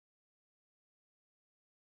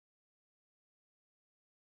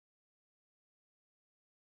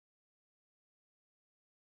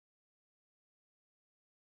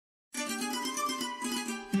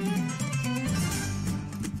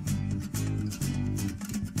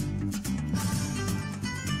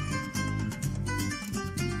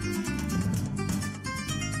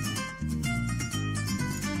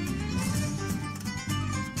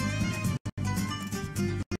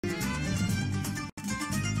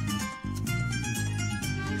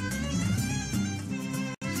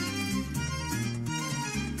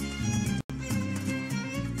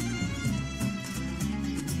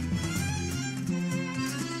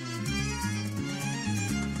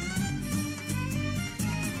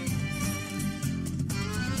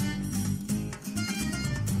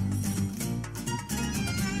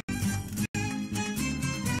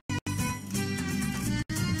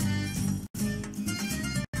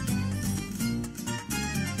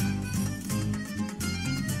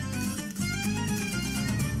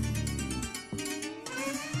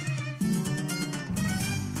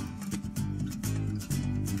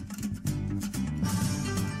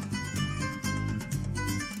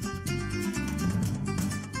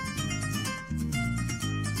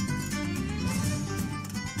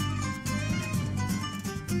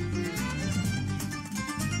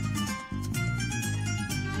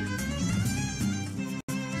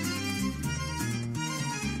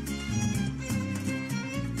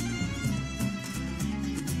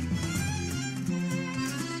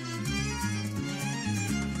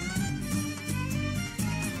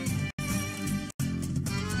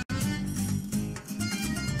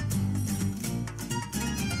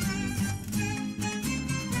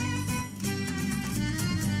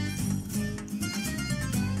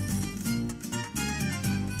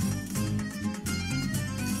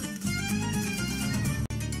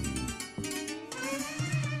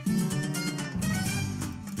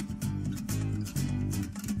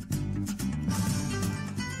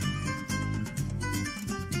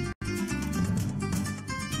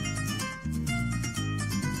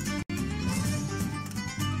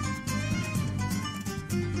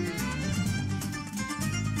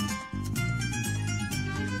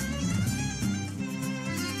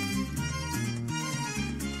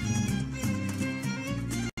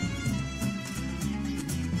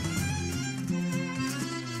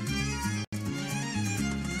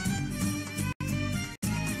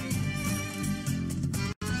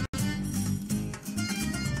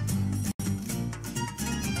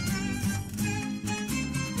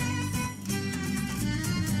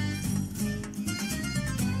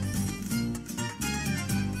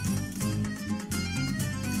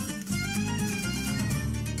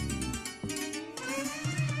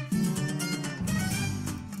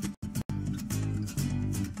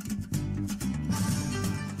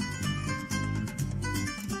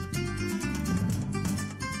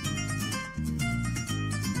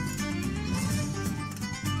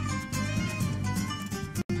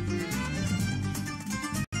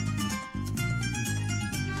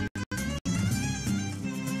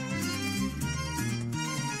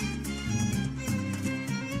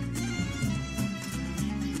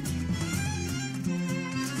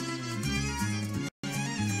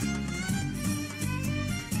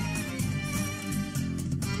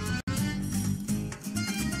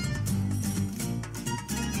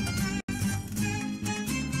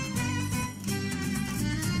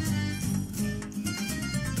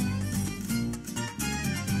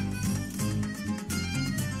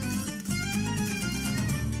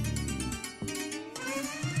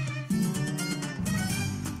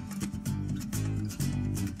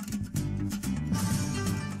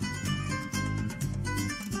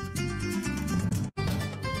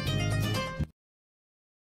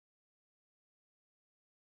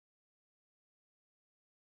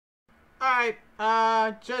Alright,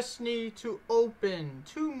 just need to open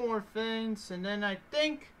 2 more things, and then I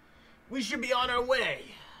think we should be on our way.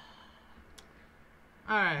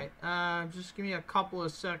 Alright, just give me a couple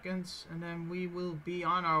of seconds, and then we will be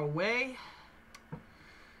on our way.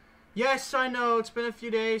 Yes, I know, it's been a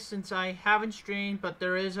few days since I haven't streamed, but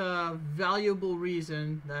there is a valuable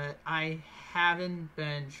reason that I haven't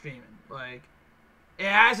been streaming. Like,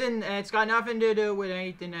 it's got nothing to do with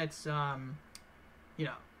anything that's, you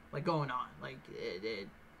know, like, going on. Like,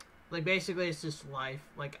 like, basically, it's just life.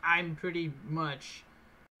 Like, I'm pretty much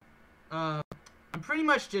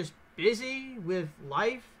just busy with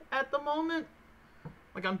life at the moment.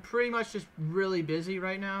 Like, I'm pretty much just really busy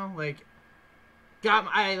right now. Like,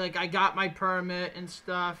 I got my permit and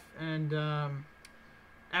stuff, and,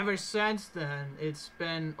 ever since then, it's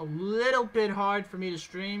been a little bit hard for me to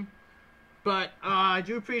stream. But, I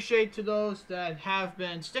do appreciate to those that have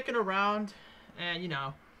been sticking around, and, you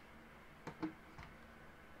know.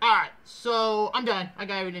 Alright, so, I'm done. I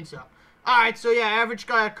got everything set up. Alright, so yeah, average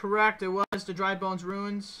got correct. It was the Dry Bones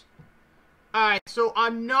Ruins. Alright, so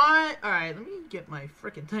I'm not... Alright, let me get my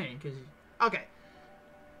freaking thing, because... Okay.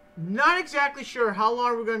 Not exactly sure how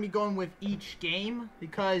long we're going to be going with each game,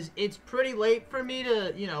 because it's pretty late for me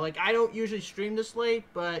to, you know, like, I don't usually stream this late,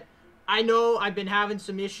 but I know I've been having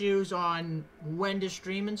some issues on when to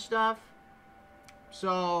stream and stuff.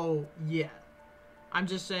 So, yeah. I'm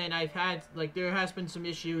just saying I've had, like, there has been some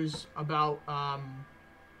issues about,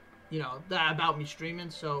 you know, about me streaming.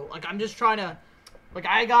 So, like, I'm just trying to, like,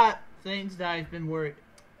 I got things that I've been worried,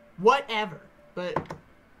 whatever. But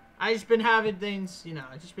I just been having things, you know,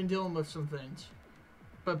 I just been dealing with some things.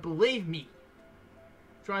 But believe me,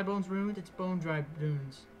 Dry Bones Ruined, it's Bone Dry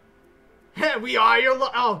Bones. We are your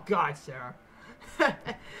oh, God, Sarah.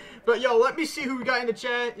 But, yo, let me see who we got in the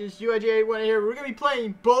chat. Is UIJ81 here. We're going to be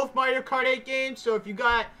playing both Mario Kart 8 games. So, if you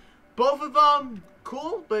got both of them,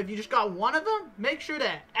 cool. But if you just got one of them, make sure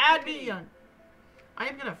to add me on. I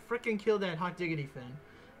am going to freaking kill that hot diggity thing.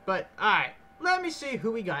 But, alright. Let me see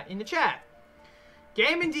who we got in the chat.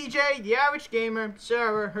 Gaming DJ, The Average Gamer,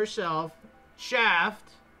 Sarah herself,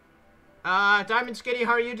 Shaft, Diamond Skitty,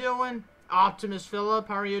 how are you doing? Optimus Phillip,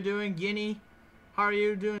 how are you doing? Guinea, how are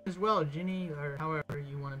you doing as well? Ginny, or however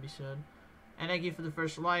you want to be said. And thank you for the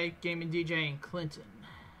first like, Gaming DJ and Clinton.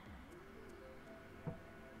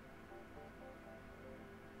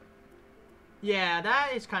 Yeah,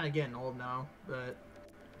 that is kind of getting old now, but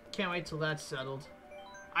can't wait till that's settled.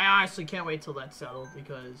 I honestly can't wait till that's settled,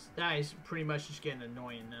 because that is pretty much just getting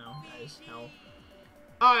annoying now, as hell.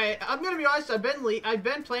 Alright, I'm gonna be honest, I've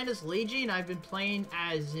been playing as Legion, I've been playing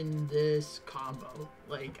as in this combo.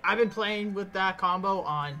 Like, I've been playing with that combo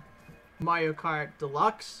on Mario Kart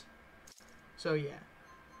Deluxe. So, yeah.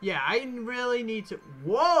 Yeah, I really need to...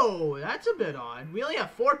 Whoa, that's a bit odd. We only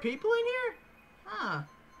have 4 people in here? Huh.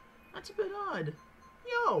 That's a bit odd.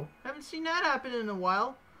 Yo, haven't seen that happen in a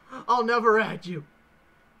while. I'll never add you.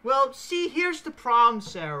 Well, see, here's the problem,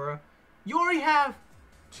 Sarah. You already have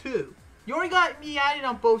 2. You already got me added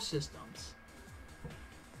on both systems.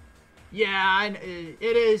 Yeah, it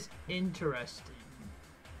is interesting.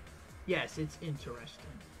 Yes, it's interesting.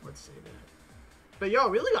 Let's say that. But yo,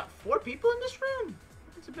 really got 4 people in this room?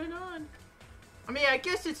 That's a bit odd. I mean, I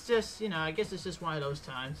guess it's just, you know, I guess it's just one of those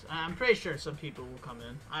times. I'm pretty sure some people will come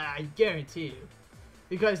in. I guarantee you.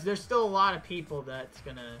 Because there's still a lot of people that's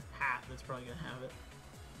probably gonna have it.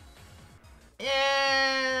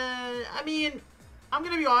 And, I mean... I'm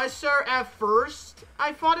gonna be honest, sir, at first,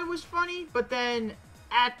 I thought it was funny, but then,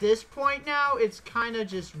 at this point now, it's kind of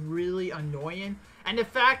just really annoying. And the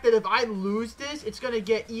fact that if I lose this, it's gonna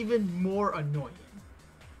get even more annoying.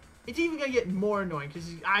 It's even gonna get more annoying, because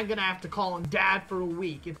I'm gonna have to call him Dad for a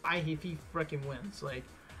week if he frickin' wins. Like,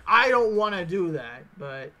 I don't want to do that,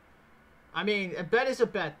 but, I mean, a bet is a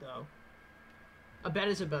bet, though. A bet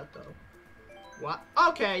is a bet, though. What?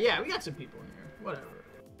 Okay, yeah, we got some people in here. Whatever.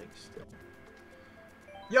 Like, still.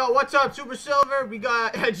 Yo, what's up, Super Silver? We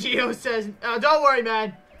got, Gio says, don't worry,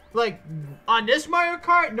 man. Like, on this Mario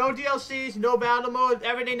Kart, no DLCs, no battle mode,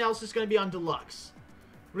 everything else is going to be on Deluxe.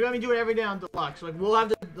 We're going to be doing everything on Deluxe. Like, we'll have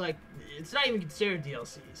to, like, it's not even considered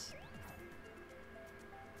DLCs.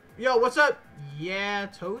 Yo, what's up? Yeah,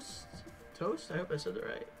 Toast? Toast? I hope I said that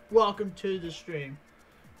right. Welcome to the stream.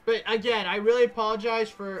 But, again, I really apologize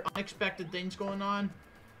for unexpected things going on.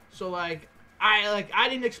 So, like... I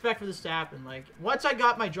didn't expect for this to happen. Like, once I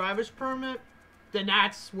got my driver's permit, then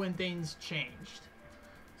that's when things changed.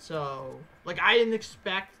 So, like, I didn't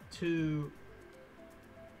expect to...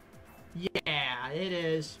 Yeah, it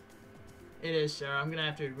is. It is, Sarah. I'm gonna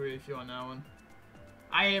have to agree with you on that one.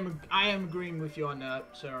 I am agreeing with you on that,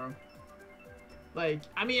 Sarah. Like,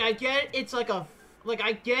 I mean, I get it's like a, like,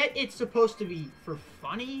 I get it's supposed to be for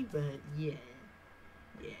funny, but yeah.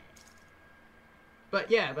 Yeah.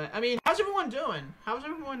 But yeah, but I mean, how's everyone doing? How's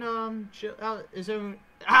everyone, chill?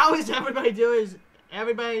 How is everybody doing? Is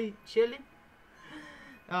everybody chilling?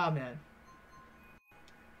 Oh, man.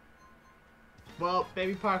 Well,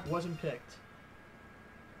 Baby Park wasn't picked.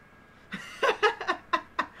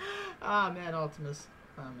 Ah, man, Optimus.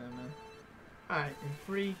 Oh, man. Alright, in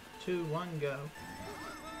 3, 2, 1, go.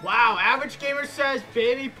 Wow, Average Gamer says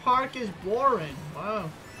Baby Park is boring. Wow.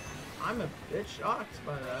 I'm a bit shocked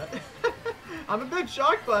by that. I'm a bit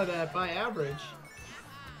shocked by that, by Average.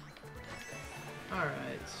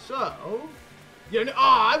 Alright, so... You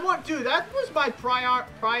know, dude, that was my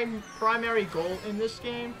primary goal in this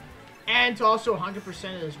game. And to also 100%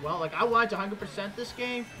 it as well. Like, I wanted to 100% this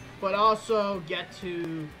game, but also get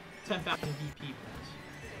to 10,000 VP points.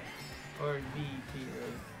 Or VP,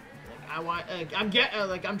 really.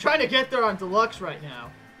 Like, I'm trying to get there on Deluxe right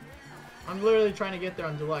now. I'm literally trying to get there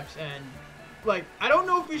on Deluxe, and, like, I don't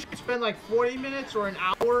know if we should spend, like, 40 minutes or an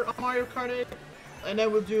hour on Mario Kart 8. And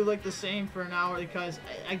then we'll do, like, the same for an hour, because,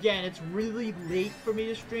 again, it's really late for me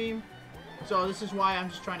to stream. So this is why I'm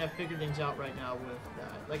just trying to figure things out right now with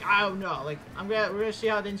that. Like, I don't know. Like, we're gonna see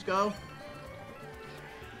how things go.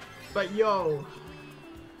 But yo.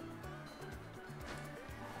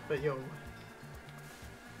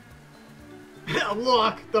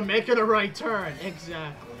 Look, they're making a right turn.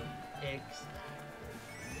 Exactly.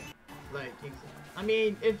 Like, exactly. I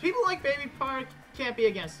mean, if people like Baby Park, can't be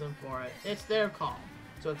against them for it. It's their call.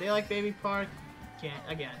 So if they like Baby Park, can't,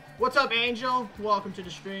 again. What's up, Angel? Welcome to the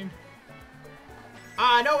stream.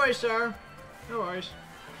 No worries, sir. No worries.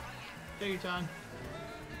 Take your time.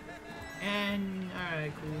 And,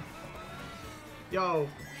 alright, cool. Yo,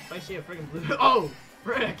 if I see a freaking blue... Oh,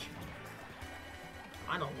 frick!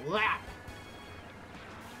 Find a lap.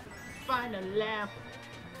 Find a lap.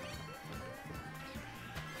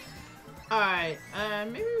 Alright,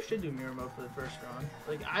 maybe we should do mirror mode for the first round.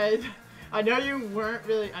 Like, I know you weren't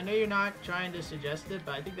really... I know you're not trying to suggest it,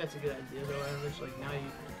 but I think that's a good idea, though. Average. Like, now you...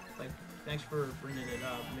 Like, thanks for bringing it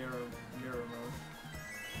up. Mirror mode.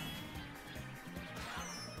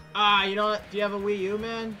 You know what? Do you have a Wii U,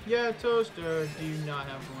 man? Yeah, Toast, or do you not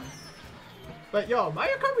have one? But, yo,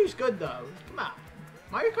 Mario Kart Wii's good, though. Come on.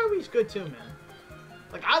 Mario Kart Wii's good, too, man.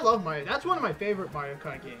 Like, I love Mario. That's one of my favorite Mario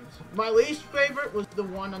Kart games. My least favorite was the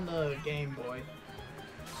one on the Game Boy.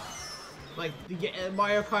 Like, the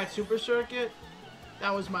Mario Kart Super Circuit.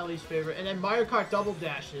 That was my least favorite. And then Mario Kart Double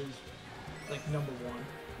Dash is, like, #1.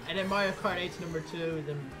 And then Mario Kart 8's #2.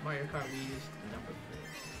 Then Mario Kart Wii is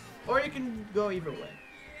 #3. Or you can go either way.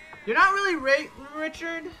 You're not really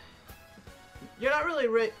Richard. You're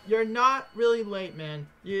not really late, man.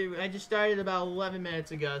 I just started about 11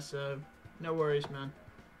 minutes ago, so no worries, man.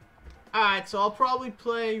 Alright, so I'll probably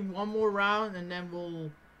play one more round, and then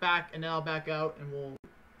I'll back out, and we'll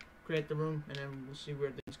create the room, and then we'll see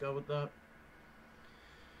where things go with that.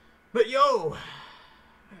 But yo,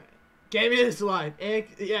 gaming is life.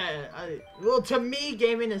 Well, to me,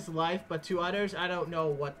 gaming is life, but to others, I don't know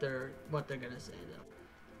what they're gonna say though.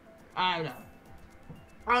 I don't know.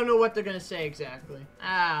 I don't know what they're gonna say exactly.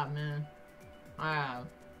 Man.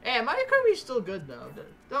 Hey, Mario Kart Wii's still good though.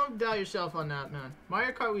 Don't doubt yourself on that, man.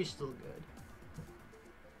 Mario Kart Wii's still good.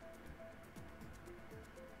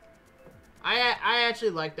 I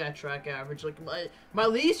actually like that track average. Like, my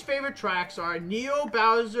least favorite tracks are Neo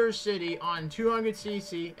Bowser City on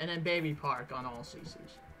 200cc and then Baby Park on all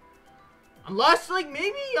CCs. Unless, like,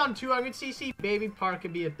 maybe on 200cc, Baby Park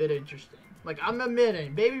could be a bit interesting. Like, I'm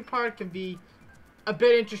admitting, Baby Park can be a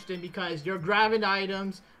bit interesting because you're grabbing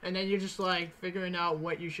items and then you're just, like, figuring out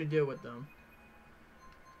what you should do with them.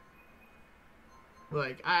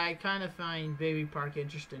 Like, I kind of find Baby Park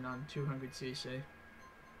interesting on 200cc.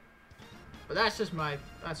 But that's just my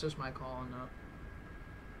call on that.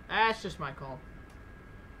 That's just my call.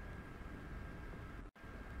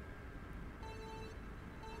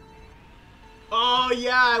 Oh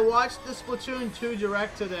yeah, I watched the Splatoon 2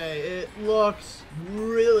 Direct today. It looks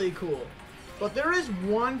really cool. But there is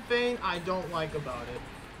one thing I don't like about it.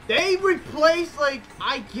 They replaced, like,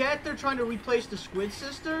 I get they're trying to replace the Squid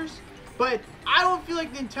Sisters, but I don't feel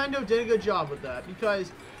like Nintendo did a good job with that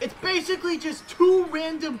because it's basically just two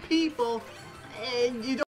random people and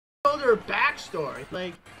you don't know their backstory.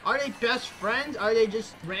 Like, are they best friends? Are they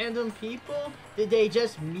just random people? Did they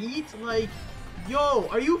just meet? Like, yo,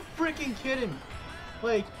 are you freaking kidding me?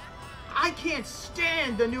 Like, I can't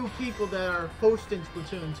stand the new people that are hosting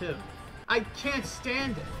Splatoon 2. I can't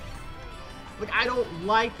stand it. Like, I don't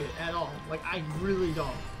like it at all. Like, I really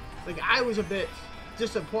don't. Like, I was a bit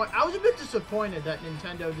disappointed. I was a bit disappointed that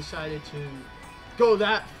Nintendo decided to go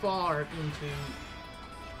that far into,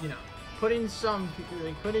 you know, putting some people,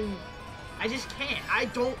 like putting. I just can't. I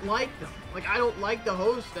don't like them. Like, I don't like the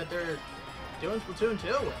host that they're doing Splatoon 2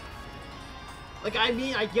 with. Like, I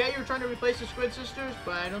mean, I get you're trying to replace the Squid Sisters,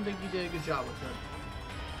 but I don't think you did a good job with it.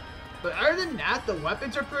 But other than that, the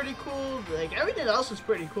weapons are pretty cool. Like, everything else is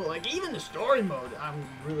pretty cool. Like, even the story mode, I'm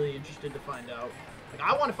really interested to find out. Like,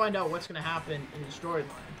 I want to find out what's going to happen in the storyline.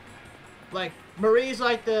 Like, Marie's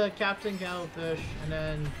like the Captain Cuttlefish,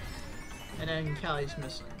 and then Callie's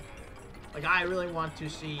missing. Like, I really want to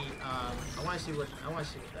see, I want to see what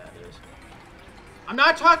that is. I'm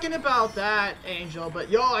not talking about that, Angel, but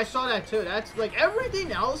yo, I saw that too. That's, like,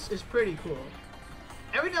 everything else is pretty cool.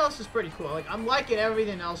 Everything else is pretty cool. Like, I'm liking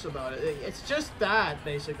everything else about it. It's just that,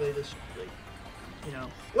 basically, this, like, you know.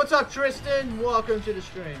 What's up, Tristan? Welcome to the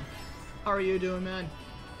stream. How are you doing, man?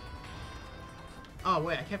 Oh,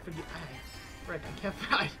 wait, I kept forgetting.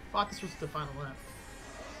 I thought this was the final lap.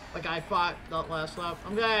 Like, I fought that last lap.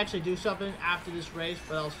 I'm gonna actually do something after this race,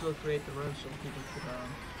 but I'll still create the room so people could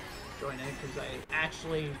join in, because I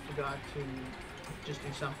actually forgot to just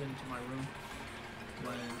do something to my room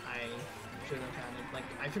when I should have had it. Like,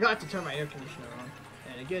 I forgot to turn my air conditioner on,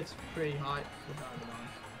 and it gets pretty hot without it on.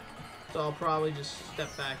 So I'll probably just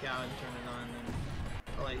step back out and turn it on,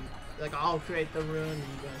 and like I'll create the room, and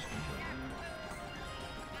you guys can join in.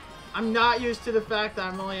 I'm not used to the fact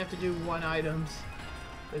that I only have to do one items.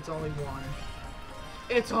 It's only one.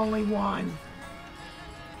 It's only one!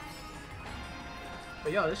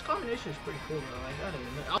 But yo, this combination is pretty cool though. I gotta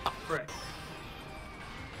admit. Oh, frick.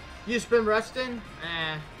 You just been resting?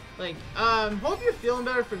 Like, hope you're feeling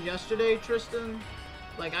better from yesterday, Tristan.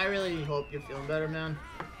 Like, I really hope you're feeling better, man.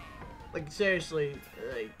 Like, seriously,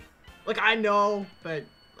 like I know, but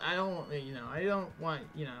I don't, you know, I don't want,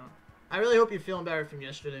 you know, I really hope you're feeling better from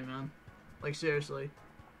yesterday, man. Like, seriously.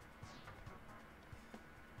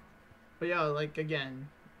 But yeah, like, again,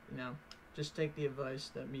 you know, just take the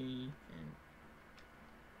advice that me, and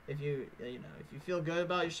if you, you know, if you feel good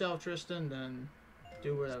about yourself, Tristan, then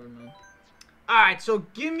do whatever, man. Alright, so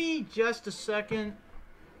give me just a second.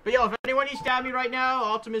 But yo, if anyone needs to add me right now,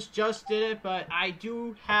 Optimus just did it, but I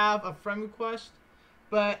do have a friend request.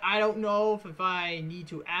 But I don't know if I need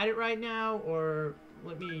to add it right now, or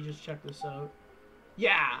let me just check this out.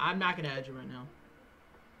 Yeah, I'm not going to add you right now.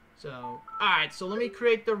 So, alright, so let me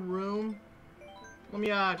create the room. Let me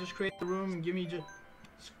just create the room and give me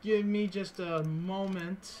just a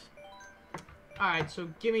moment. Alright, so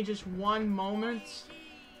give me just one moment,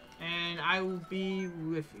 and I will be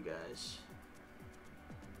with you guys.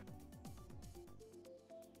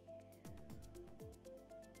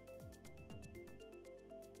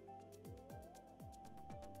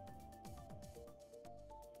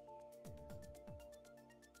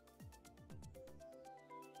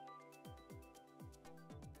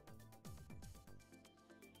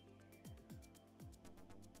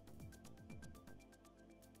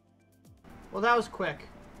 Well, that was quick.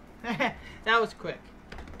 That was quick.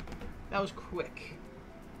 That was quick.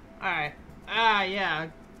 Alright. Yeah.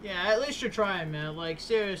 Yeah, at least you're trying, man. Like,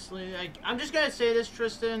 seriously. Like, I'm just gonna say this,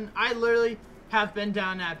 Tristan. I literally have been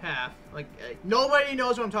down that path. Like, nobody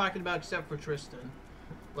knows what I'm talking about except for Tristan.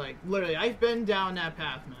 Like, literally, I've been down that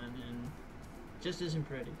path, man. And it just isn't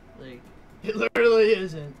pretty. Like, it literally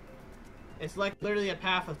isn't. It's like literally a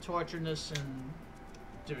path of tortureness and,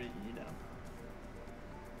 you know.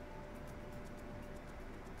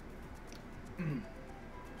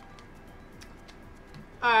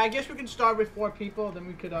 I guess we can start with 4 people, then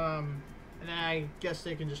we could, and then I guess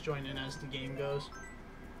they can just join in as the game goes.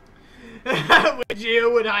 When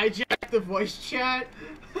Gio would hijack the voice chat?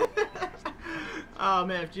 Oh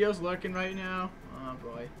man, if Gio's lurking right now, oh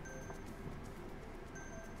boy.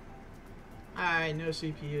 Alright, no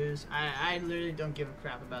CPUs. I literally don't give a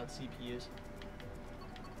crap about CPUs.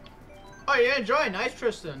 Oh, you're enjoying? Nice,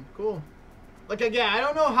 Tristan. Cool. Like, again, I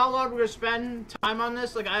don't know how long we're going to spend time on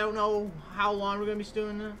this. Like, I don't know how long we're going to be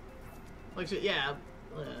doing that. Like, so, yeah.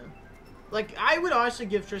 Like, I would honestly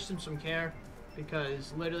give Tristan some care.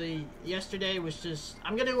 Because, literally, yesterday was just...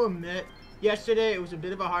 I'm going to admit, yesterday it was a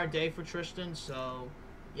bit of a hard day for Tristan. So,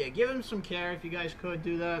 yeah, give him some care if you guys could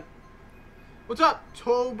do that. What's up,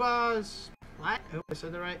 Tobas? What? I hope I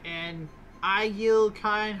said that right. And I Yield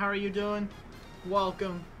Kind, how are you doing?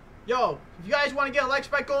 Welcome. Yo, if you guys want to get a like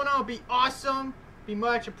spike going on, it'd be awesome. Be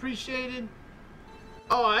much appreciated.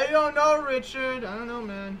 Oh, I don't know, Richard. I don't know,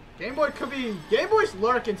 man. Game Boy could be... Game Boy's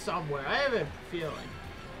lurking somewhere. I have a feeling.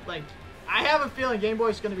 Like, I have a feeling Game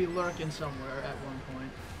Boy's going to be lurking somewhere at one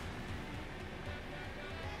point.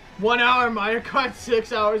 1 hour Mario Kart,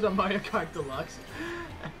 6 hours on Mario Kart Deluxe.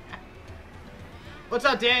 What's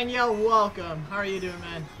up, Danielle? Welcome. How are you doing,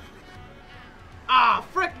 man? Ah,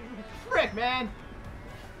 frick, man.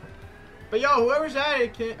 But yo, whoever's at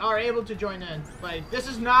it are able to join in. Like, this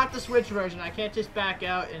is not the Switch version. I can't just back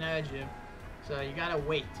out and add you. So you gotta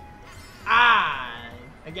wait. Ah!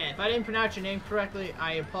 Again, if I didn't pronounce your name correctly,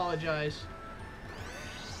 I apologize.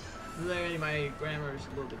 Literally, my grammar is a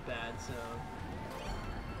little bit bad, so...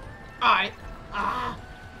 Alright. Ah!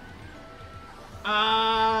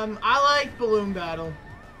 I like Balloon Battle.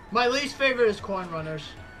 My least favorite is Coin Runners.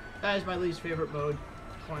 That is my least favorite mode.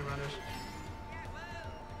 Coin Runners.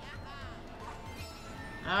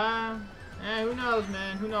 Who knows,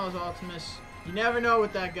 man? Who knows, Optimus? You never know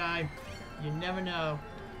with that guy. You never know.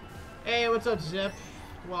 Hey, what's up, Zip?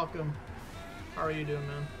 Welcome. How are you doing,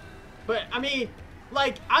 man? But, I mean,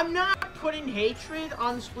 like, I'm not putting hatred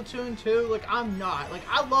on Splatoon 2. Like, I'm not. Like,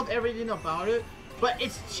 I love everything about it. But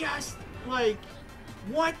it's just, like,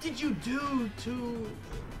 what did you do to...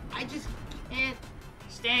 I just can't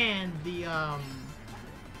stand the, I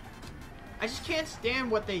just can't stand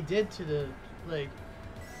what they did to the, like...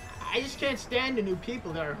 I just can't stand the new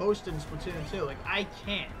people that are hosting Splatoon 2. Like, I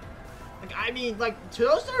can't. Like, I mean, like, to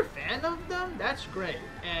those that are fan of them, that's great.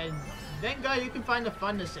 And thank God you can find the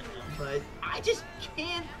funness in them. But I just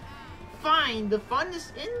can't find the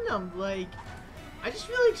funness in them. Like, I just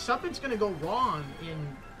feel like something's gonna go wrong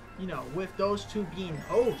in, you know, with those two being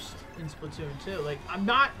hosts in Splatoon 2. Like, I'm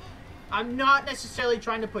not necessarily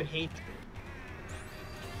trying to put hatred.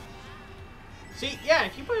 See, yeah,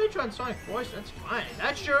 if you put hatred on Sonic Force, that's fine.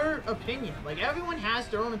 That's your opinion. Like, everyone has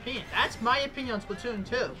their own opinion. That's my opinion on Splatoon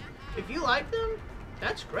 2. If you like them,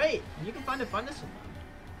 that's great. And you can find the funness in them.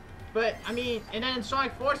 But, I mean, and then in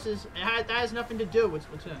Sonic Forces, that has nothing to do with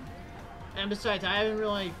Splatoon. And besides, I haven't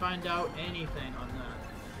really found out anything on that.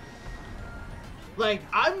 Like,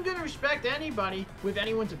 I'm gonna respect anybody with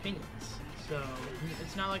anyone's opinions. So,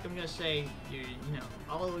 it's not like I'm gonna say, you know,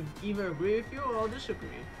 I'll either agree with you or I'll disagree.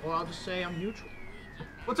 Or I'll just say I'm neutral.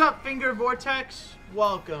 What's up, Finger Vortex?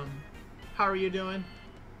 Welcome. How are you doing?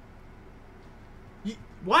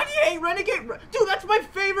 Why do you hate Renegade? Dude, that's my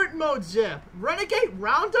favorite mode, Zip. Renegade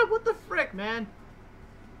Roundup? What the frick, man?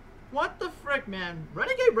 What the frick, man?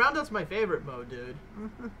 Renegade Roundup's my favorite mode, dude.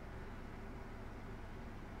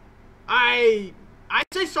 I'd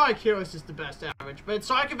say Sonic Heroes is the best average, but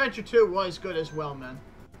Sonic Adventure 2 was good as well, man.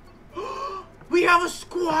 We have a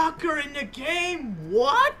squawker in the game!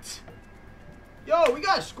 What? Yo, we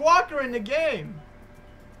got a squawker in the game.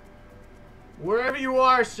 Wherever you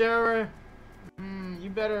are, Sarah, you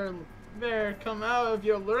better come out of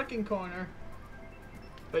your lurking corner.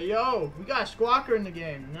 But yo, we got a squawker in the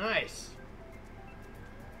game. Nice.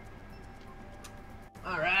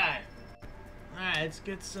 Alright. Alright, let's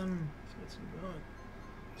get some going.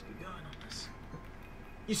 Let's get going on this.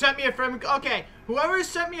 You sent me a friend request. Okay, whoever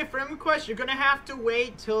sent me a friend request, you're gonna have to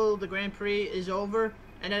wait till the Grand Prix is over,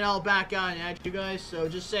 and then I'll back out and add you guys. So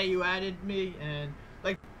just say you added me, and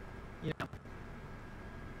like, you know,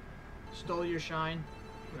 stole your shine.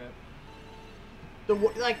 Rip.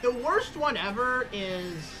 The worst one ever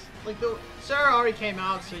is like Sarah already came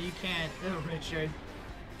out, so you can't. Oh, Richard.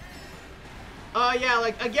 Yeah,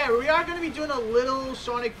 like, again, we are going to be doing a little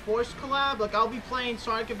Sonic Force collab. Like, I'll be playing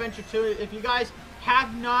Sonic Adventure 2. If you guys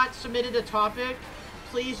have not submitted a topic,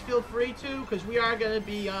 please feel free to, because we are going to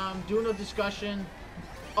be doing a discussion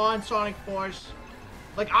on Sonic Force.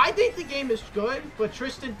 Like, I think the game is good, but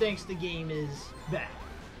Tristan thinks the game is bad.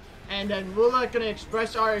 And then we're not going to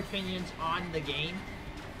express our opinions on the game.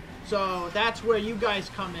 So that's where you guys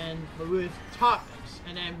come in with topics.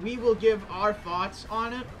 And then we will give our thoughts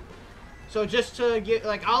on it. So just to get,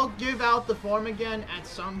 like, I'll give out the form again at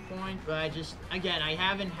some point. But I just, again, I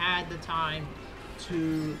haven't had the time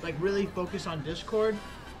to, like, really focus on Discord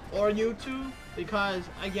or YouTube. Because,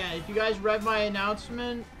 again, if you guys read my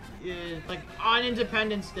announcement, like, on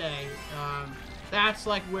Independence Day, that's,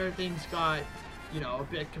 like, where things got, you know, a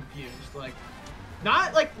bit confused. Like,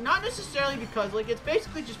 not necessarily because, like, it's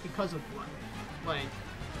basically just because of life.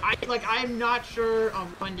 I'm not sure on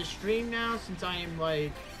when to stream now, since I am,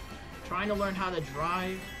 like, trying to learn how to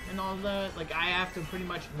drive and all that. Like, I have to pretty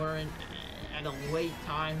much learn at a late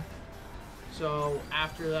time. So,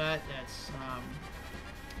 after that,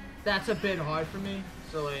 that's a bit hard for me.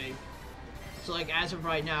 So, like, as of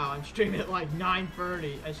right now, I'm streaming at, like,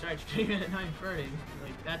 9:30. I start streaming at 9:30.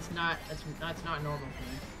 Like, that's not normal for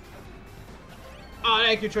me. Oh,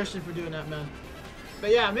 thank you, Tristan, for doing that, man.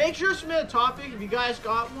 But yeah, make sure to submit a topic if you guys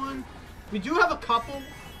got one. We do have a couple.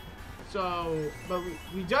 So, but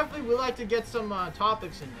we definitely would like to get some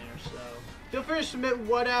topics in there, so feel free to submit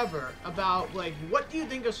whatever about, like, what do you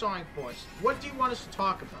think of Sonic Force? What do you want us to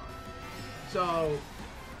talk about? So,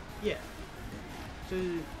 yeah. So,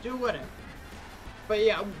 do whatever. But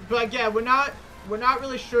yeah, we're not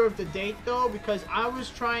really sure of the date though, because I was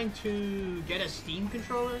trying to get a Steam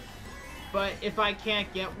controller, but if I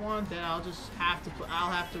can't get one, then I'll just have to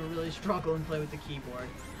I'll have to really struggle and play with the keyboard.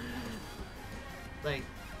 Like,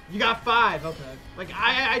 you got 5, okay. Like,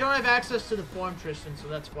 I don't have access to the forum, Tristan, so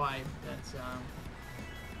that's why. That's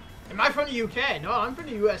Am I from the UK? No, I'm from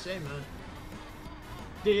the USA, man.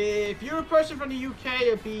 If you're a person from the UK,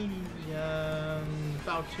 it'd be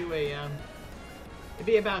about 2 a.m. It'd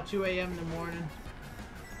be about 2 a.m. in the morning.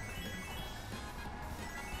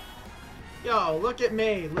 Yo, look at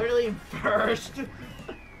me, literally in first.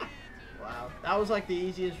 Wow, that was like the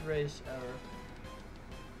easiest race ever.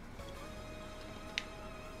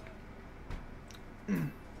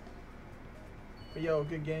 But yo,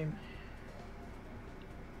 good game.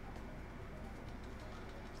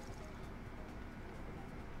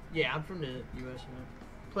 Yeah, I'm from the US, man.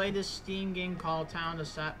 Play this Steam game called Town of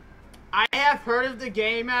Sat. I have heard of the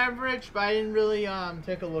game, Average, but I didn't really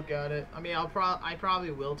take a look at it. I mean, I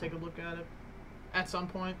probably will take a look at it at some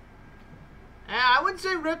point. And I wouldn't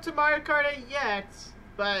say rip to Mario Kart 8 yet,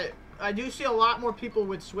 but I do see a lot more people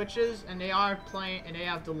with Switches, and they are playing, and they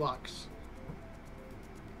have Deluxe.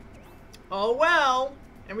 Oh well,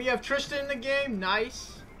 and we have Tristan in the game.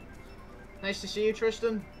 Nice. Nice to see you,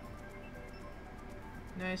 Tristan.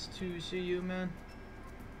 Nice to see you, man.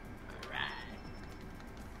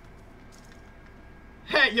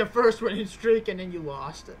 Alright. Your first winning streak and then you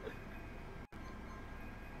lost it.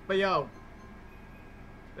 But yo.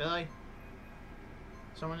 Really?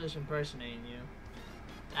 Someone is impersonating you.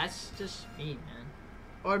 That's just me, man.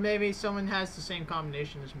 Or maybe someone has the same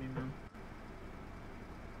combination as me, man.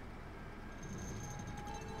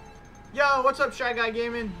 Yo, what's up, Shy Guy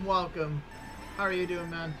Gaming? Welcome. How are you doing,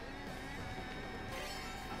 man?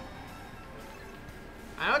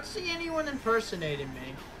 I don't see anyone impersonating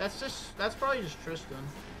me. That's probably just Tristan.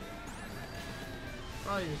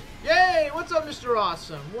 Probably just... Yay! What's up, Mr.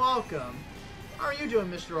 Awesome? Welcome. How are you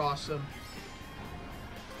doing, Mr. Awesome?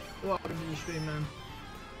 Welcome to the stream, man.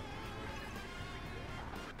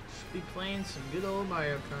 Just be playing some good old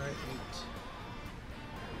Mario Kart 8.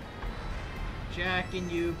 Jack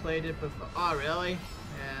and you played it before. Oh, really?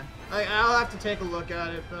 Yeah. Like, I'll have to take a look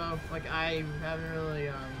at it, though. Like, I haven't really,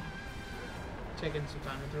 taking some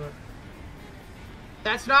time into it.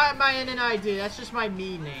 That's not my NNID, that's just my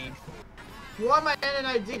Mii name. If you want my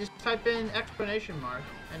NNID, just type in explanation mark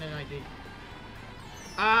NNID.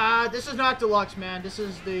 This is not Deluxe, man. This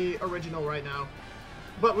is the original right now.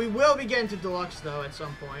 But we will be getting to Deluxe, though, at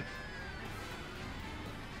some point.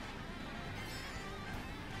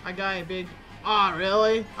 I got a big... Oh,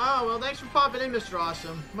 really? Oh, well, thanks for popping in, Mr.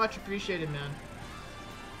 Awesome. Much appreciated, man.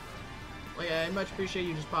 Like, I much appreciate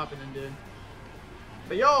you just popping in, dude.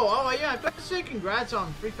 But yo, oh yeah, I've got to say congrats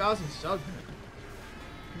on 3,000 subs, man.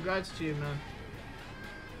 Congrats to you, man.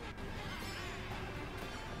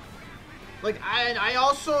 Like, I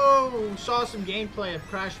also saw some gameplay of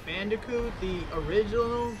Crash Bandicoot, the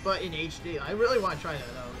original, but in HD. I really want to try that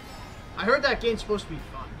out. I heard that game's supposed to be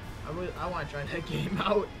fun. I want to try that game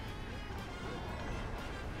out.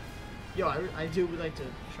 Yo, I do would like to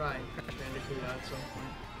try Crash Bandicoot out at some point.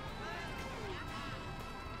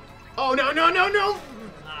 Oh, no, no, no, no!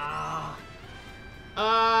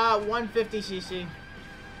 150cc.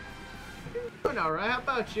 Doing alright, how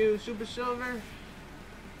about you, Super Silver?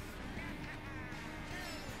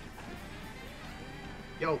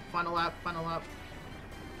 Yo, final lap, final lap.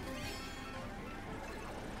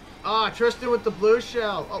 Ah, Tristan with the blue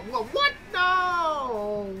shell. Oh, what?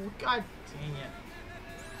 No! God dang it.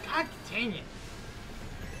 God dang it.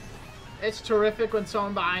 It's terrific when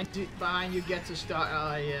someone behind you gets a star.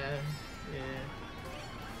 Oh, yeah. Yeah.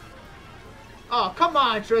 Oh, come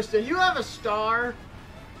on, Tristan. You have a star.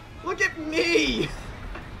 Look at me.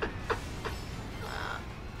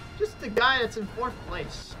 Just the guy that's in 4th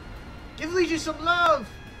place. Give Luigi some love.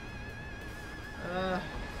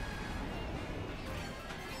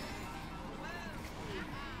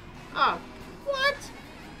 Oh, what?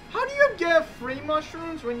 How do you get free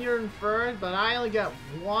mushrooms when you're in 3rd, but I only get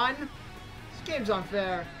 1? This game's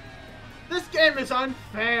unfair. This game is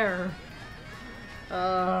unfair.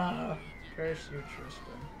 Curse you,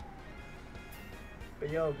 Tristan. But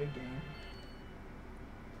yo, good game.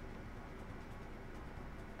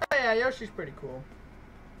 Oh yeah, Yoshi's pretty cool.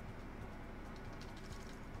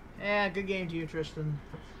 Yeah, good game to you, Tristan.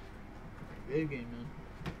 Good game, man.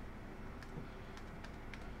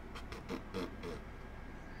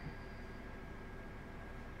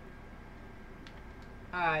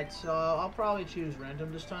 Alright, so I'll probably choose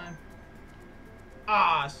random this time.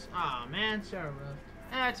 Ah, man, Sarah Rift.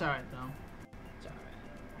 It's alright though. It's alright.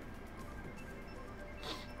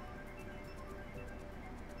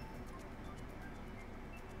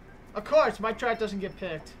 Of course, my track doesn't get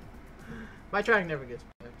picked. My track never gets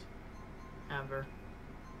picked. Ever.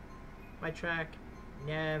 My track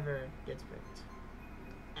never gets picked.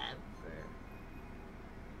 Ever.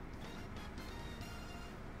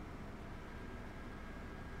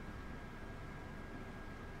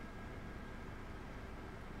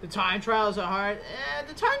 The time trials are hard.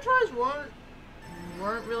 The time trials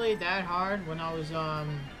weren't really that hard when I was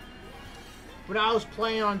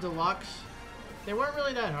playing on Deluxe. They weren't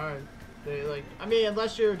really that hard. They I mean,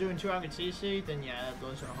 unless you're doing 200cc, then yeah,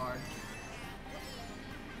 those are hard.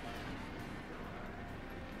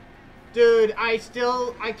 Dude, I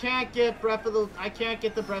can't get the Breath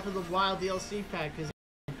of the Wild DLC pack because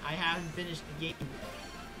I haven't finished the game.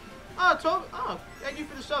 Oh, thank you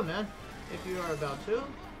for the sub, man. If you are about to.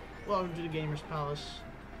 Welcome to the Gamers Palace.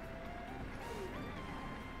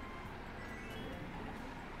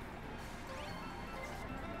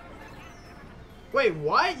 Wait,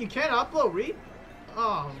 what? You can't upload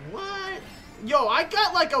Oh, what? Yo, I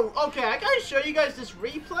got like okay, I gotta show you guys this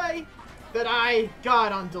replay that I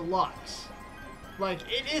got on Deluxe. Like,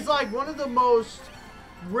 it is like one of the most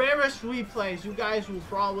rarest replays you guys will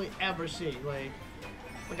probably ever see. Like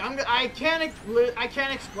I can't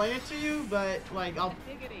explain it to you, but like I'll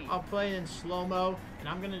play it in slow-mo and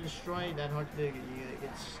I'm gonna destroy that hard diggity.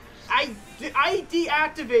 I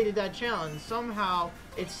deactivated that challenge. Somehow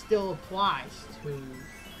it still applies to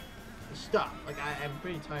the stuff. Like I'm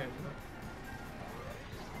pretty tired of it.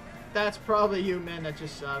 That's probably you, man, that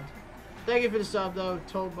just subbed. Thank you for the sub though,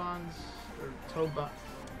 Tobans or Toba.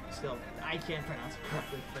 Still, I can't pronounce it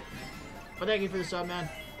correctly, frick me. But thank you for the sub, man.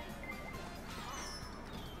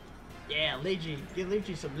 Yeah, Leegee. Give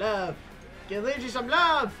Leegee some love. Give Leegee some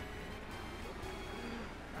love!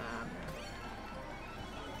 Man.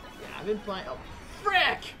 Yeah, I've been playing... Oh,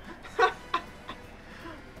 frick!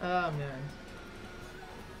 Oh, man.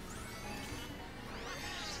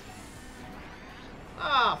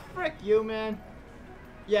 Ah, frick you, man.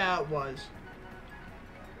 Yeah, it was.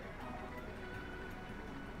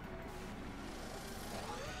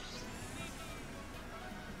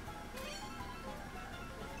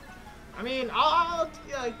 I mean,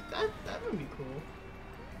 yeah, that would be cool.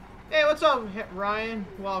 Hey, what's up, Ryan?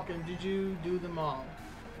 Welcome. Did you do them all?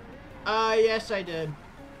 Yes, I did.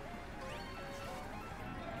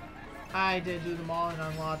 I did do them all and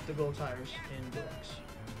unlocked the gold tires in Deluxe.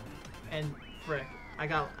 And frick, I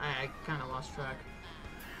kind of lost track.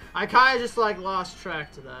 I kind of just like lost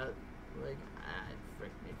track to that. Like,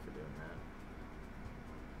 frick me for doing that.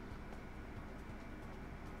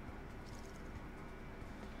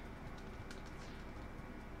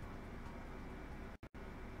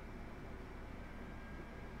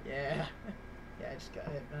 Yeah. Yeah, I just got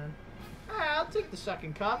hit, man. Alright, I'll take the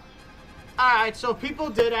second cup. Alright, so people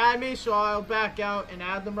did add me, so I'll back out and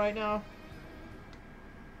add them right now.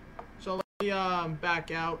 So let me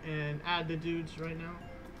back out and add the dudes right now.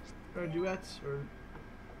 Or duets, or...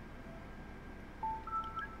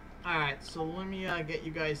 Alright, so let me get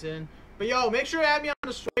you guys in. But yo, make sure to add me on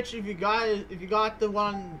the Switch if you got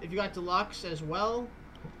Deluxe as well.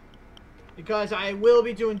 Because I will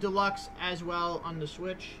be doing Deluxe as well on the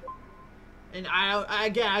Switch. And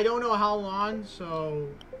again, I don't know how long, so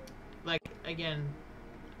like again,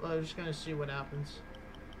 we're just gonna see what happens.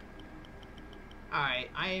 Alright,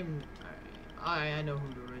 I know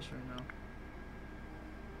who to race right now.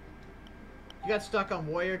 You got stuck on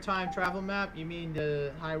Warrior Time travel map? You mean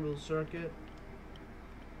the Hyrule Circuit?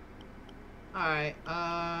 Alright,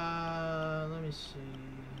 let me see.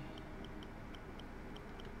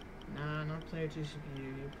 Nah, not player 2 CPU,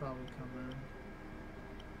 you'll probably come in.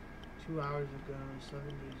 2 hours ago, 7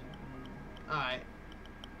 days ago. Alright.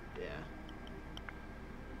 Yeah.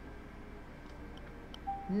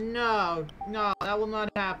 No, that will not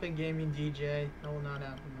happen, Gaming DJ. That will not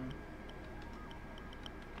happen, man.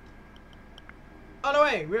 Oh no,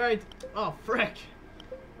 wait, we already. Oh frick!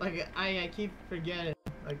 Like I keep forgetting.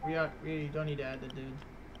 Like we don't need to add the dude.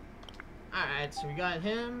 All right, so we got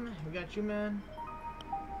him. We got you, man.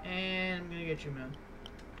 And I'm gonna get you, man.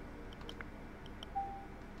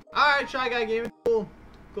 All right, Shy Guy Gaming. Cool,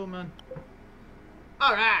 man.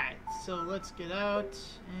 All right, so let's get out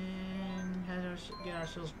and get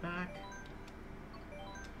ourselves back.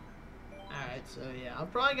 Alright, so yeah, I'm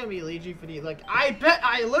probably gonna be Leegee for the, like, I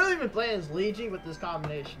literally been playing as Leegee with this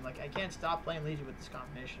combination. Like, I can't stop playing Leegee with this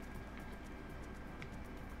combination.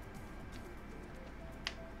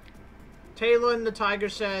 Taylor the Tiger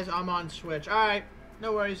says I'm on Switch. Alright,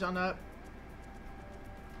 no worries on that.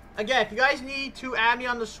 Again, if you guys need to add me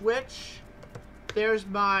on the Switch, there's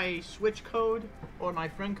my Switch code, or my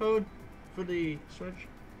friend code for the Switch.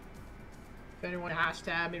 If anyone has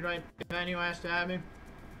to add me, right? If anyone has to add me.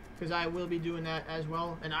 Because I will be doing that as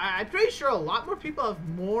well. And I'm pretty sure a lot more people have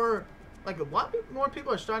more... Like, a lot more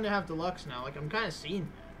people are starting to have Deluxe now. Like, I'm kind of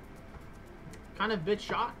seeing... Kind of a bit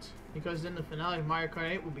shocked. Because then the finale of Mario Kart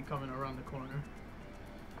 8 will be coming around the corner.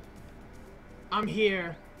 I'm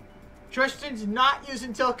here. Tristan's not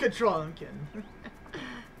using tilt control. I'm kidding.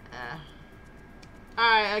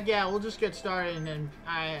 Alright, yeah, we'll just get started, and then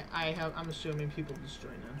I'm assuming people just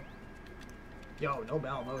join in. Yo, no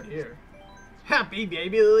battle mode here. Happy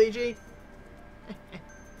baby, Luigi.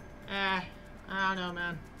 I don't know,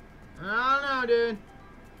 man. I don't know, dude.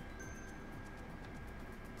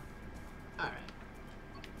 Alright.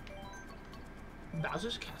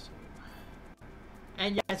 Bowser's Castle.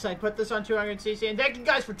 And yes, I put this on 200cc, and thank you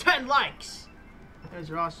guys for 10 likes. You guys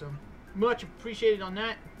are awesome. Much appreciated on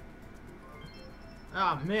that.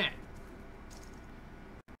 Oh, man.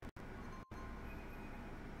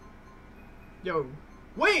 Yo.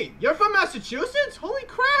 Wait, you're from Massachusetts? Holy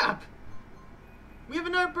crap! We have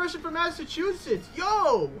another person from Massachusetts.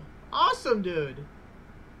 Yo! Awesome, dude.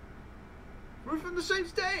 We're from the same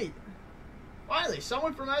state. Finally,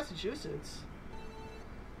 someone from Massachusetts.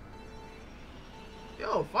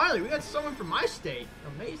 Yo, finally, we got someone from my state.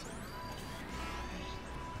 Amazing.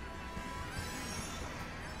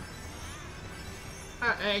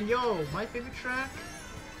 And yo, my favorite track?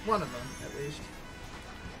 One of them, at least.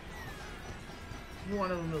 One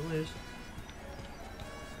of them, at least.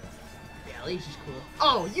 Yeah, at least he's cool.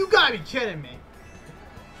 Oh, you gotta be kidding me.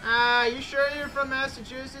 You sure you're from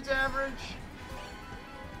Massachusetts, Average?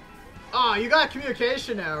 Oh, you got a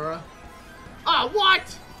communication error. Oh,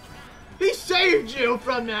 what? He saved you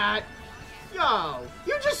from that. Yo,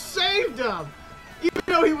 you just saved him. Even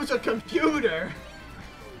though he was a computer.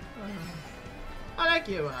 Oh, thank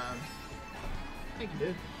you, thank you,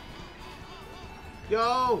 dude.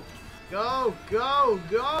 Go! Go! Go!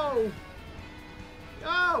 Go!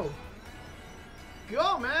 Go!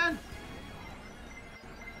 Go, man!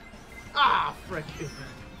 Ah, frick you,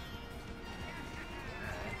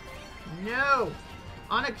 man. No!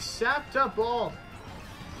 Unacceptable!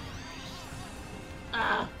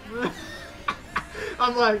 Ah!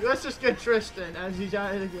 I'm like, let's just get Tristan as he's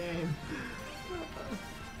out of the game.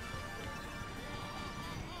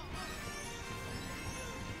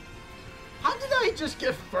 How did I just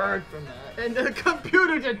get furred from that? And the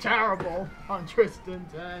computer did terrible on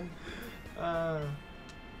Tristan's end.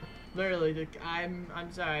 Literally, I'm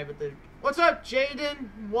sorry, but the... What's up,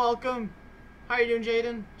 Jaden? Welcome. How you doing,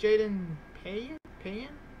 Jaden? Jaden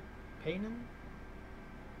Payton?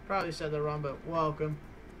 Probably said that wrong, but welcome.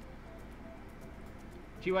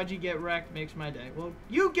 GYG get wrecked makes my day. Well,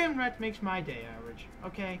 you getting wrecked makes my day, Average.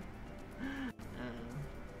 Okay?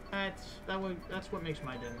 That's what makes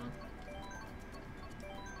my day, man.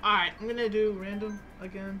 Alright, I'm gonna do random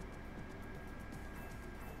again.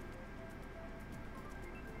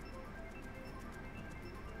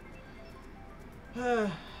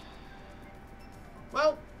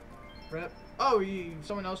 Well, rep. Oh,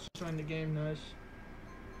 someone else just joined the game, nice.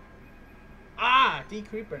 Ah, D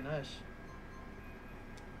Creeper, nice.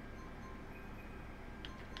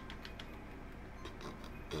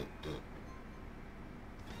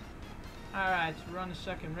 Alright, so we're on the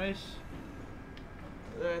second race.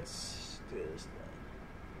 Let's do this thing.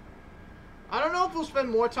 I don't know if we'll spend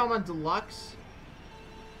more time on Deluxe.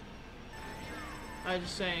 I'm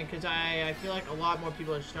just saying, because I feel like a lot more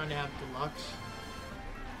people are starting to have Deluxe.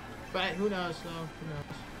 But who knows, though? Who knows?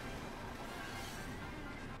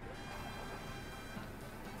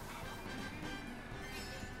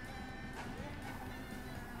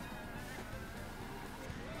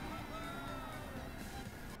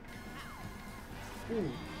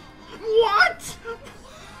 Ooh. What?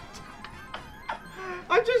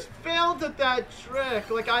 I just failed at that trick.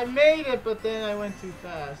 Like, I made it, but then I went too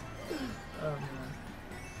fast. Oh, man.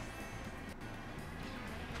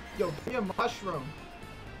 Yo, give me a mushroom.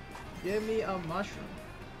 Give me a mushroom.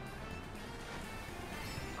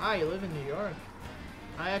 Ah, you live in New York.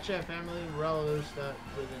 I actually have family and relatives that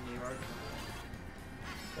live in New York.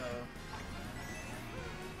 So.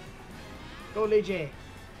 Go, Leegee.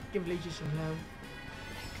 Give Leegee some love.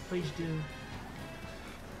 Please do.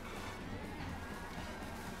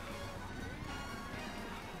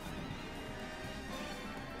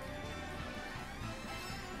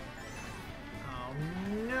 Oh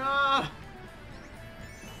no!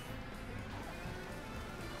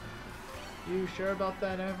 You sure about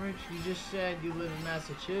that, Average? You just said you live in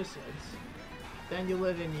Massachusetts. Then you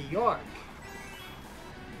live in New York.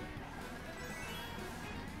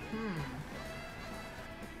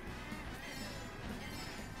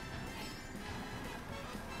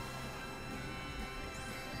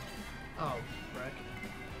 Oh, frick.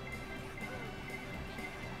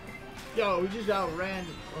 Yo, we just outran.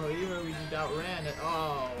 Oh, even we just outran it.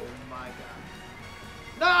 Oh my god.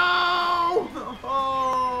 No!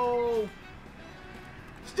 Oh!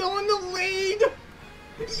 Still in the lead!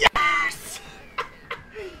 Yes!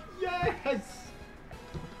 Yes!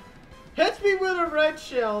 Hits me with a red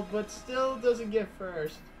shell, but still doesn't get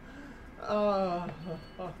first. Oh.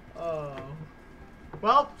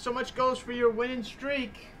 Well, so much goes for your winning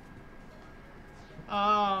streak.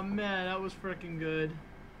 Oh man, that was freaking good. You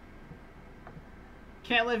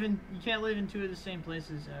can't live in two of the same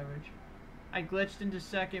places, Average. I glitched into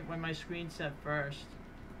second when my screen said first.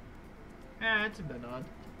 Yeah, that's a bit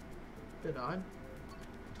odd.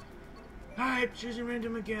 Alright, choosing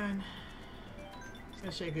random again. I'm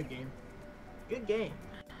gonna say good game. Good game.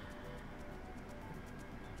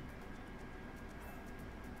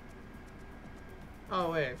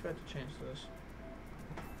 Oh wait, I forgot to change this.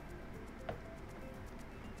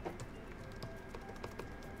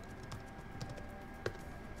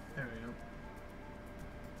 There we go.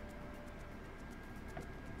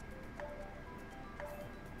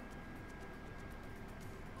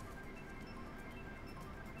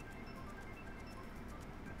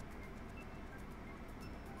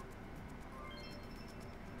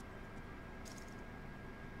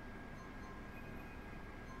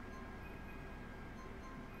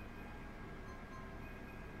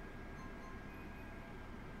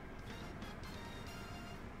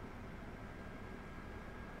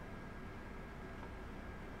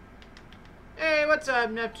 Hey, what's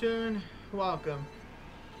up, Neptune? Welcome.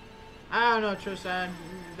 I don't know, Tristan.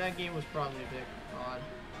 That game was probably a bit odd.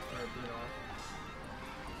 Or a bit off.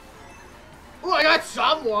 Ooh, I got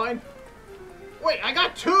someone! Wait, I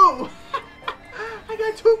got two! I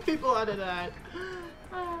got two people out of that.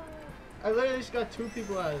 I literally just got two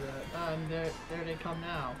people out of that. And there they come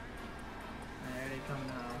now. There they come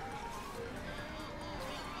now.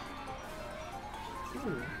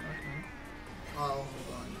 Ooh, okay. Oh, hold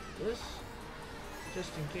on. This?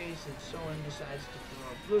 Just in case if someone decides to throw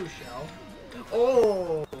a blue shell.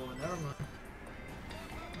 Oh, never mind.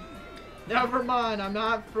 Never mind, I'm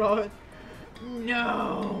not throwing.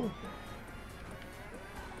 No.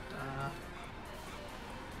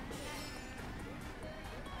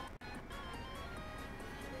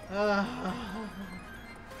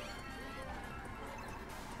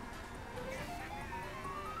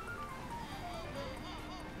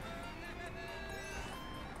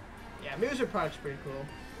 Yeah, music park's pretty cool.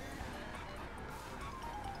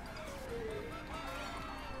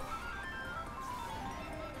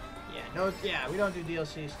 Yeah, we don't do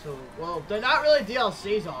DLCs till, well, they're not really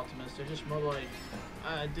DLCs, Ultimates, they're just more like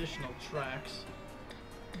additional tracks.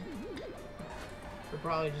 They're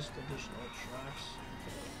probably just additional tracks.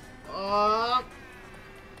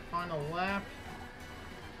 Final lap.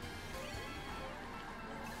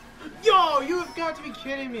 Yo, you have got to be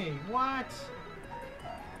kidding me. What?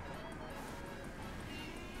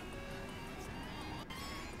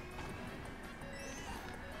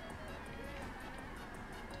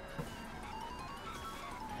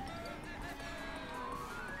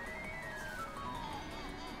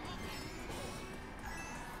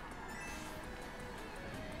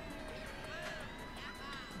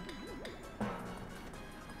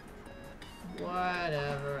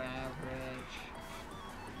 Whatever, Average.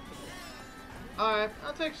 Alright,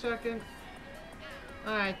 I'll take second.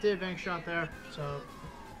 Alright, did a bank shot there, so...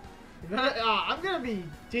 I'm gonna be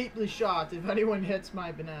deeply shocked if anyone hits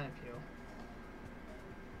my banana peel.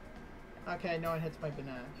 Okay, no one hits my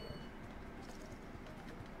banana peel.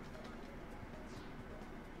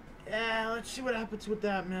 Yeah, let's see what happens with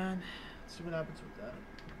that, man. Let's see what happens with that.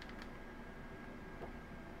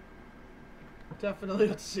 Definitely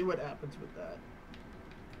let's see what happens with that.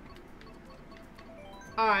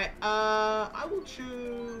 Alright, I will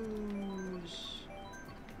choose...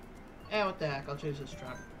 Yeah, what the heck, I'll choose this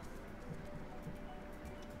track.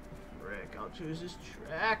 Frick, I'll choose this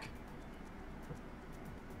track.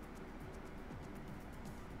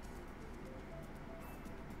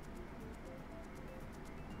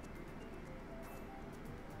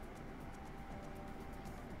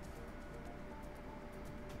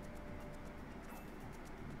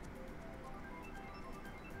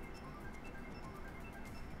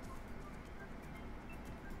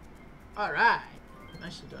 Alright.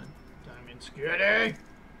 Nicely done. Diamond Skitty.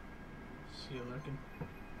 See you lurking.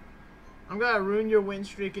 I'm gonna ruin your win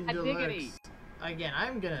streak in Deluxe. Diggity. Again,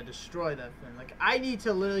 I'm gonna destroy that thing. Like, I need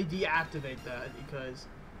to literally deactivate that because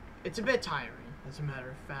it's a bit tiring, as a matter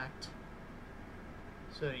of fact.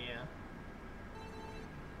 So, yeah.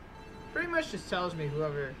 Pretty much just tells me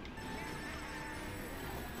whoever...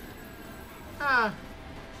 Ah,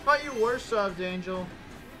 thought you were subbed, Angel.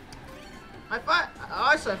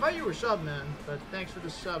 Honestly, I thought you were subbed, man. But thanks for the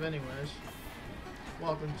sub anyways.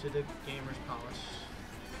 Welcome to the Gamer's Palace.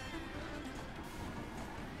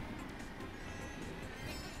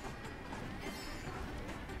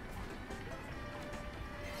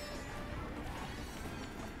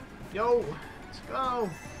 Yo, let's go.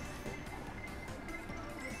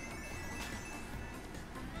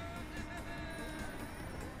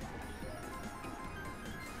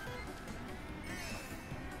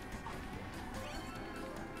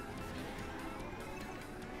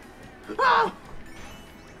 Ah!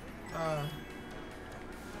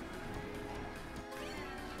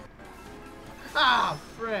 Ah,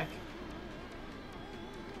 frick.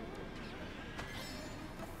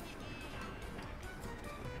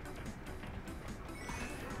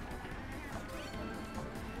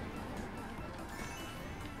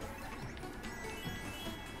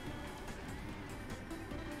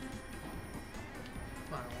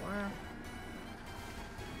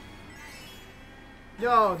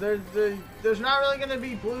 Yo, there's not really gonna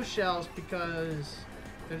be blue shells because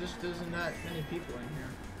there just isn't that many people in here.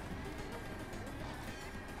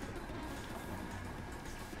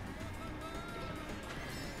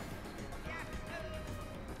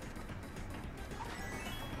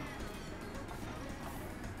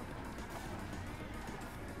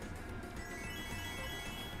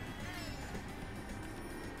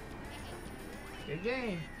 Good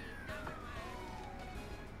game.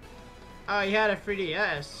 Oh, he had a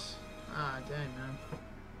 3DS. Ah, dang, man.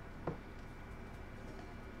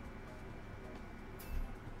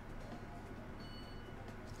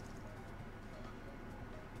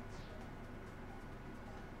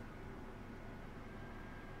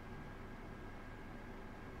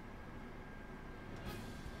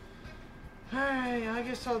 Alright, I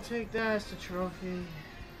guess I'll take that as the trophy.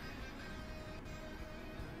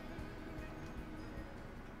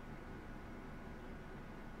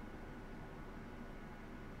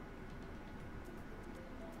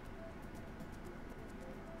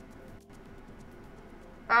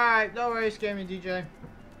 Alright, no worries, Gaming DJ.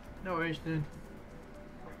 No worries, dude.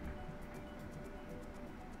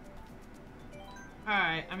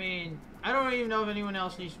 Alright, I mean, I don't even know if anyone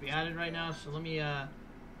else needs to be added right now, so let me,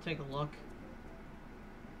 take a look.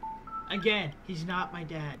 Again, he's not my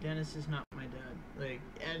dad. Dennis is not my dad. Like,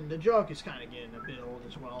 and the joke is kind of getting a bit old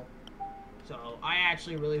as well. So, I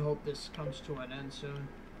actually really hope this comes to an end soon.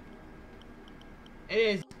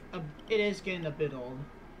 It is getting a bit old.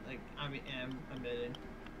 Like, I mean, I'm admitting.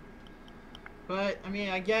 But, I mean,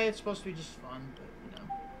 I get it's supposed to be just fun, but, you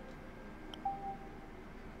know.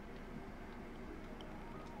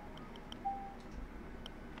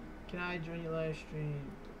 Can I join your live stream?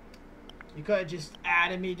 You could have just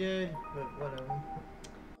added me, dude, but whatever.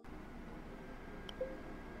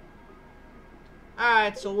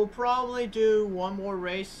 Alright, so we'll probably do one more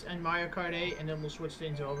race in Mario Kart 8, and then we'll switch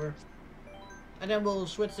things over. And then we'll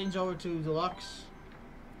switch things over to Deluxe.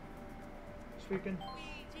 Speaking.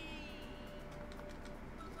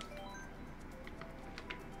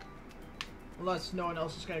 Unless no one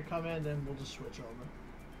else is going to come in, then we'll just switch over.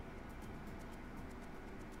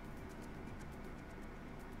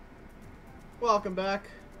 Welcome back.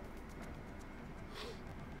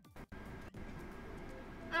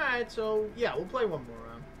 Alright, so yeah, we'll play one more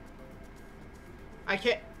round.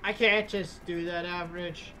 I can't just do that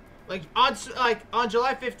average. Like on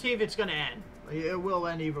July 15th it's gonna end. Like, it will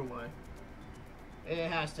end either way.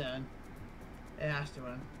 It has to end. It has to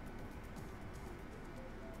end.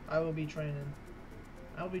 I will be training.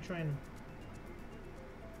 I'll be training.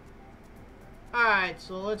 Alright,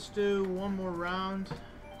 so let's do one more round.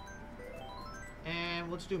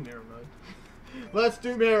 And let's do mirror mode. Let's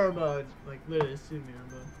do mirror mode. Like, literally, let's do mirror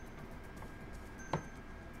mode.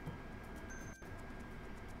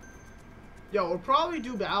 Yo, we'll probably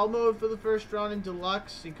do battle mode for the first round in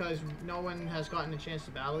Deluxe because no one has gotten a chance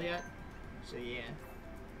to battle yet. So, yeah.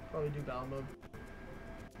 Probably do battle mode.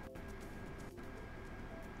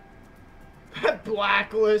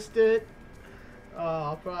 Blacklisted.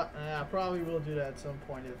 I probably will do that at some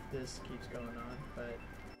point if this keeps going on, but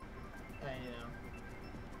you know.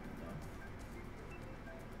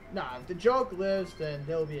 Nah, if the joke lives, then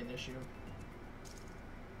there'll be an issue.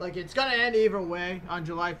 Like, it's gonna end either way on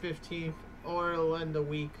July 15th, or it'll end the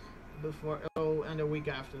week before it'll end a week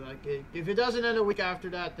after that. If it doesn't end a week after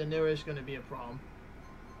that, then there is going to be a problem.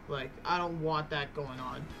 Like, I don't want that going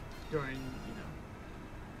on during,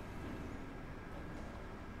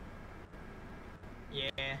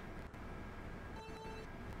 Yeah.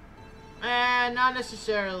 And not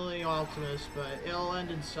necessarily Optimus, but it'll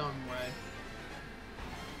end in some way.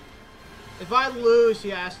 If I lose, I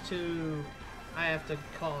have to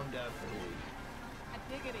call him down for a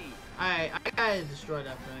week. I gotta destroy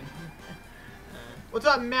that thing. What's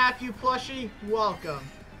up, Matthew Plushie? Welcome.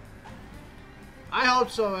 I hope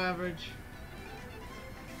so, Average.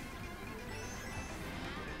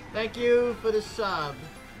 Thank you for the sub.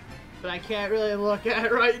 But I can't really look at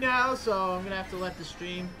it right now, so I'm gonna have to let the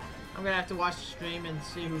stream. I'm gonna have to watch the stream and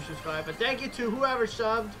see who subscribed. But thank you to whoever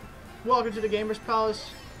subbed. Welcome to the Gamers Palace.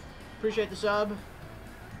 Appreciate the sub.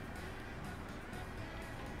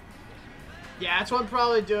 Yeah, that's what I'm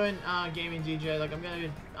probably doing. Gaming DJ. Like I'm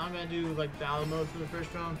gonna do like battle mode for the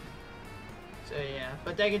first round. So yeah.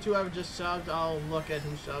 But thank you to whoever just subbed. I'll look at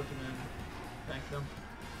who subbed and then thank them.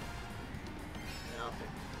 Yeah, I'll pick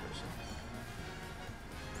the person.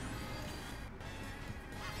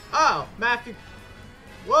 Oh, Matthew.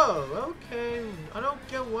 Whoa, okay. I don't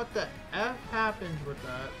get what the F happens with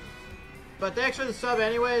that. But thanks for the sub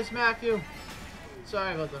anyways, Matthew.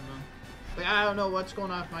 Sorry about that, man. Like, I don't know what's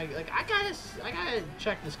going on with my... Like, I gotta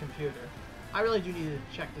check this computer. I really do need to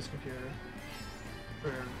check this computer.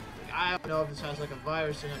 Like, I don't know if this has, like, a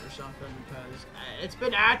virus in it or something, because it's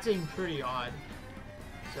been acting pretty odd.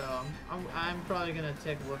 So, I'm probably gonna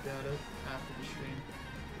take a look at it after the stream.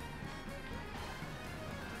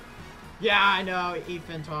 Yeah, I know,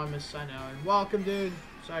 Ethan Thomas, I know. And welcome, dude.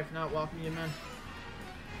 Sorry for not welcoming you, man.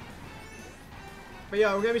 But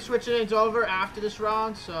yeah, we're going to be switching things over after this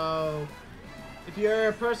round, so if you're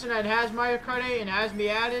a person that has Mario Kart 8 and has me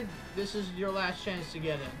added, this is your last chance to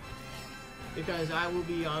get in. Because I will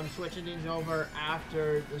be switching things over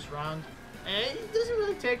after this round. And it doesn't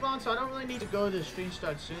really take long, so I don't really need to go to the stream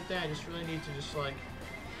start soon thing. I just really need to just like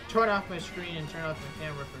turn off my screen and turn off my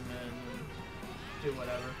camera for a minute and do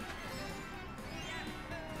whatever.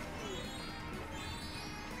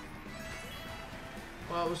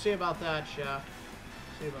 Well, we'll see about that, Chef.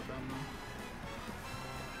 See about that, man.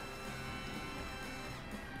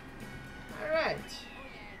 Alright.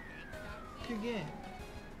 Good game.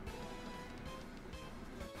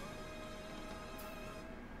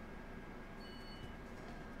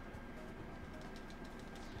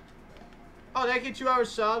 Oh, thank you, 2 hours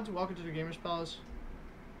subbed. Welcome to the Gamers Palace.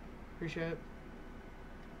 Appreciate it.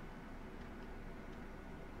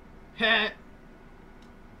 Heh.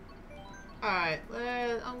 Alright,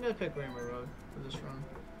 I'm gonna pick Rainbow Road for this run.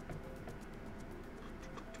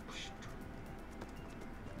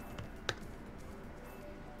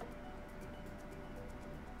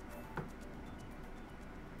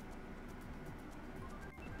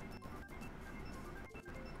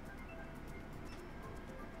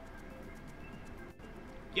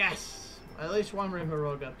 Yes! At least one Rainbow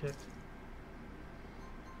Road got picked.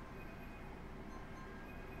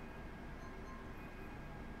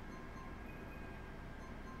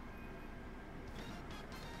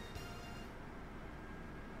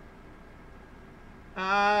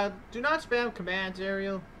 Do not spam commands,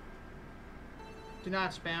 Ariel. Do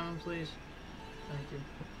not spam them, please. Thank you.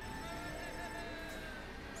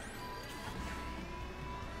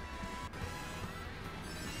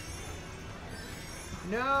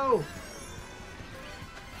 No!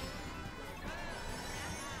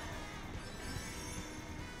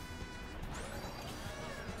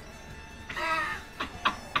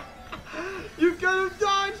 You could have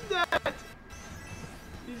dodged that!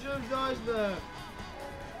 You should have dodged that.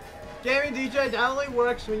 Gaming DJ, that only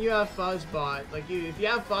works when you have Fuzzbot. Like, if you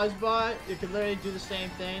have Fuzzbot, you can literally do the same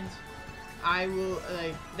things.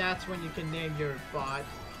 That's when you can name your bot.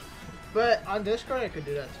 But on Discord, I could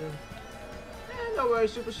do that too. No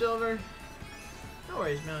worries, Super Silver. No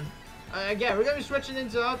worries, man. Again, we're gonna be switching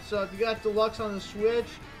things up, so if you got Deluxe on the Switch,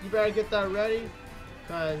 you better get that ready,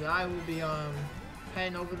 cause I will be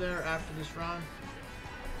heading over there after this round,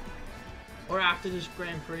 or after this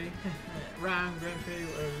Grand Prix, Grand Prix,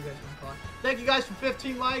 whatever you guys want to call it. Thank you guys for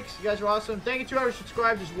 15 likes. You guys are awesome. Thank you to whoever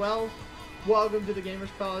subscribed as well. Welcome to the Gamers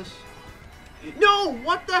Palace. No,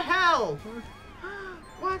 what the hell?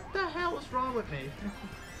 What the hell is wrong with me?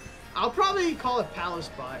 I'll probably call it Palace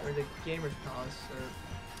Bot, or the Gamers Palace, or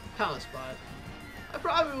Palace Bot. I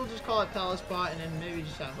probably will just call it Palace Bot, and then maybe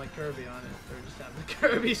just have like Kirby on it, or just have the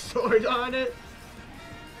Kirby sword on it.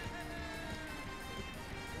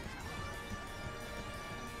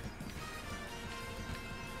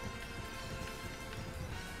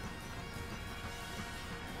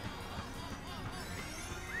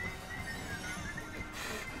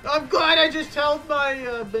 I'm glad I just held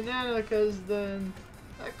my banana, because then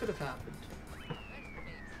that could have happened.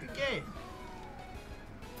 Good game.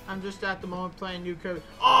 I'm just at the moment playing new code.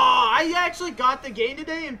 Oh, I actually got the game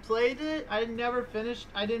today and played it. I didn't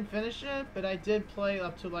finish it, but I did play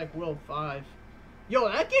up to like World 5. Yo,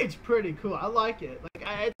 that game's pretty cool. I like it.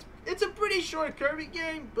 Like, it's a pretty short Kirby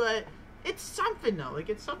game, but it's something though. Like,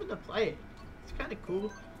 it's something to play. It's kind of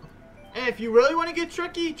cool. And if you really want to get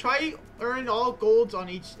tricky, try earn all golds on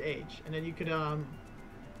each stage, and then you could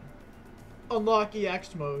unlock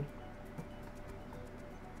EX mode.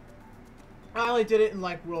 I only did it in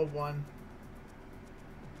like World 1.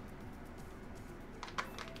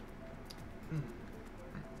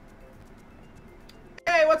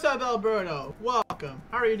 Hey, what's up, Alberto? Welcome.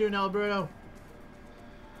 How are you doing, Alberto?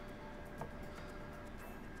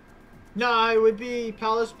 No, it would be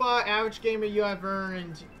Palace Bot. Average gamer, you have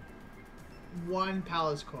earned 1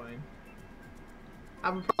 Palace coin. I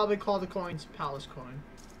would probably call the coins Palace coin.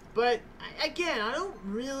 But, again, I don't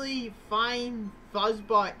really find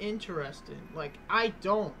Fuzzbot interesting. Like, I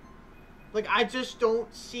don't. Like, I just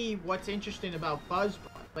don't see what's interesting about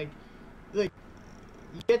Fuzzbot. Like, you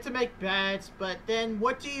get to make bets, but then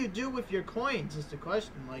what do you do with your coins is the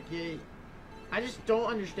question. Like, I just don't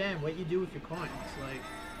understand what you do with your coins. Like,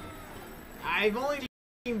 I've only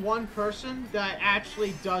seen one person that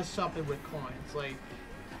actually does something with coins. Like,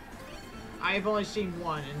 I've only seen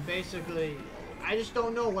one, and basically, I just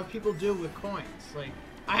don't know what people do with coins. Like,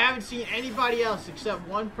 I haven't seen anybody else except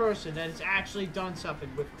one person that has actually done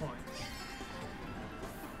something with coins.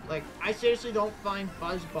 Like, I seriously don't find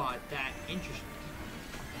Fuzzbot that interesting.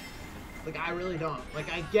 Like, I really don't.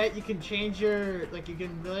 Like, I get you can change your, like, you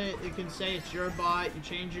can say it's your bot, you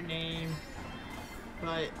change your name,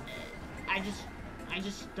 but I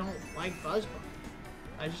just don't like Fuzzbot.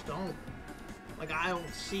 I just don't. Like, I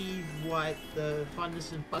don't see what the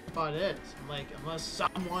funness in Fuzzbot is. Like, unless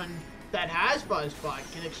someone that has Fuzzbot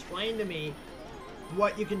can explain to me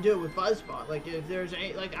what you can do with Fuzzbot. Like, if there's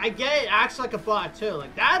a, like, I get it acts like a bot too.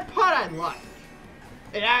 Like, that part I like.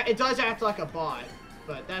 It does act like a bot,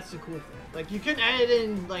 but that's the cool thing. Like, you can edit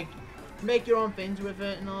and, like, make your own things with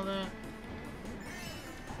it and all that.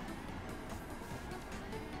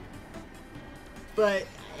 But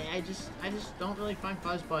I just don't really find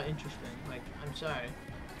Fuzzbot interesting. Like, I'm sorry.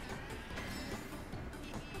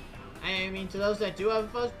 I mean, to those that do have a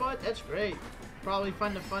Fuzzbot, that's great. Probably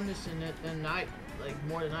find the funness in it than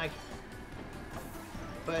more than I can.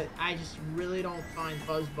 But I just really don't find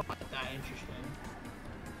Fuzzbot that interesting.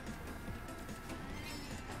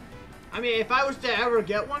 I mean, if I was to ever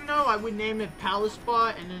get one though, I would name it Palace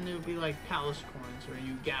Bot, and then it would be like Palace Coins, where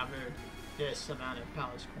you gather this amount of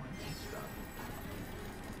Palace Coins and stuff.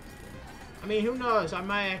 I mean, who knows? I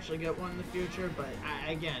might actually get one in the future, but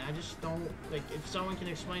again, I just don't, like, if someone can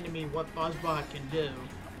explain to me what Fuzzbot can do,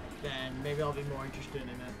 then maybe I'll be more interested in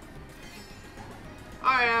it.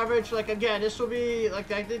 Alright, Average, like, again, this will be,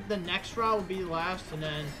 like, I think the next round will be the last, and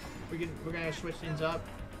then we're gonna switch things up.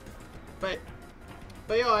 But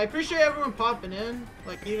yo, I appreciate everyone popping in,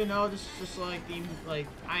 like, even though this is just, like,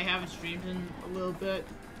 I haven't streamed in a little bit,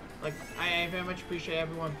 like, I very much appreciate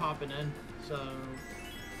everyone popping in, so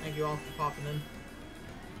thank you all for popping in.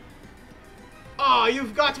 Oh,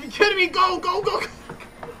 you've got to be kidding me! Go, go, go!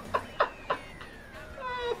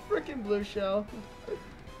 Ah, frickin' blue shell.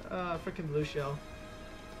 Frickin' blue shell.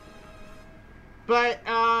 But,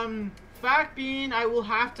 fact being, I will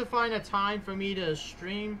have to find a time for me to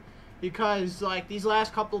stream, because, like, these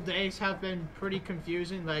last couple days have been pretty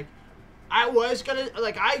confusing. Like, I was gonna,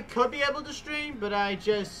 like, I could be able to stream, but I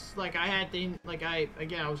just, like, I had to, like, I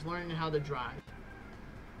was learning how to drive.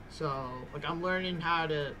 So, like, I'm learning how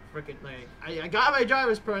to frickin', like, I got my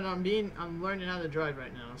driver's permit, I'm learning how to drive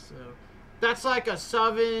right now, so. That's like a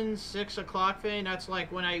 6 o'clock thing. That's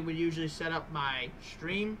like when I would usually set up my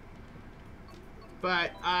stream.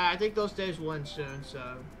 But, I think those days will end soon,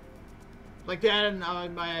 so. Like that, and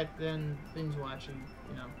then things will actually,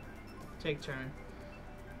 you know, take turn.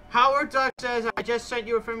 Howard Duck says, I just sent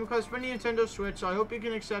you a friend request for Nintendo Switch, so I hope you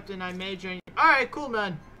can accept it, and I may join you. Alright, cool,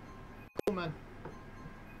 man. Cool, man.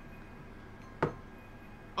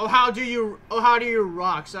 Oh, how do you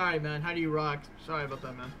rock? Sorry, man. How do you rock? Sorry about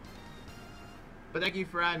that, man. But thank you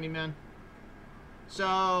for adding me, man.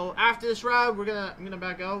 So, after this round, I'm gonna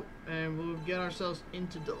back out, and we'll get ourselves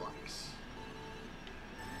into Deluxe.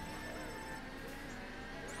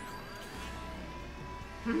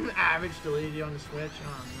 Average deleted you on the Switch?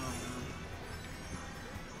 Oh, no, man.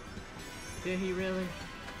 Did he really?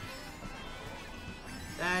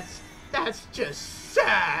 That's just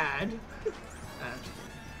sad.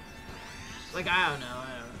 Like, I don't know.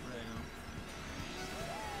 I don't really know.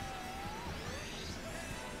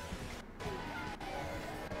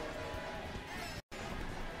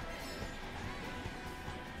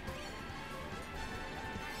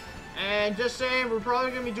 And just saying, we're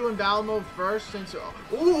probably gonna be doing battle mode first since.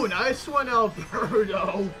 Ooh, nice one,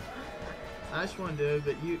 Alberto. Nice one, dude.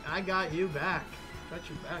 But I got you back. Got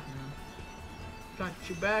you back, man. Got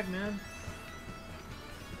you back, man.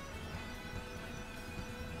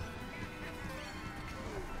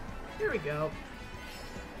 Here we go.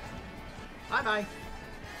 Bye bye.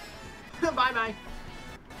 Bye bye.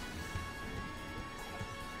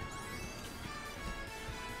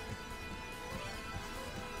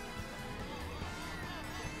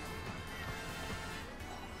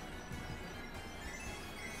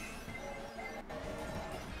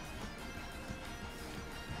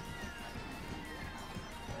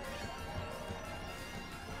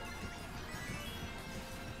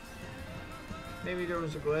 Maybe there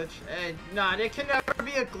was a glitch. Nah, there can never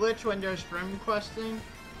be a glitch when there's friend requesting.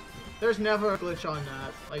 There's never a glitch on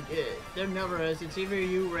that. Like there never is. It's either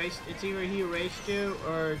he erased you,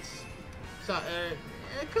 or it's. So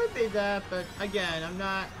it could be that, but again, I'm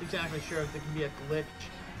not exactly sure if there can be a glitch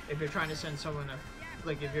if you're trying to send someone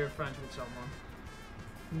like if you're friends with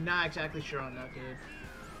someone. Not exactly sure on that, dude.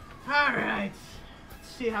 All right, let's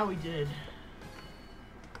see how we did.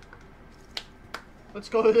 Let's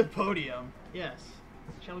go to the podium. Yes.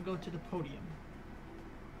 Shall we go to the podium?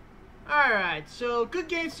 Alright, so good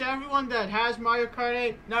games to everyone that has Mario Kart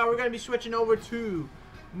 8. Now we're going to be switching over to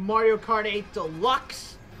Mario Kart 8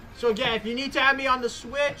 Deluxe. So again, if you need to add me on the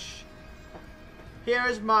Switch,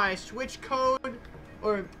 here's my Switch code.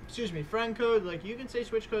 Or, excuse me, friend code. Like, you can say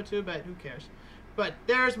Switch code too, but who cares? But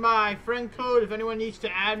there's my friend code. If anyone needs to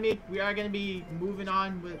add me, we are going to be moving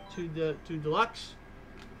on to Deluxe.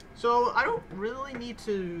 So I don't really need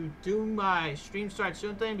to do my stream start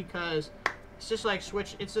soon thing because it's just like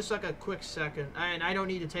switch. It's just like a quick second, and I don't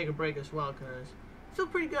need to take a break as well because I feel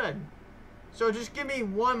pretty good. So just give me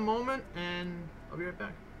one moment, and I'll be right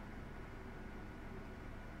back.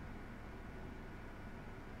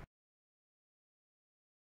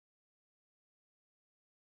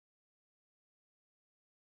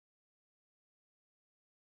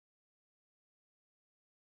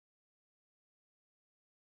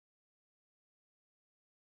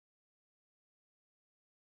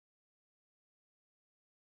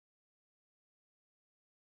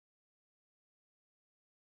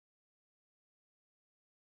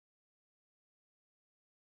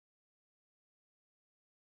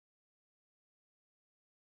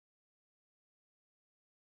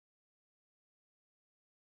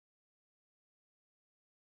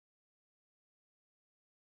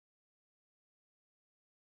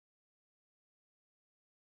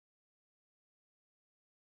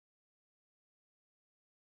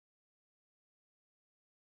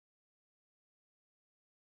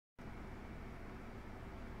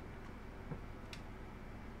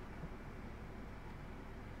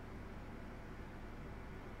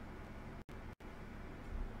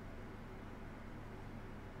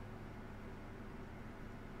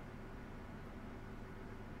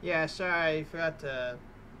 Yeah, sorry, I forgot to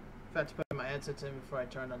put my headsets in before I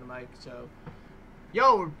turned on the mic. So,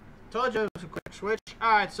 yo, told you it was a quick switch.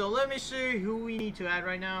 All right, so let me see who we need to add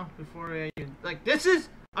right now before I even, like, this is.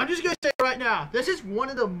 I'm just gonna say right now, this is one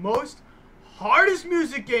of the most hardest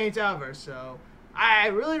music games ever. So, I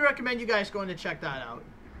really recommend you guys going to check that out.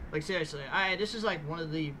 Like, seriously, this is like one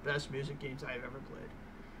of the best music games I've ever played.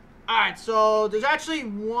 All right, so there's actually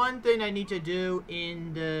one thing I need to do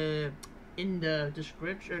in the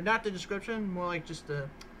description, or not the description, more like just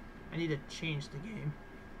I need to change the game.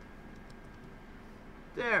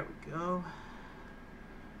 There we go.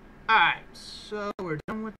 Alright, so we're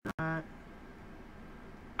done with that.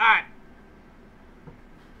 Alright.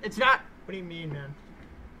 It's not, what do you mean, man?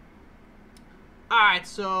 Alright,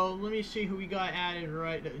 so let me see who we got added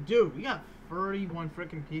right now. Dude, we got 31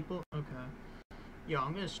 freaking people. Okay. Yo,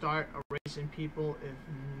 I'm gonna start erasing people if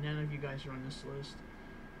none of you guys are on this list.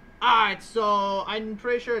 Alright, so I'm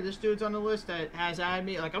pretty sure this dude's on the list that has added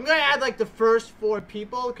me. Like, I'm gonna add like the first 4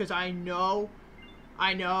 people because I know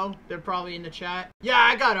they're probably in the chat. Yeah,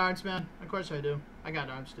 I got arms, man. Of course I do. I got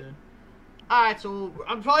arms, dude. Alright, so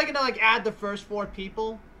I'm probably gonna like add the first 4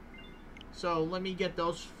 people. So let me get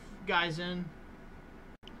those guys in.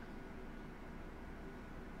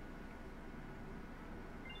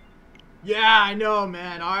 Yeah, I know,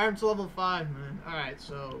 man. Arms level 5, man. Alright,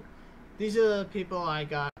 so these are the people I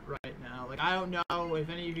got right now. Like, I don't know if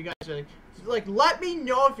any of you guys are like, let me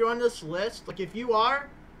know if you're on this list. Like, if you are,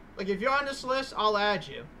 like, if you're on this list, I'll add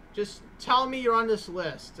you. Just tell me you're on this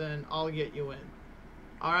list, and I'll get you in.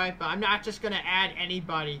 Alright, but I'm not just gonna add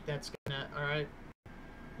anybody that's gonna, alright?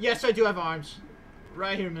 Yes, I do have arms.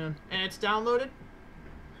 Right here, man. And it's downloaded.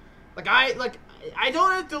 Like, I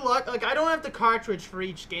don't have Deluxe, like, I don't have the cartridge for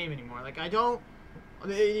each game anymore. Like, I don't,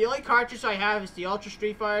 the only cartridge I have is the Ultra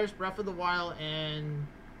Street Fighters, Breath of the Wild, and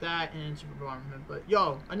that, and Super Bomberman. But,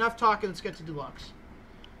 yo, enough talking, let's get to Deluxe.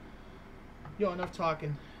 Yo, enough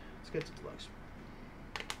talking, let's get to Deluxe.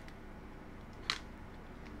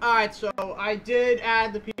 Alright, so, I did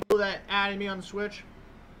add the people that added me on the Switch.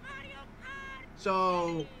 Mario Kart.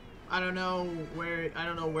 So, I don't know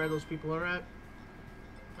where those people are at.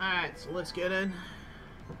 Alright, so let's get in.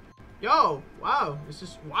 Yo, wow,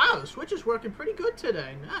 the Switch is working pretty good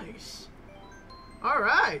today. Nice.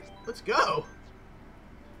 Alright, let's go.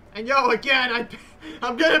 And yo, again,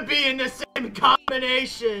 I'm gonna be in the same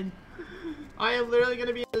combination. I am literally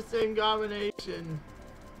gonna be in the same combination.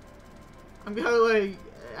 I'm gonna, like,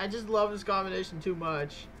 I just love this combination too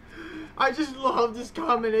much. I just love this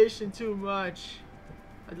combination too much.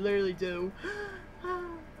 I literally do.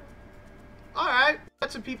 Alright,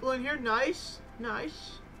 got some people in here. Nice.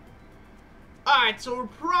 Nice. Alright, so we're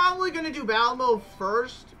probably going to do battle mode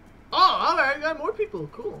first. Oh, alright, we got more people.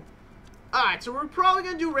 Cool. Alright, so we're probably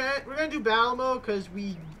going to do battle mode because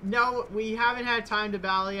we haven't had time to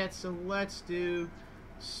battle yet. So let's do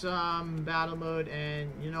some battle mode.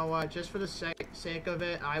 And you know what? Just for the sake of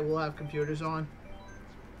it, I will have computers on.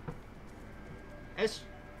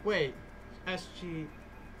 Wait. SG.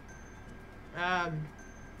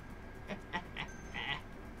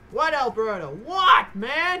 What, Alberto? What,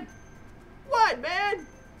 man? What, man?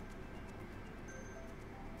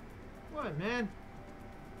 What, man?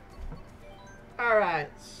 Alright,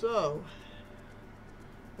 so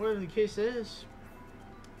whatever the case is.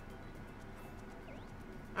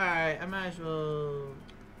 Alright, I might as well.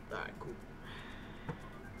 Alright, cool.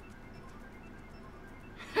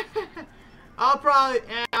 I'll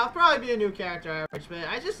probably be a new character, average, man.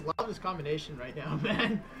 I just love this combination right now,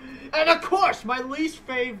 man. And of course, my least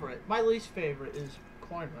favorite is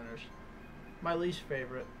coin runners. My least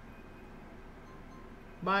favorite.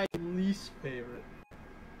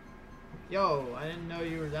 Yo, I didn't know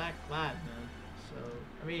you were that glad, man. So,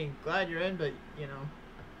 I mean, glad you're in, but, you know.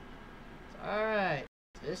 It's alright.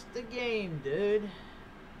 It's the game, dude.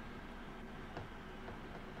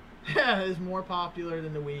 It's more popular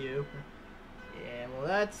than the Wii U. Yeah, well,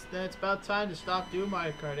 that's about time to stop doing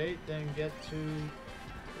Mario Kart 8, then get to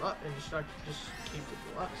Deluxe and just keep the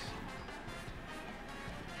Deluxe.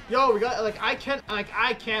 Yo, we got, like, I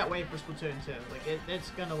can't wait for Splatoon 2. Like, it's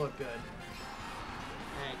gonna look good.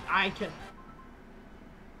 Like, I can.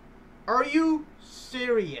 Are you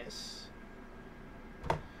serious?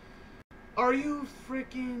 Are you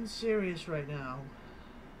freaking serious right now?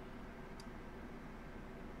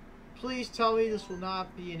 Please tell me this will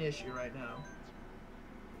not be an issue right now.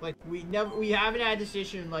 Like, we haven't had this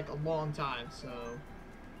issue in like a long time, so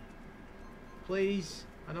please,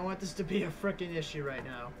 I don't want this to be a freaking issue right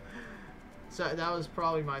now. So that was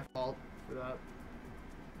probably my fault for that.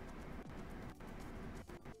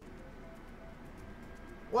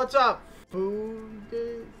 What's up, food?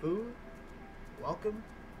 Welcome.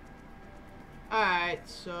 Alright,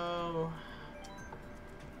 so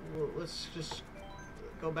let's just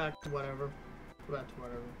go back to whatever.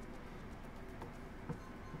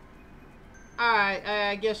 Alright,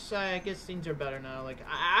 I guess things are better now. Like,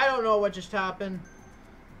 I don't know what just happened.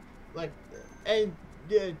 Like, and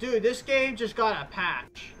dude, this game just got a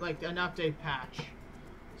patch, like an update patch.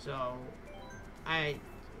 So, I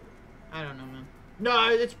don't know, man. No,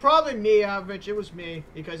 it's probably me, Average. It was me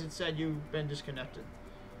because it said you've been disconnected.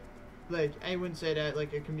 Like, I wouldn't say that,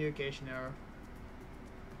 like a communication error.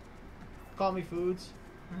 Call me Foods.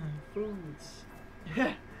 Foods.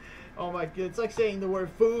 Oh my god, it's like saying the word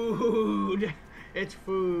food. It's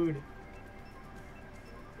food.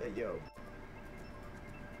 Hey, yo.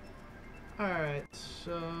 Alright,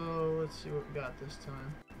 so let's see what we got this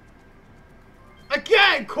time.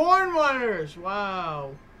 Again, corn runners!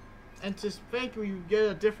 Wow. And to think we would get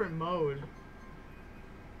a different mode.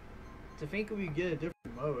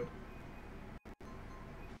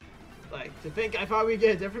 Like, to think I thought we'd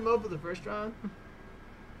get a different mode for the first round.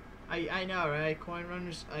 I know, right? Coin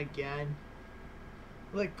runners again.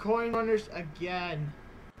 Like, coin runners again.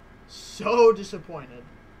 So disappointed.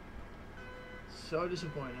 So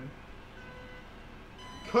disappointed.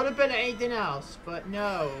 Could have been anything else, but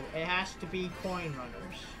no. It has to be coin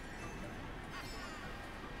runners.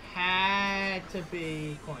 Had to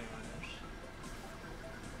be coin runners.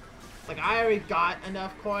 Like, I already got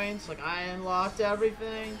enough coins. Like, I unlocked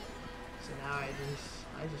everything. So now I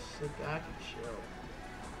just sit back and chill.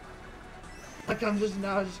 Like, I'm just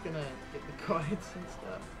now just gonna get the coins and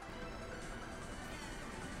stuff.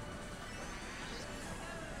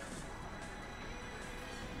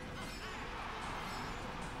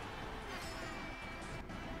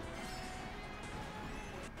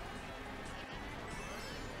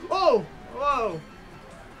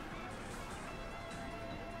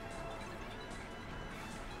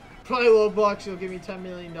 Play Roblox, you'll give me $10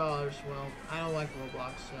 million. Well, I don't like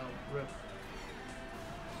Roblox, so rip.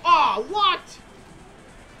 Oh, what?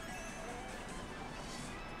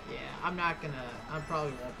 Yeah, I'm not gonna. I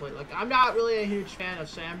probably won't play. Like, I'm not really a huge fan of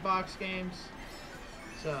sandbox games.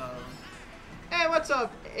 So, hey, what's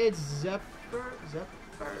up? It's Zephyr.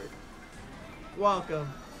 Welcome.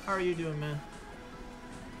 How are you doing, man?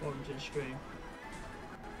 Welcome to the stream.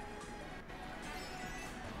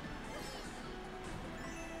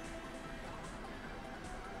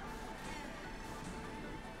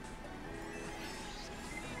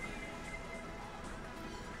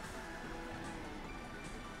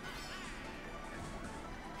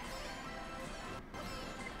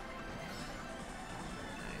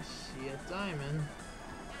 Diamond.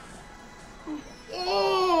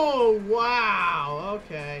 Oh, wow.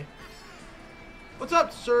 Okay. What's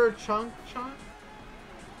up, Sir Chunk?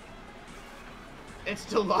 It's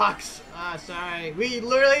Deluxe. Sorry. We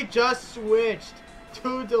literally just switched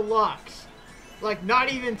to Deluxe. Like, not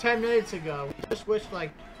even 10 minutes ago. We just switched,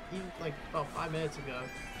 like, about 5 minutes ago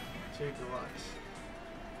to Deluxe.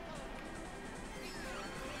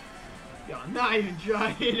 Yo, I'm not even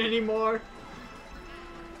trying anymore.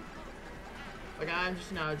 Like, I'm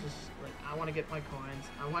just now like, I want to get my coins.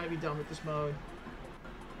 I want to be done with this mode.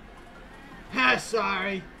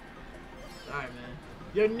 Sorry. Sorry, man.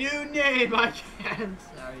 Your new name, I can't.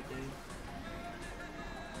 Sorry, dude.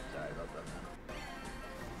 Sorry about that, man.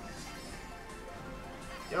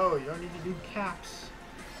 Yo, you don't need to do caps.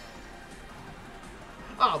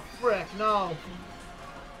 Oh, frick, no.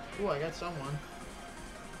 Ooh, I got someone.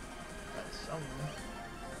 Got someone.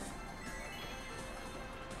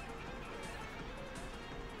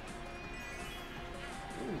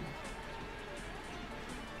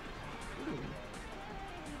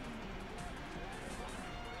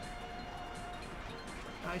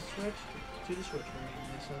 I switched to the switch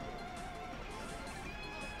version.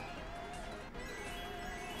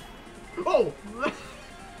 Oh!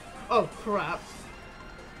 Oh, crap.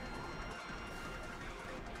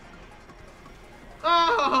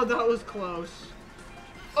 Oh, that was close.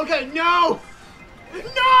 Okay, no!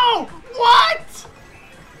 No! What?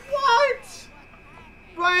 What?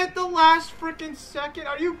 Right at the last freaking second?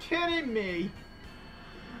 Are you kidding me?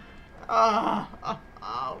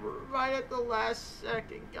 Right at the last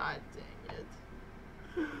second. God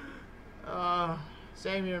dang it.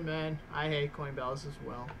 Same here, man. I hate coin bells as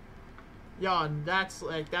well. Yo, and that's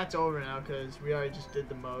over now because we already just did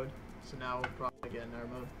the mode. So now we'll probably get in our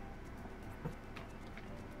mode.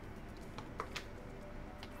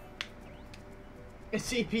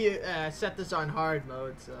 CPU set this on hard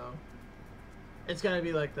mode, so it's gonna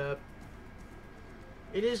be like that.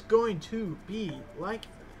 It is going to be like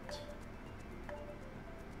that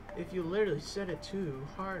if you literally set it to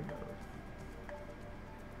hard mode.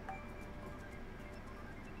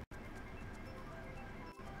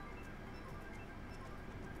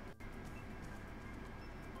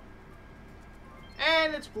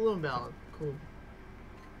 And it's balloon ballad. Cool.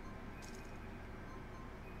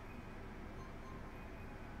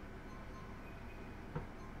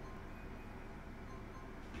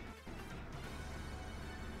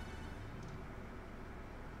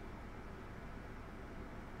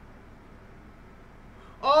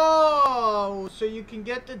 Oh, so you can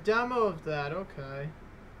get the demo of that. Okay.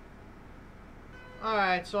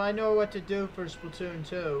 Alright, so I know what to do for Splatoon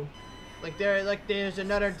 2. There's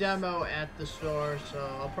another demo at the store, so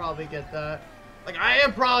I'll probably get that. Like, I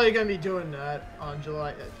am probably gonna be doing that on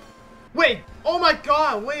July. Wait! Oh my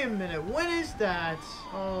god! Wait a minute. When is that?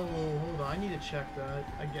 Oh, hold on. I need to check that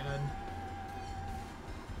again.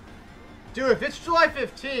 Dude, if it's July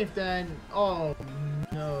 15th, then oh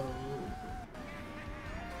no.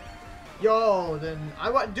 Yo, then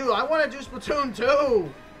I want to do Splatoon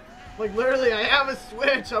 2. Like, literally, I have a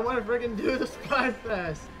Switch. I want to freaking do the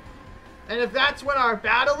Splatfest. And if that's when our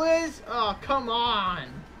battle is, oh, come on.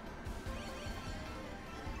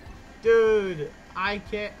 Dude, I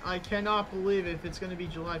cannot believe it if it's going to be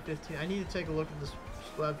July 15th. I need to take a look at this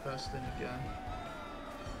Splatfest thing again.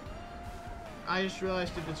 I just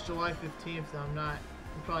realized if it's July 15th, I'm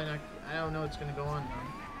probably not, I don't know what's going to go on now.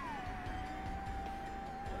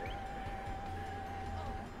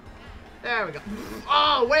 There we go.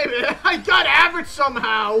 Oh, wait a minute. I got average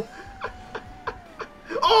somehow.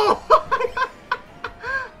 Oh!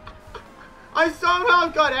 I somehow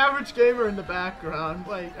got average gamer in the background.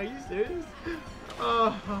 Like, are you serious?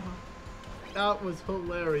 Oh, that was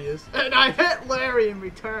hilarious. And I hit Larry in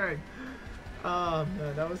return. Oh,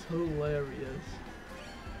 man, that was hilarious.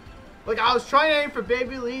 Like, I was trying to aim for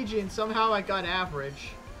Baby Luigi and somehow I got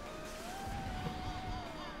average.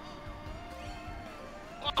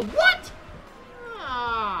 Oh, what?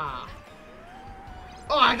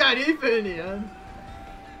 got Ethan in the end.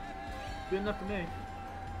 Good enough for me.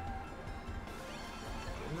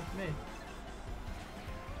 Good enough for me.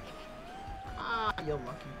 Ah, you're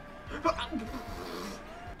lucky.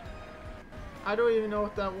 I don't even know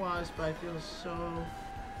what that was, but I feel so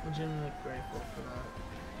legitimately grateful for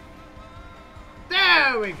that.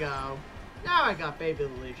 There we go. Now I got Baby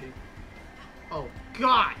Luigi. Oh,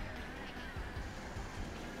 God.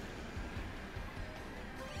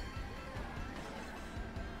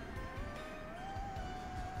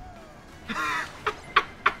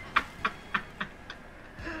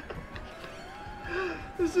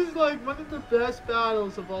 This is like one of the best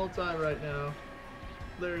battles of all time right now.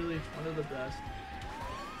 Literally one of the best.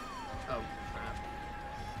 Oh, crap.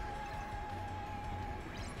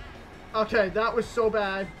 Okay, that was so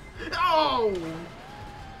bad. Oh!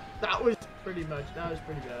 That was pretty bad. Okay, I'm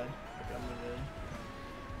gonna win.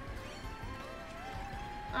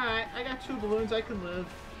 Alright, I got 2 balloons. I can live.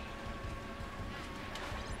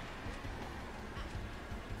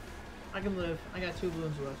 I can live. I got 2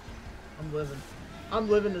 balloons left. I'm living. I'm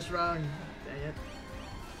living this round. Dang it.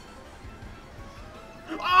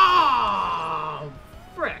 Oh!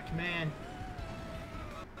 Frick, man.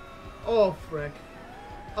 Oh, frick.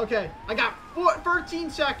 Okay, I got 13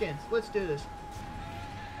 seconds. Let's do this.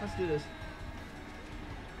 Let's do this.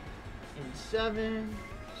 In 7,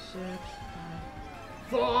 6,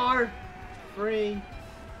 5, 4, 3,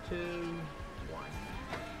 2,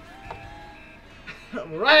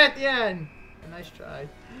 1. Right at the end. Nice try.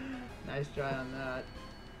 Nice try on that.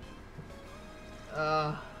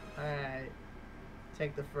 Alright.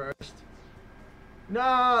 Take the first. No!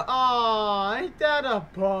 Aw, ain't that a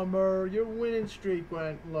bummer? Your winning streak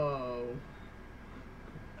went low.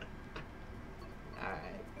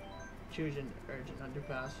 Alright. Choose an urgent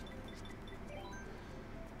underpass.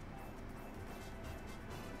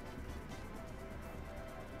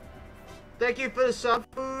 Thank you for the sub,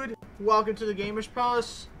 food. Welcome to the Gamers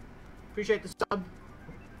Palace. Appreciate the sub.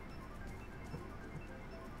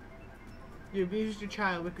 You abused your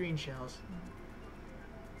child with green shells.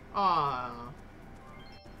 Ah.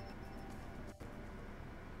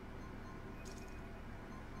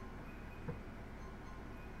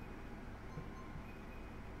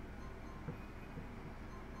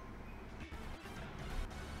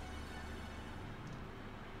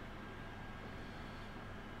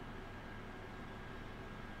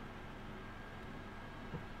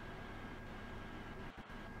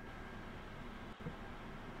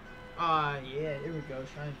 Yeah, here we go,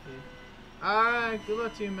 Shine Food. Alright, good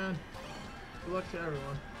luck to you, man. Good luck to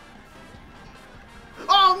everyone.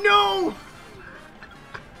 Oh, no!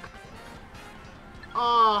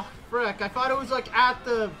 Oh, frick. I thought it was, like, at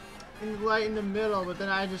the... right in the middle, but then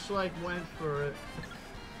I just, like, went for it.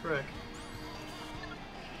 Frick.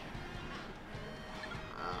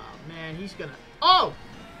 Oh, man, he's gonna... Oh!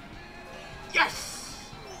 Yes!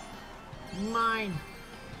 Mine.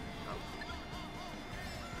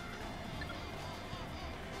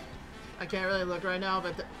 I can't really look right now,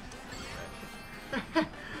 but...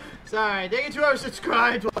 Sorry, thank you to whoever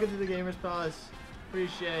subscribed. Welcome to the Gamers Palace.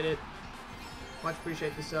 Appreciate it. Much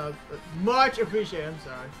appreciate the sub. Much appreciate it. I'm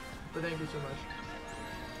sorry. But thank you so much.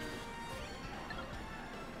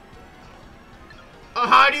 Oh,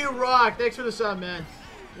 how do you rock? Thanks for the sub, man.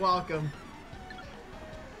 Welcome.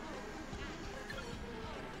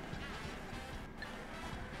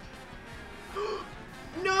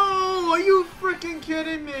 No! Are you freaking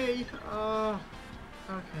kidding me?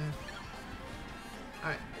 Okay.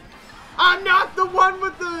 Alright. I'm not the one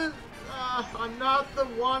with the... I'm not the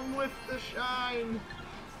one with the shine.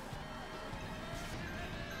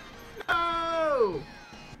 No!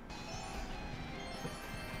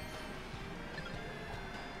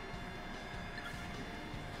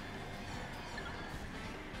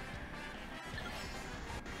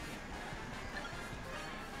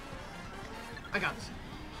 I got this.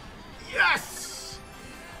 Yes!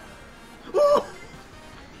 Ooh!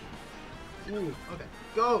 Ooh, okay.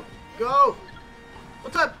 Go! Go!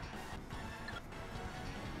 What's up?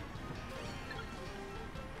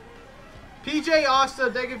 PJ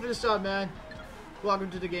Austin, thank you for the sub, man. Welcome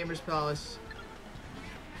to the Gamers Palace.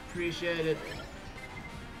 Appreciate it.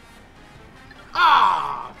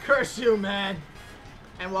 Ah! Curse you, man!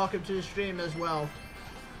 And welcome to the stream as well.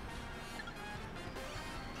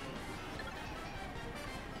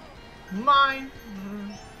 Mine.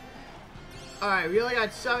 Alright, we only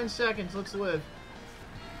got 7 seconds. Let's live.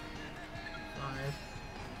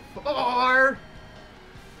 5, 4,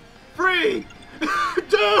 3,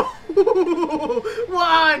 2,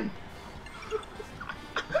 1.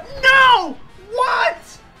 No!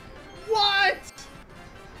 What? What?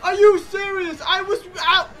 Are you serious? I was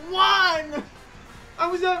at 1!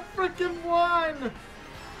 I was at frickin' 1!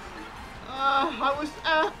 I was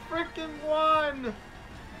at frickin' 1!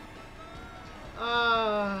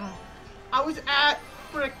 I was at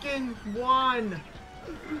frickin' 1!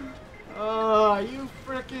 Are you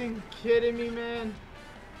frickin' kidding me, man?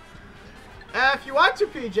 If you want to,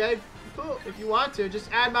 PJ, cool. If you want to,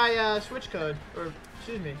 just add my Switch code, or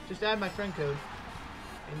excuse me, just add my friend code,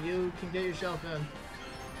 and you can get yourself in.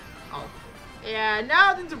 Oh, yeah.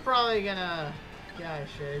 Now things are probably gonna get out of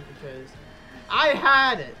shape because I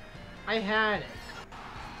had it. I had it.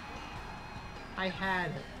 I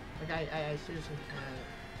had it. Like I seriously had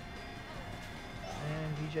it.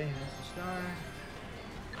 And DJ has to start.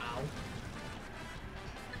 Ow.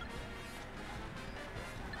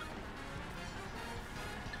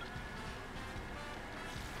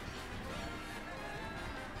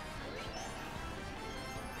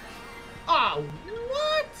 Oh,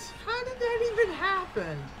 what? How did that even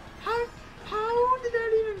happen? How did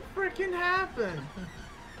that even frickin' happen?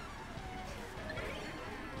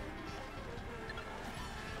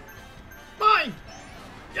 Fine!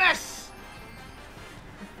 Yes!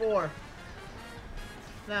 4.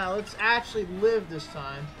 Now, let's actually live this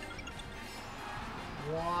time.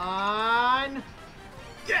 1.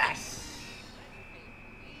 Yes!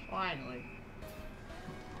 Finally.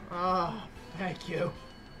 Oh, thank you.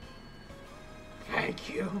 Thank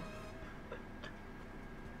you.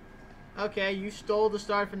 Okay, you stole the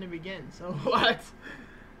start from the beginning, so what?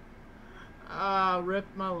 Rip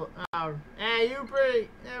my... hey, you pretty...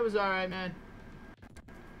 It was alright, man.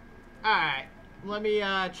 Alright. Let me,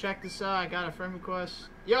 check this out. I got a friend request.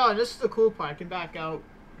 Yo, this is the cool part. I can back out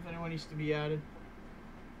if anyone needs to be added.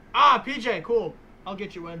 Ah, PJ, cool. I'll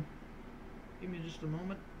get you in. Give me just a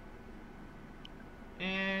moment.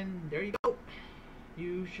 And there you go.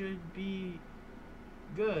 You should be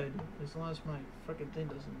good, as long as my frickin' thing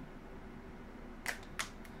doesn't...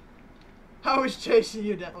 I was chasing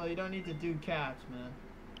you that way. You don't need to do caps, man.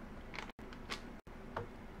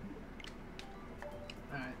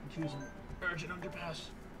 Alright, I'm choosing urgent underpass.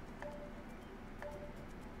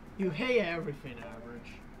 You hate everything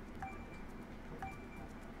average.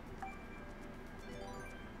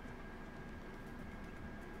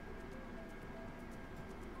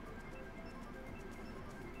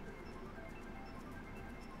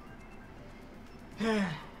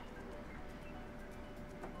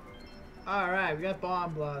 Alright, we got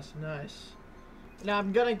Bomb Blast. Nice. Now,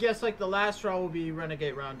 I'm gonna guess, like, the last round will be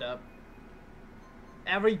Renegade Roundup.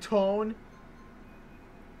 Every tone?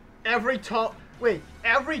 Every tone? Wait,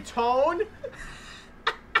 every tone?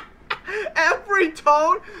 Every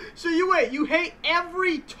tone? So you hate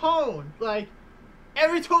every tone? Like,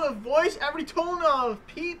 every tone of voice? Every tone of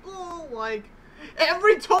people? Like,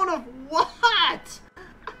 every tone of what?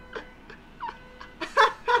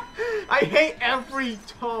 I hate every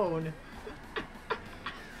tone.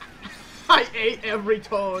 I hate every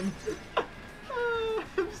tone.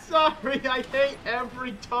 I'm sorry, I hate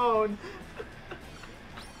every tone.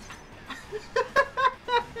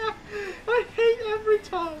 I hate every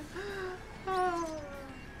tone.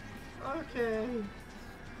 Okay.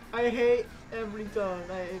 I hate every tone.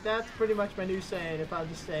 That's pretty much my new saying, if I'm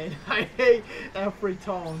just saying. I hate every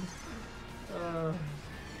tone.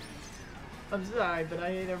 I'm sorry, but I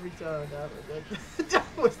hate every tone. That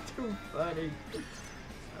was too funny.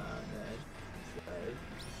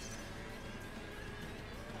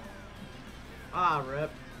 Ah, rip.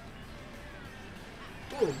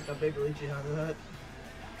 Ooh, got big Luigi out of that.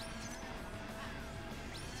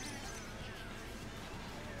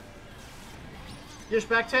 You're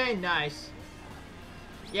spectating? Nice.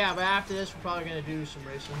 Yeah, but after this, we're probably gonna do some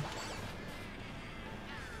racing.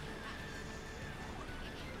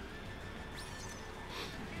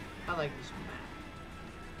 I like this one.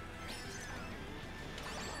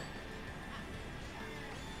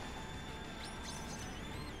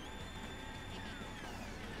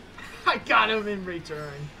 I got him in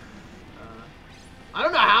return. I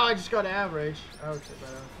don't know how I just got average. Oh, okay, but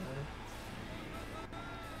okay.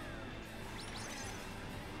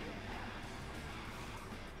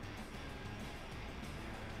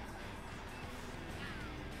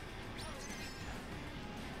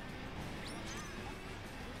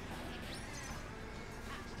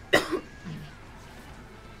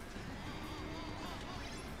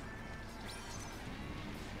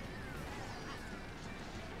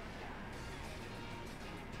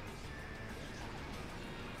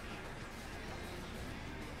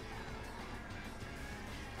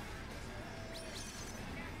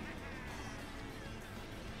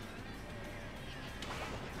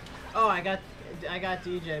 Oh, I got I got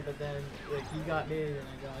DJ, but then like he got me and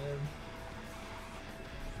I got him.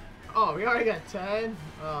 Oh, we already got 10?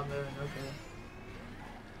 Oh man, okay.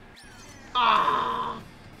 Ah!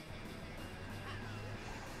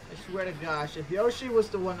 I swear to gosh, if Yoshi was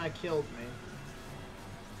the one that killed me.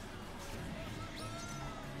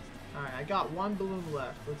 Alright, I got one balloon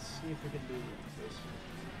left. Let's see if we can do this.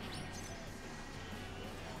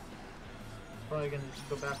 Probably gonna just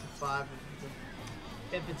go back to 5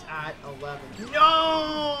 if it's at 11.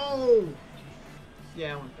 No!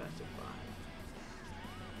 Yeah, I went back to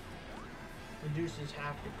 5. Reduces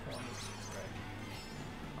half the points. Right.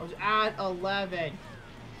 I was at 11.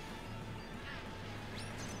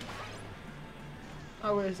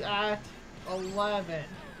 I was at 11.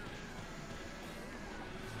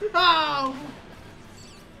 No!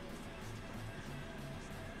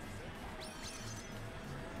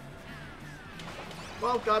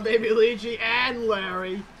 Welcome, baby Luigi and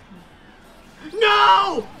Larry.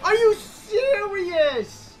 No! Are you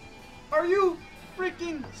serious? Are you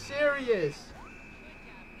freaking serious?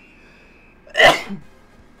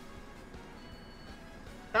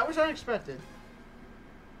 That was unexpected.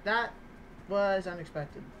 That was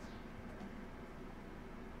unexpected.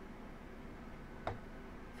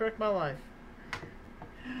 Frick my life.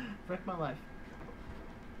 Frick my life.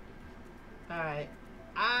 Alright.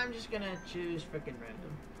 I'm just gonna choose frickin'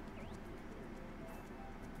 random.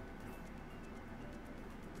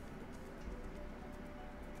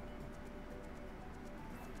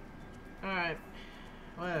 Alright.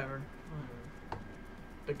 Whatever.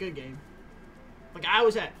 But good game. Like I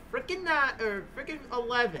was at frickin' 9 or frickin'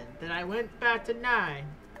 11, then I went back to 9,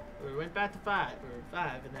 or went back to 5,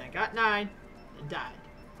 and then I got 9 and died.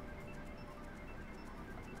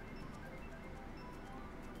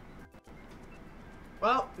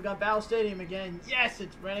 Well, we got Battle Stadium again. Yes,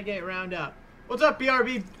 it's Renegade Roundup. What's up,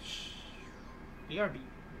 BRB? BRB.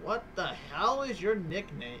 What the hell is your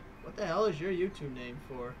nickname? What the hell is your YouTube name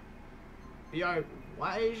for?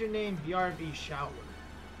 Why is your name BRB Shower?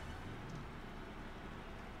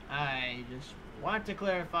 I just want to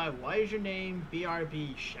clarify, why is your name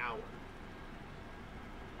BRB Shower?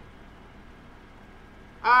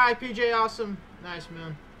 Alright, PJ Awesome. Nice,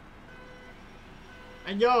 man.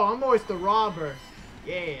 And yo, I'm always the robber.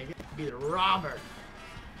 Yeah, I get to be the robber.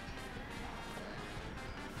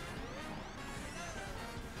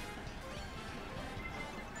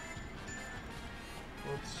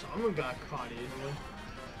 Well, someone got caught easily.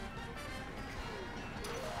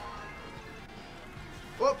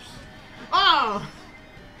 Whoops. Oh!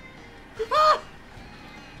 Ah!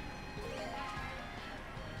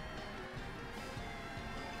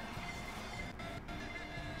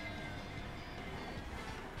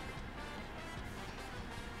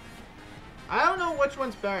 I don't know which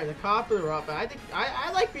one's better, the cop or the robber. I think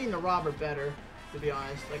I like being the robber better, to be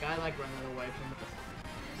honest. Like I like running away from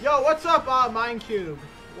it. Yo, what's up, Minecube?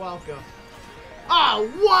 Welcome. Oh,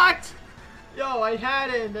 what? Yo, I had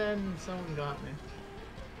it and then someone got me,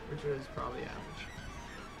 which was probably average.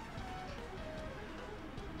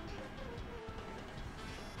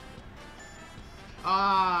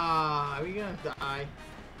 Ah, are we gonna die?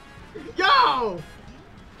 Yo!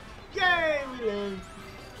 Yay, we live.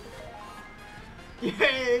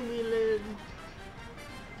 Yay, we live.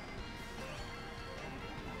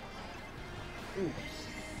 Oops.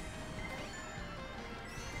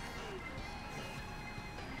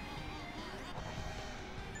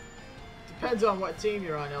 Depends on what team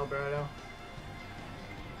you're on, Alberto.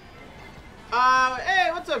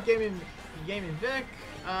 Hey, what's up, Gaming Vic?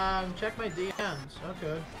 Check my DMs.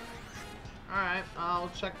 Okay. Alright, I'll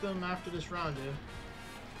check them after this round, dude.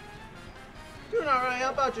 Doing alright.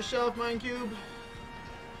 How about yourself, Minecube?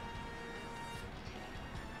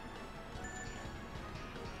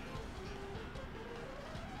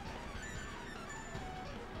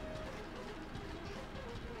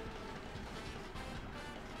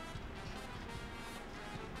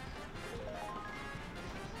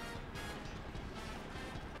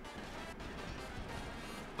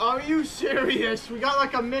 Are you serious? We got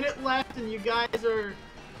like a minute left and you guys are...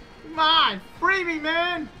 Come on! Free me,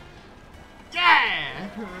 man! Yeah!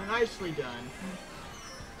 Nicely done.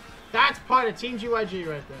 That's part of Team GYG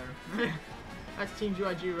right there. That's Team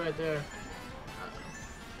GYG right there.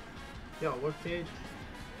 Yo, what page?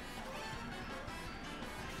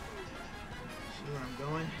 See where I'm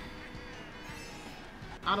going?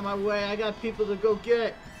 Out of my way, I got people to go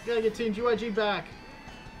get. Gotta get Team GYG back.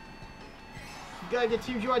 Gotta get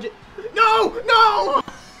Team GYG. No! No!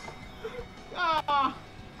 Ah,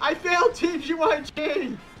 I failed Team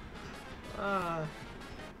GYG! Alright,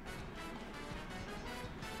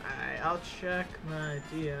 I'll check my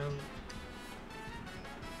DM.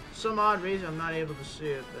 some odd reason I'm not able to see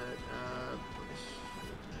it, but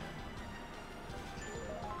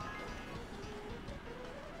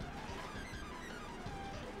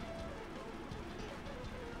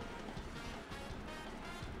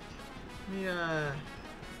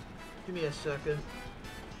give me a second.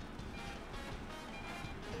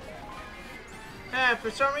 For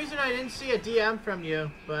some reason I didn't see a DM from you,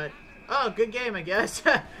 but oh, good game, I guess.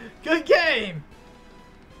 Good game.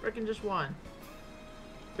 Frickin' just won.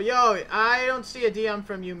 But yo, I don't see a DM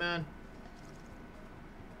from you, man.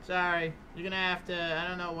 Sorry, you're gonna have to. I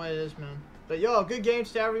don't know what it is, man. But yo, good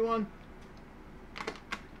games to everyone.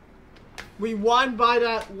 We won by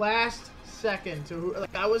that last second. To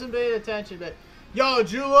like, I wasn't paying attention, but yo,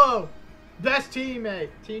 Julo, best teammate.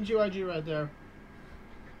 Team GYG right there.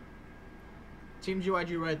 Team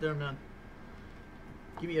GYG right there, man.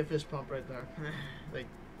 Give me a fist pump right there. Like,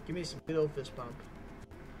 give me some good old fist pump.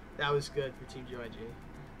 That was good for Team GYG.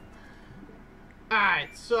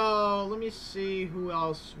 Alright, so let me see who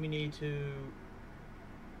else we need to...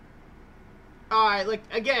 Alright, like,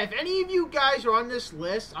 again, if any of you guys are on this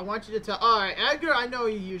list, I want you to tell... Alright, Edgar, I know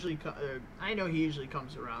he usually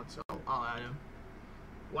comes around, so I'll add him.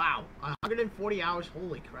 Wow, 140 hours,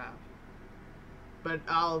 holy crap. But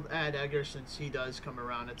I'll add Edgar since he does come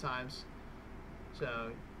around at times.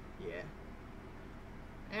 So, yeah.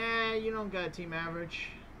 And you don't got a team average.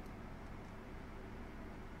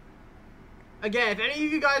 Again, if any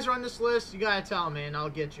of you guys are on this list, you gotta tell me and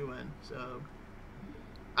I'll get you in. So,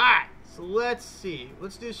 alright. So let's see.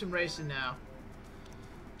 Let's do some racing now.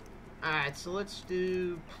 Alright, so let's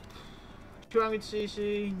do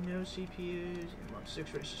 200cc, no CPUs, and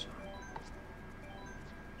 6 races on.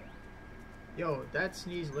 Yo, that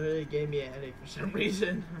sneeze literally gave me a headache for some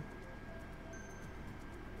reason.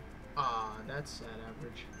 Ah, that's sad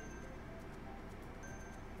average.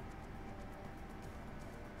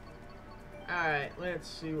 Alright, let's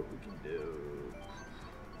see what we can do.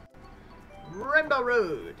 Rainbow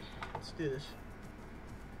Road. Let's do this.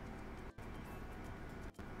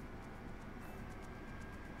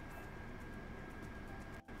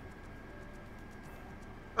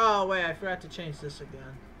 Oh, wait, I forgot to change this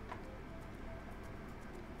again.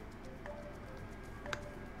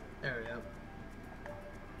 There we go.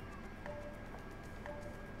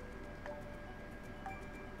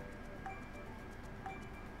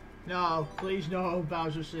 No, please no,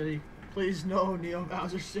 Bowser City. Please no, Neo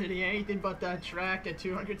Bowser City. Anything but that track at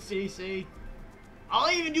 200cc.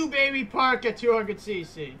 I'll even do Baby Park at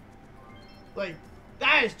 200cc. Like,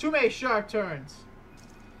 that is too many sharp turns.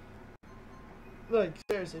 Look,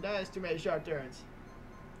 seriously, that is too many sharp turns.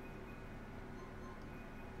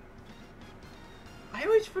 I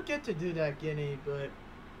always forget to do that, Guinea, but...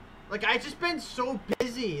 Like, I just been so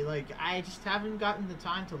busy. Like, I just haven't gotten the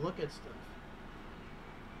time to look at stuff.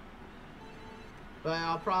 But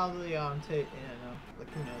I'll probably, take... Yeah, no. Like,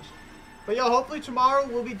 who knows. But, yo, hopefully tomorrow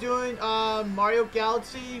we'll be doing, Mario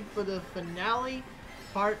Galaxy for the finale,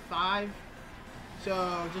 part 5.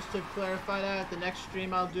 So, just to clarify that, the next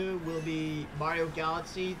stream I'll do will be Mario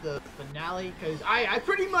Galaxy, the finale. Because I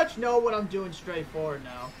pretty much know what I'm doing straightforward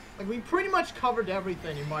now. Like, we pretty much covered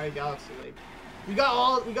everything in Mario Galaxy. Like, we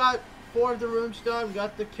got 4 of the rooms done. We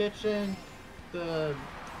got the kitchen, we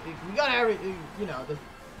got everything, you know,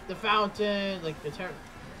 the fountain, like I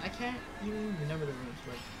can't even remember the rooms,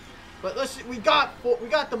 but let's see, we got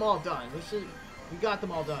them all done. We got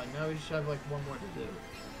them all done. Now we just have like one more to do.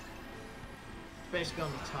 It's basically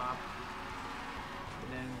on the top,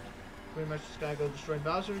 and then pretty much just gotta go destroy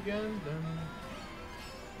Bowser again. Then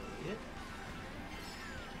yeah.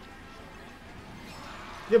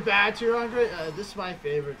 You're bad 200? This is my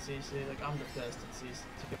favorite CC. Like, I'm the best at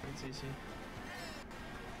CC.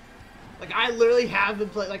 Like, I literally have been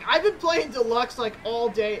playing, like, I've been playing Deluxe, like, all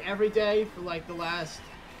day, every day for, like, the last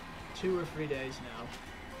 2 or 3 days now.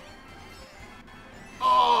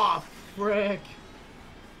 Oh, frick.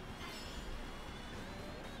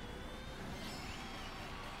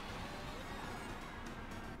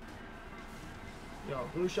 Yo,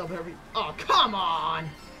 blue shell every... Oh, come on!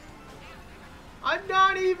 I'm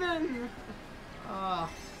not even... Alright,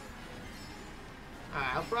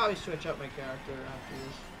 I'll probably switch up my character after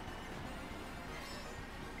this.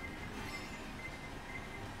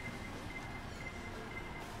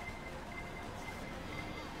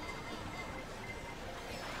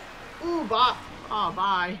 Ooh, bye. Oh,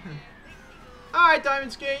 bye. Alright,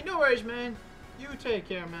 Diamond Skate. No worries, man. You take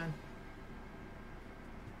care, man.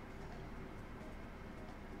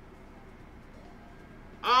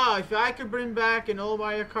 Ah, if I could bring back an old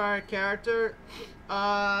Mario Kart character,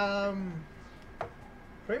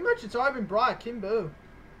 pretty much it's already been brought. Kim Boo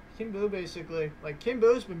King Boo, basically. Like, King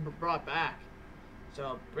Boo's been brought back.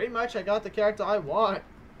 So, pretty much I got the character I want.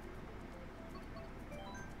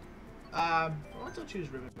 Let's choose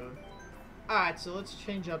Ribbon Boo. Alright, so let's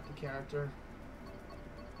change up the character.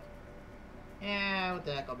 Yeah, what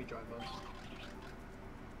the heck, I'll be Dry Bones.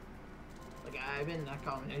 Like, I've been in that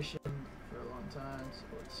combination for a long time, so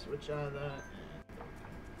let's switch out of that.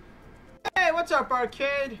 Hey, what's up,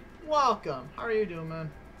 Arcade? Welcome. How are you doing,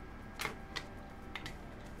 man?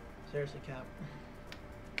 Seriously, Cap.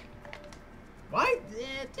 Why?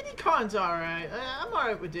 Yeah, Diddy Kon's alright. I'm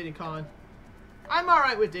alright with Diddy Kon. I'm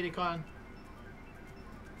alright with Diddy Kon.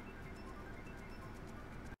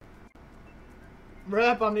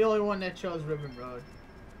 Rep, I'm the only one that chose Ribbon Road.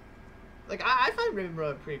 Like, I find Ribbon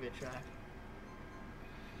Road a pretty good track.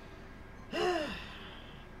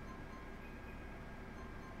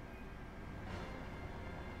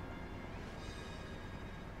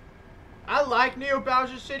 I like Neo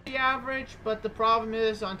Bowser City Average, but the problem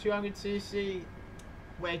is on 200cc,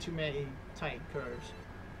 way too many tight curves.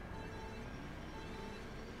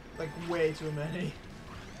 Like, way too many.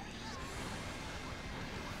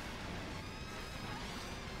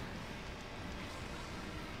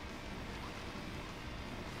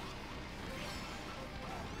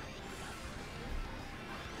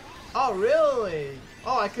 Oh, really?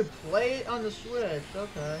 Oh, I could play it on the Switch.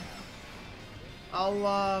 Okay.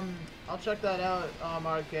 I'll check that out,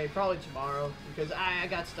 Arcade, probably tomorrow, because I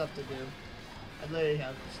got stuff to do. I literally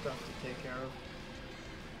have stuff to take care of.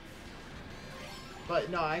 But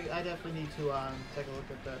no, I definitely need to take a look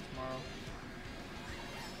at that tomorrow.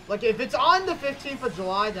 Like, if it's on the 15th of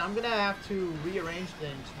July, then I'm gonna have to rearrange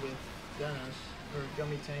things with Dennis or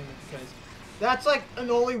Gummy Tainment, because that's like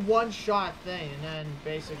an only one-shot thing, and then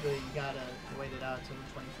basically you gotta wait it out till the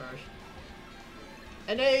 21st.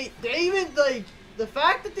 And they even, like, the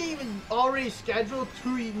fact that they even already scheduled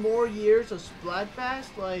 2 more years of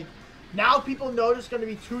Splatfest, like, now people know there's gonna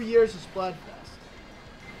be 2 years of Splatfest.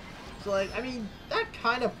 So, like, I mean, that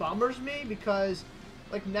kind of bummers me, because,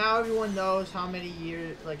 like, now everyone knows how many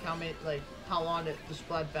years, like, how long the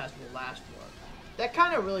Splatfest will last for. That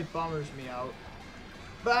kind of really bummers me out.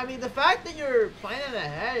 But, I mean, the fact that you're planning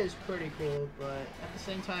ahead is pretty cool, but at the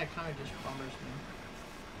same time, it kind of just bummers me.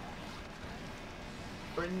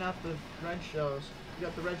 Bringing out the red shells. You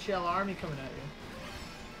got the red shell army coming at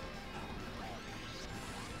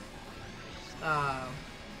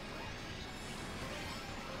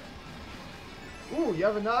you. Ooh, you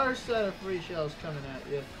have another set of free shells coming at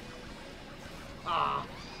you. Ah.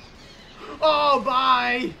 Oh,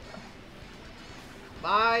 bye!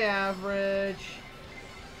 Bye, Average.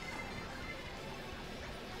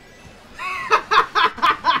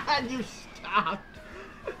 You stopped.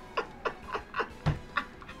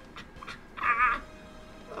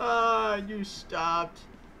 You stopped.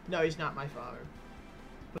 No, he's not my father.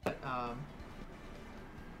 But,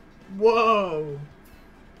 whoa!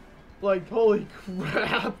 Like, holy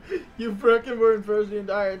crap! You frickin' were in first the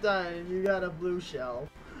entire time, and you got a blue shell.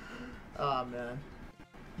 Oh, man.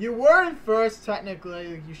 You were in first,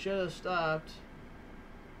 technically. You should have stopped.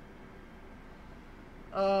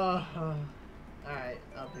 Alright,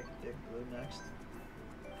 I'll pick Big Blue next.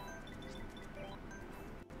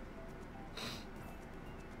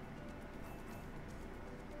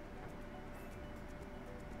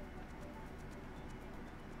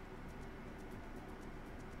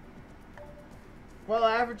 Well,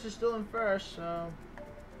 Average is still in first, so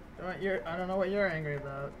I don't know what you're angry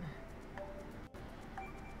about.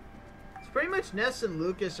 It's pretty much Ness and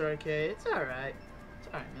Lucas Arcade. It's alright. It's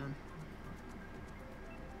alright, man.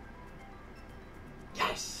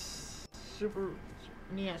 Yes! Super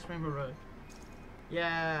NES Rainbow Road.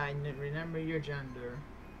 Yeah, I remember your gender.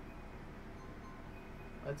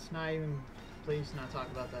 Let's not even, please not talk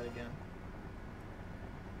about that again.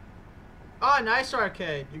 Oh, nice,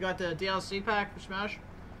 Arcade. You got the DLC pack for Smash?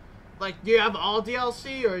 Like, do you have all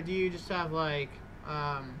DLC, or do you just have, like,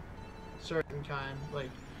 certain kind? Like,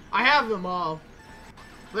 I have them all.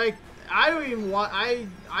 Like, I don't even want, I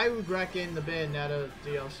would reckon the Bayonetta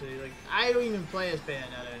DLC. Like, I don't even play as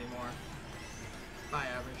Bayonetta anymore. Bye,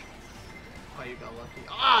 Average. Oh, you got lucky.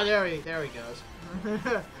 Ah, there he goes.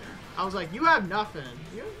 I was like, you have nothing.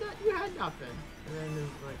 You had nothing. And then,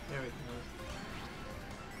 like, there he goes.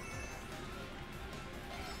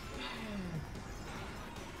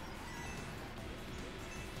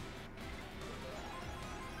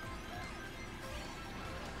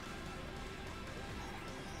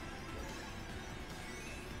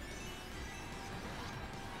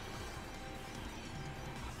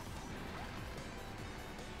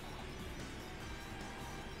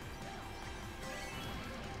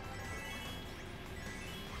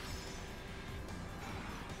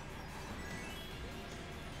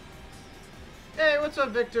 what's up,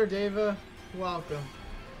 Victor Deva? Welcome.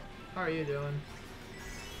 How are you doing?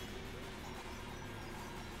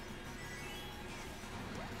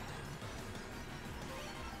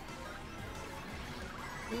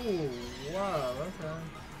 Ooh, wow,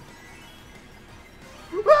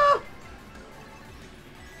 okay. Ah!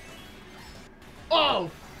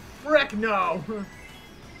 Oh, frick no!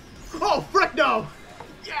 Oh, frick no!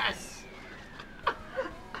 Yes!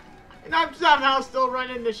 And I'm somehow still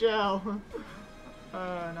running the shell.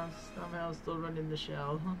 And I'm somehow still running the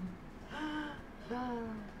shell.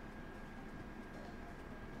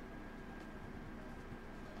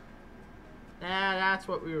 Yeah, that's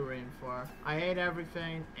what we were in for. I hate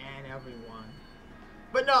everything and everyone.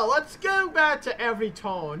 But no, let's go back to every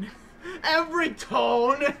tone. Every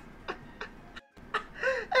tone!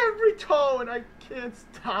 Every tone! I can't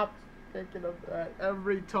stop thinking of that.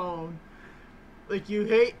 Every tone. Like, you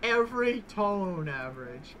hate every tone,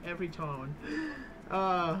 Average. Every tone.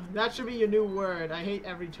 That should be your new word. I hate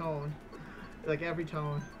every tone. Like, every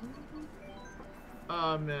tone.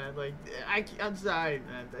 Oh, man. Like, I'm sorry,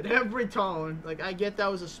 man. But every tone. Like, I get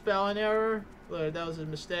that was a spelling error. Like, that was a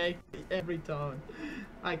mistake. Every tone.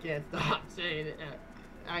 I can't stop saying it.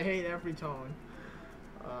 I hate every tone.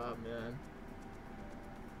 Oh, man.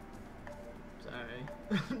 Sorry.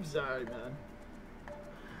 I'm sorry, man.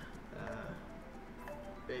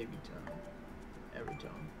 Baby tone. Every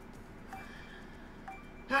tone.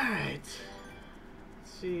 Alright.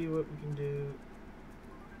 Let's see what we can do.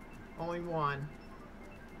 Only one.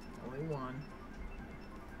 Only one.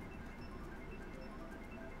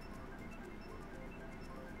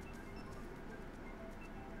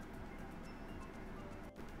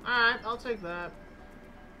 Alright, I'll take that.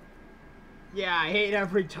 Yeah, I hate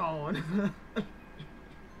every tone.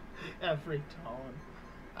 Every tone.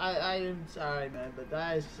 I am sorry, man, but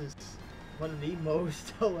that is just one of the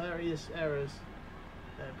most hilarious errors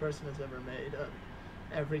that a person has ever made.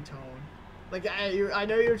 Every tone. Like, I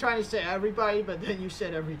know you were trying to say everybody, but then you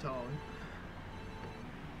said every tone.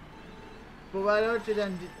 But why don't you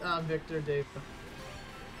then, Victor Dave?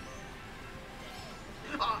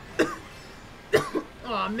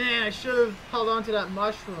 Oh man, I should have held on to that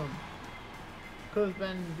mushroom. Could have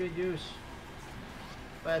been good use.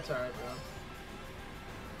 But that's alright though.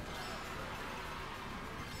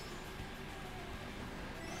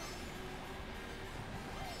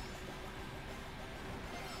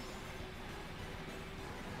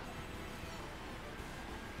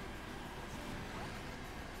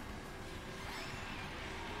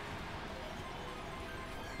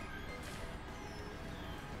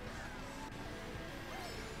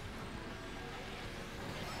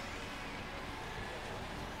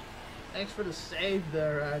 Thanks for the save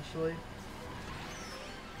there, actually.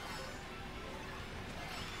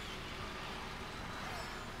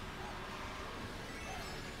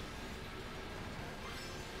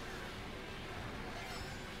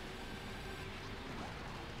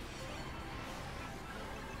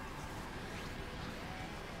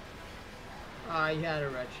 He had a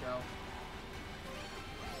red shell.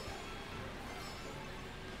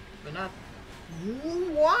 But not...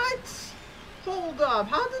 What? Hold up,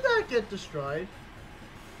 how did that get destroyed?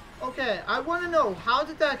 Okay, I want to know, how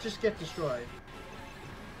did that just get destroyed?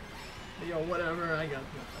 Yo, whatever, I got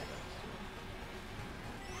this.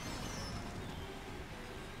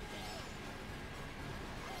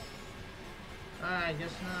 I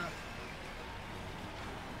guess not.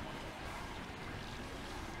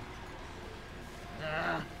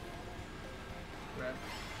 Ah. Red.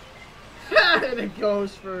 And it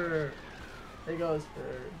goes for... It goes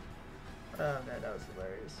for... Oh man, that was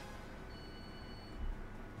hilarious.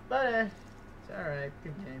 But it's alright.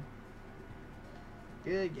 Good game.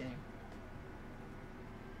 Good game.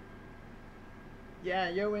 Yeah,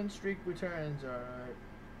 your win streak returns, alright.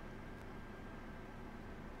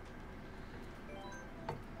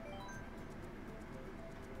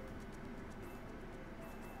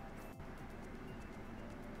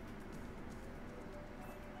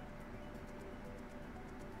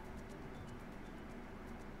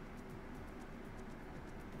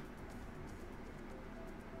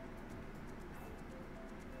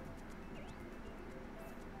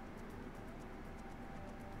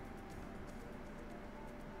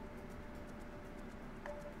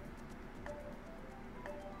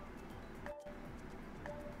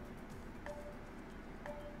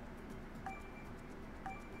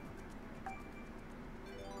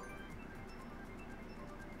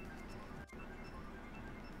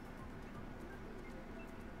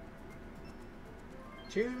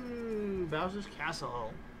 To Bowser's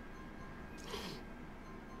Castle.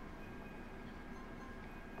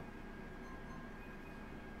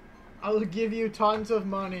 I will give you tons of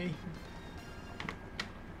money.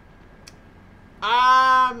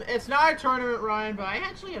 It's not a tournament, Ryan, but I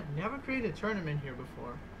actually have never created a tournament here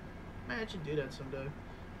before. I should do that someday.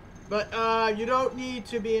 But, you don't need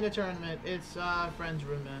to be in a tournament. It's, friends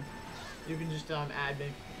room, man. You can just, add me.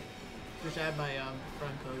 Just add my,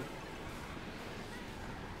 friend code.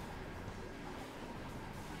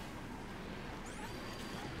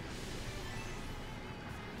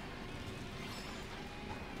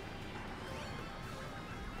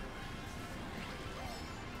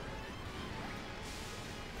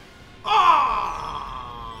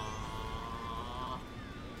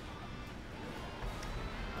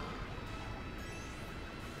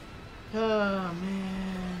 Oh, man.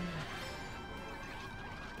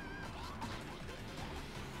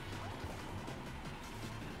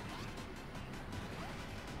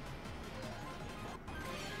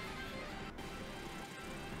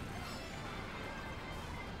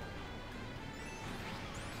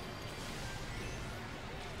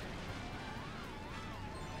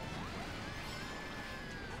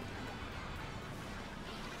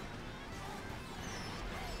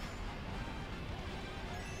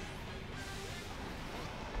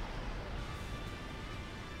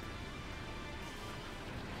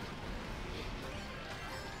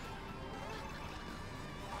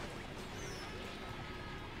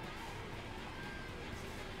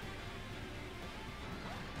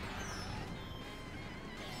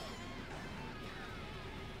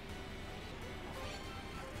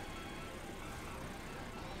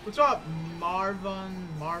 What's up,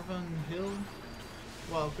 Marvin Hill?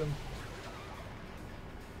 Welcome.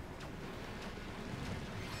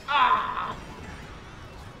 Ah!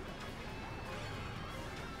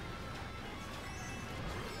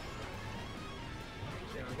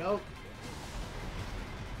 There we go.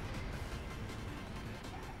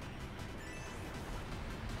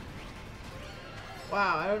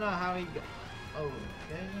 Wow, I don't know how he got. Oh,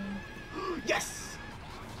 okay. Yes!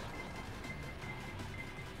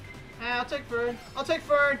 I'll take third. I'll take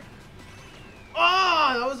third.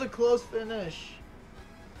 Oh, that was a close finish.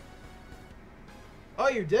 Oh,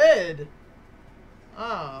 you did?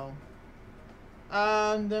 Oh.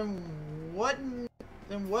 Then what?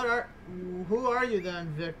 Then what are? Who are you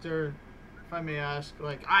then, Victor? If I may ask.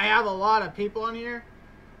 Like, I have a lot of people on here,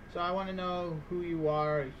 so I want to know who you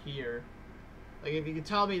are here. Like, if you can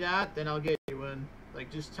tell me that, then I'll get you in.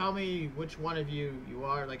 Like, just tell me which one of you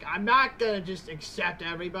are. Like, I'm not gonna just accept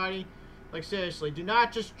everybody. Like, seriously, do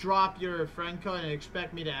not just drop your friend code and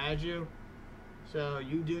expect me to add you. So,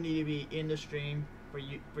 you do need to be in the stream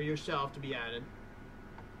for yourself to be added.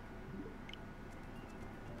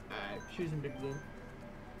 Alright, choosing Big Blue.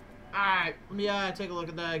 Alright, let me take a look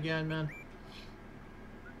at that again, man.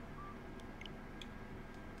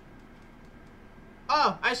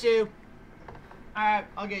 Oh, I see you. Alright,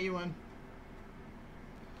 I'll get you in.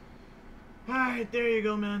 Alright, there you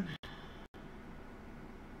go, man.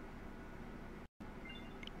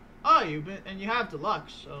 Oh, you have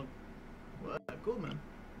Deluxe, so well, cool, man.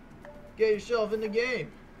 Get yourself in the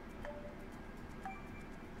game.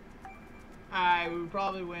 Alright, we would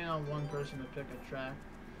probably wait on one person to pick a track.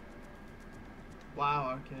 Wow,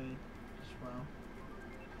 arcade. Just wow.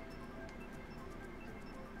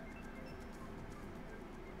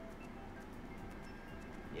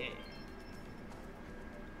 Yeah.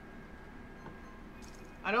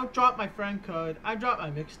 I don't drop my friend code. I drop my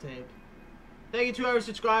mixtape. Thank you to whoever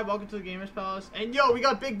subscribed. Welcome to the Gamers Palace. And yo, we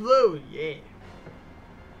got Big Blue. Yeah.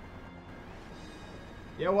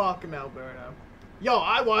 You're welcome, Alberto. Yo,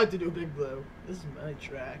 I wanted to do Big Blue. This is my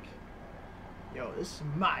track. Yo, this is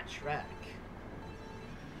my track.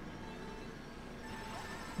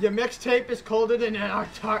 Your mixtape is colder than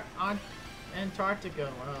Antarctica.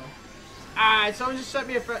 Wow. Alright, someone just sent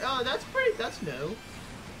me a friend. Oh, that's new.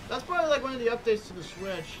 That's probably like one of the updates to the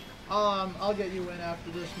Switch. I'll get you in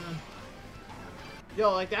after this, man.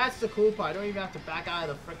 Yo, like, that's the cool part. I don't even have to back out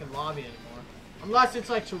of the freaking lobby anymore. Unless it's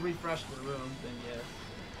like to refresh the room, then yeah.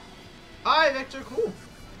 Alright, Victor, cool.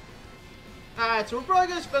 Alright, so we're probably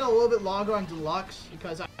gonna spend a little bit longer on Deluxe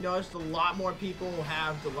because I noticed a lot more people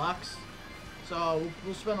have Deluxe. So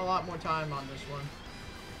we'll spend a lot more time on this one.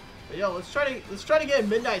 But yo, let's try to get a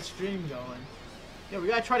midnight stream going. Yeah, we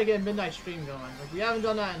gotta try to get a midnight stream going. Like, we haven't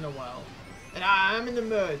done that in a while. And I'm in the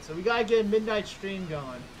mood, so we gotta get a midnight stream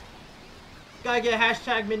going. Gotta get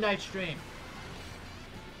hashtag midnight stream.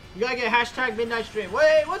 We gotta get hashtag midnight stream.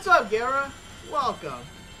 Wait, what's up, Gara? Welcome.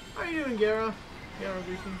 How are you doing, Gara? Gara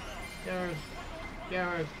greeting.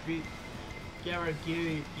 Gara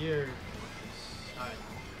gear. Alright.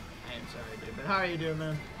 I am sorry, dude, but how are you doing,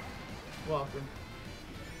 man? Welcome.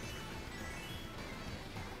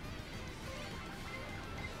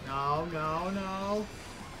 No, no, no.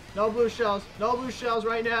 No blue shells. No blue shells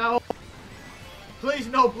right now. Please,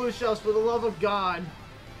 no blue shells, for the love of God.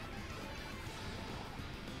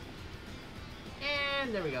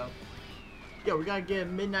 And there we go. Yo, we gotta get a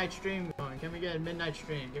midnight stream going. Can we get a midnight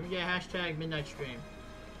stream? Can we get a hashtag midnight stream?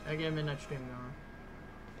 Gotta get a midnight stream going.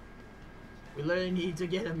 We literally need to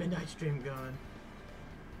get a midnight stream going.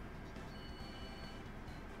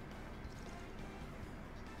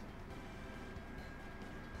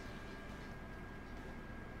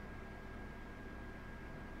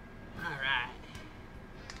 Alright.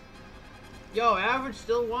 Yo, average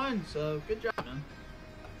still won, so good job, man.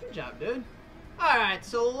 Good job, dude. Alright,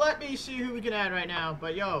 so let me see who we can add right now.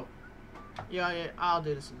 But yo, yeah, I'll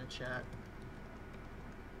do this in the chat.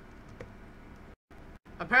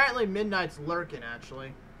 Apparently Midnight's lurking,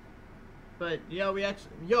 actually. But yo, we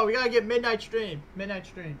gotta get midnight stream. Midnight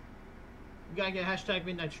stream. We gotta get hashtag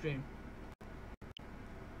midnight stream.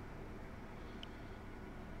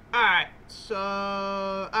 Alright, so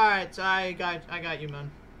I got you,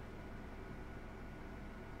 man.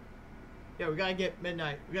 Yeah, we gotta get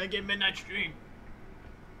midnight. We gotta get midnight stream.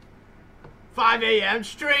 5 a.m.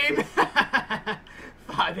 stream.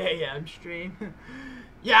 5 a.m. stream.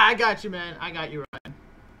 Yeah, I got you, man. I got you, Ryan.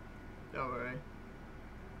 Don't worry.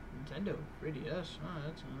 Nintendo 3DS. Oh,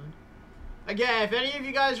 that's odd. Again, if any of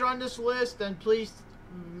you guys are on this list, then please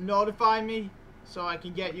notify me so I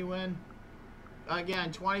can get you in.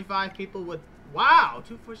 Again, 25 people with... Wow!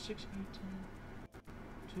 2, 4, 6, 8, 10.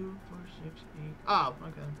 2, 4, 6, 8... Oh,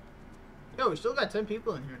 okay. Yo, we still got 10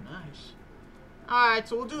 people in here. Nice. Alright,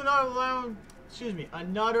 so we'll do another round... Excuse me.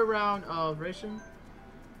 Another round of racing.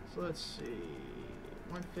 So let's see...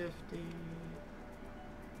 150...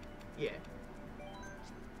 Yeah.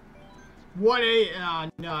 1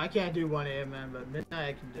 a.m. No, I can't do 1 a.m. man, but midnight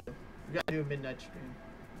I can do. We gotta do a midnight stream.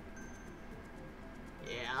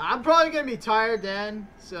 Yeah, I'm probably gonna be tired then,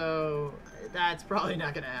 so that's probably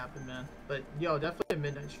not gonna happen, man. But yo, definitely a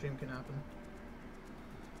midnight stream can happen.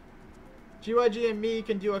 GYG and me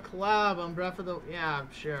can do a collab on Breath of the... Yeah, I'm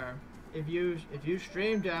sure. If you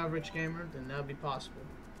stream to Average Gamer, then that'll be possible.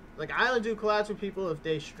 Like, I only do collabs with people if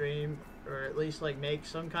they stream, or at least like make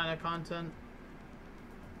some kind of content.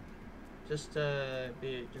 Just to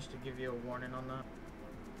give you a warning on that.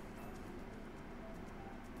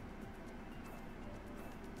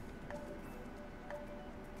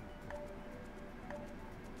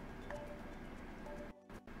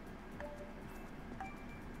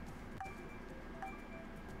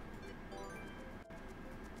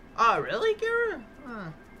 Oh, really, Kira?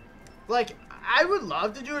 Huh. Like, I would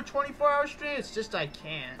love to do a 24-hour stream, it's just I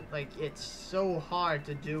can't. Like, it's so hard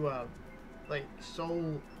to do a... Like,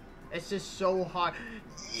 so... It's just so hard.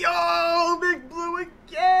 Yo! Big Blue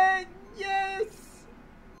again! Yes!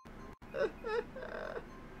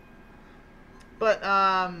 But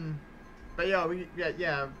yo,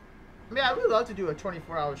 yeah. I mean, I would love to do a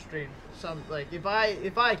 24-hour stream. Like, if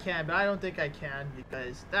I can, but I don't think I can,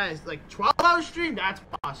 because that is, like, 12-hour stream, that's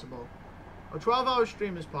possible. A 12-hour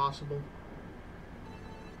stream is possible.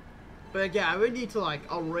 But again, I would need to, like,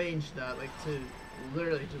 arrange that, like, to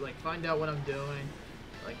literally, to, like, find out what I'm doing.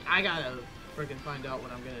 Like, I gotta freaking find out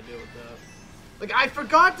what I'm gonna do with that. Like, I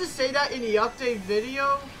forgot to say that in the update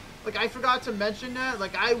video. Like, I forgot to mention that.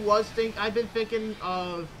 Like, I've been thinking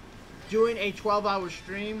of doing a 12-hour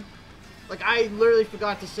stream. Like, I literally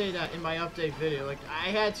forgot to say that in my update video. Like, I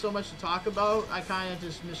had so much to talk about, I kind of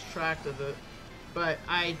just missed track of it. But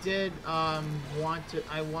I did, I've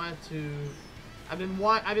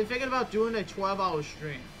been thinking about doing a 12-hour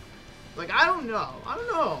stream. Like, I don't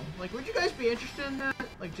know. Like, would you guys be interested in that?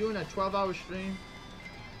 Like, doing a 12-hour stream?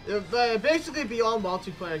 It would basically be all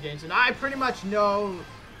multiplayer games, and I pretty much know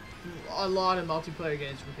a lot of multiplayer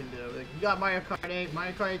games we can do. Like, you got Mario Kart 8,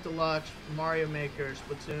 Mario Kart 8 Deluxe, Mario Maker,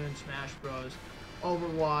 Splatoon, Smash Bros,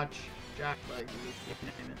 Overwatch, Jack Legs, you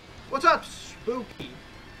name it. What's up, Spooky?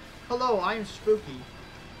 Hello, I am Spooky.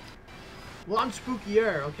 Well, I'm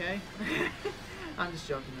spookier, okay? I'm just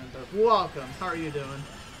joking, man, but welcome. How are you doing?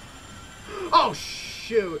 Oh,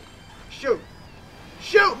 shoot.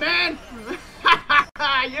 Shoot, man!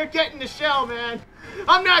 You're getting the shell, man.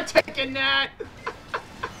 I'm not taking that.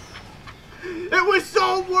 It was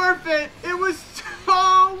so worth it. It was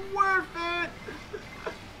so worth it.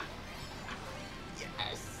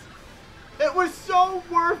 Yes. It was so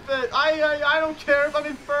worth it. I don't care if I'm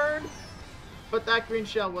inferned. But that green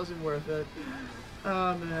shell wasn't worth it.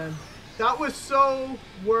 Oh, man. That was so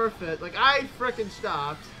worth it. Like, I frickin'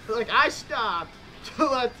 stopped. Like, I stopped to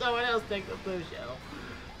let someone else take the blue shell.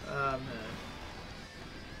 Oh, man.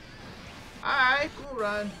 Alright, cool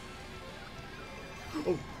run.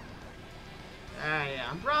 Oh. Yeah,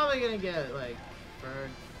 I'm probably gonna get, like, bird.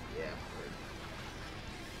 Yeah, bird.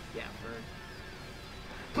 Yeah, bird.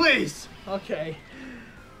 Please! Okay.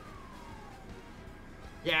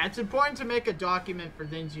 Yeah, it's important to make a document for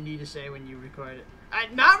things you need to say when you record it.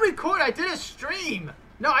 Not record, I did a stream!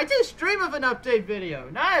 No, I did a stream of an update video.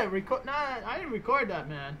 I didn't record that,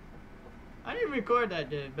 man. I didn't record that,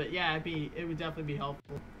 dude. But yeah, it would definitely be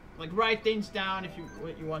helpful. Like, write things down if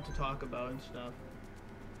what you want to talk about and stuff.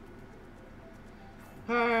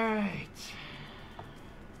 Alright.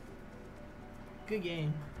 Good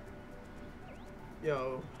game.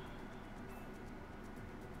 Yo.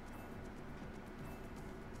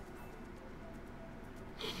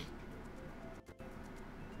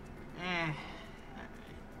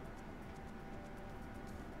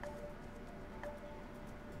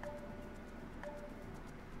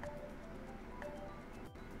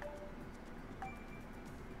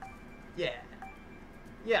 Yeah.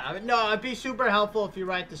 Yeah, no, it'd be super helpful if you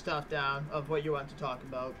write the stuff down of what you want to talk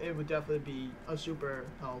about. It would definitely be a super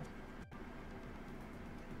help.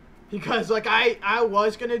 Because, like, I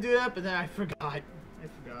was gonna do that, but then I forgot. I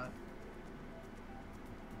forgot.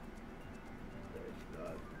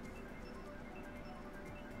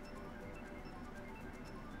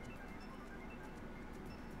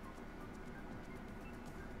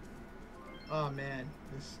 Oh, man.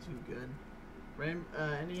 This is too good.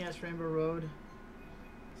 NES Rainbow Road.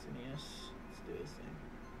 NES. Let's do this thing.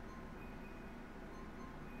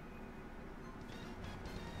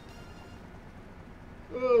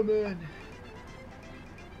 Oh, man.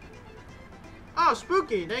 Oh,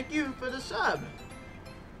 Spooky, thank you for the sub.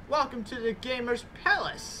 Welcome to the Gamer's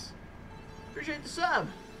Palace. Appreciate the sub.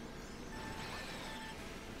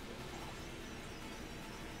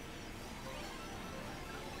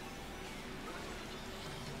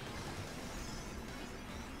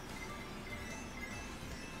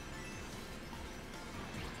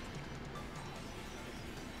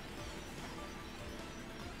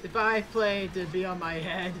 If I played to be on my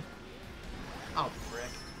head. Oh, frick.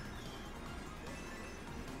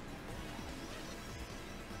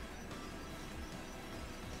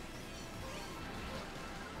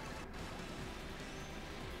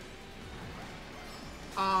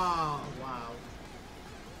 Oh, wow.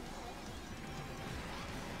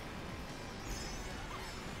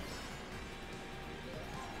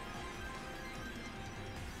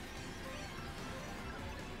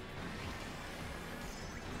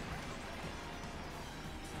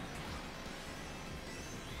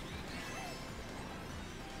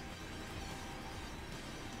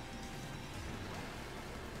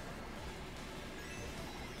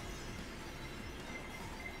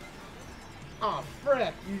 Oh,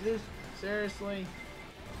 frick. You just... Seriously?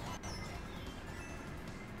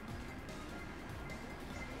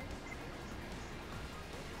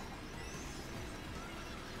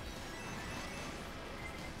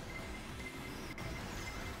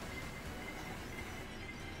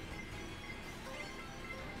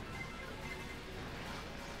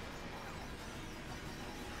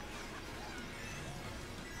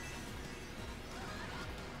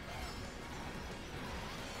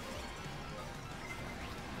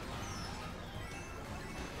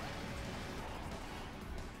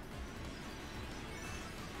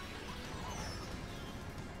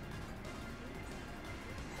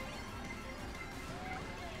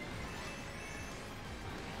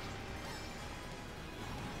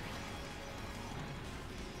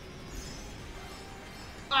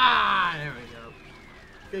 Ah, there we go.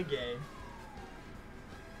 Good game.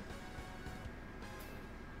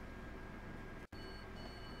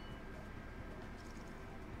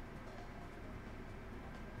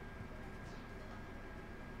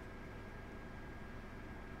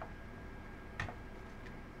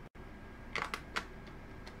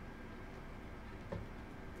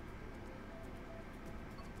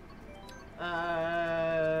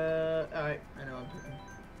 Alright, I know I'm picking.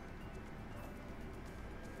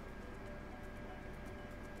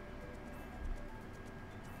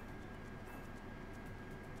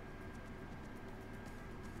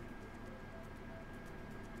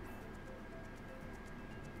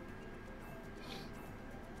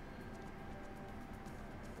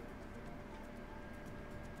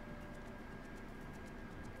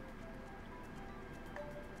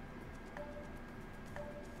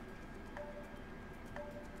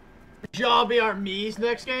 Y'all be our Mii's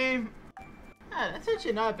next game? Yeah, that's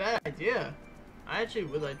actually not a bad idea. I actually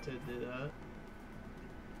would like to do that.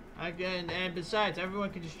 And besides,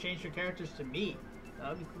 everyone can just change their characters to Mii. That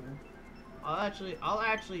would be cool. I'll actually,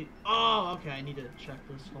 oh, okay, I need to check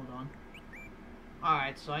this, hold on.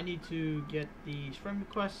 Alright, so I need to get these friend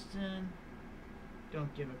requests in.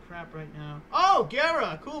 Don't give a crap right now. Oh,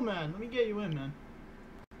 Gara! Cool, man. Let me get you in, man.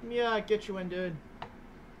 Let me get you in, dude.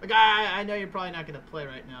 Like, I know you're probably not going to play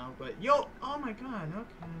right now, but yo... Oh, my God.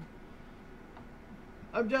 Okay.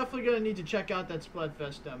 I'm definitely going to need to check out that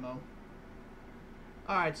Splatfest demo.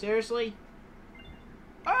 Alright, seriously?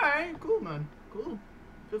 Alright, cool, man. Cool.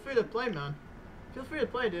 Feel free to play, man. Feel free to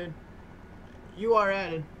play, dude. You are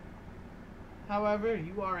added. However,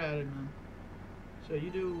 you are added, man. So you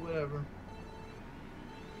do whatever.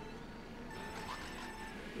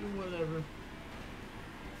 Do whatever.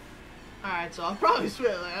 Alright, so I'll probably switch.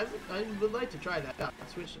 Like, I would like to try that out.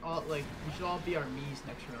 Switch all, like, we should all be our Mii's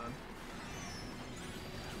next round.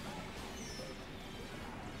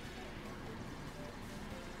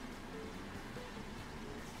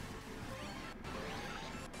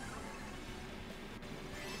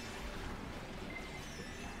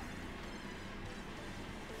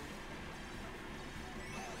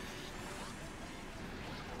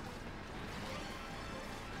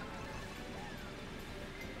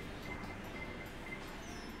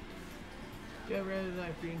 Get rid of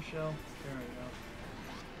that green shell. There we go.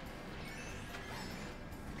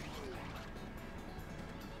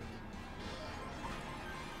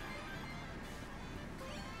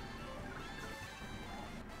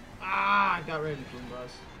 Ah, I got rid of the boom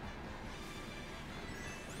bus.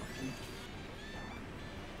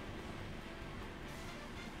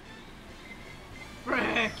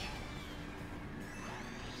 Frick!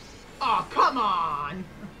 Oh, come on!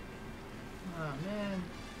 Oh, man.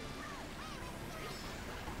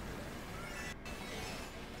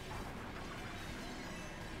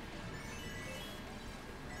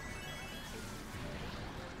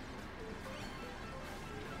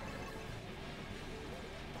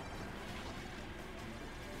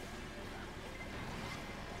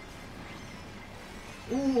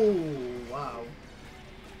 Ooh, wow.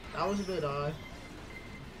 That was a bit odd.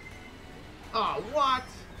 Oh, what?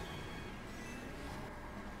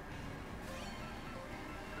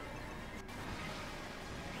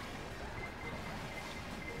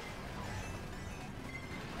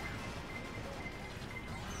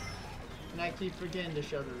 And I keep forgetting to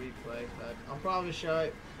show the replay, but I'll probably show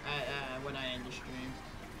it when I end the stream.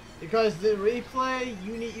 Because the replay,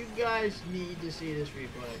 you guys need to see this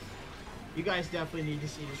replay. You guys definitely need to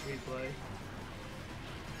see this replay.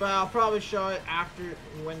 But I'll probably show it after,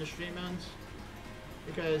 when the stream ends.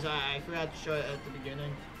 Because I forgot to show it at the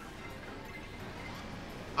beginning.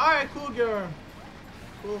 Alright, cool girl.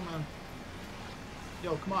 Cool, man.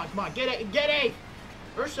 Yo, come on, come on. Get it, get it!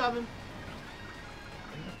 Or 7.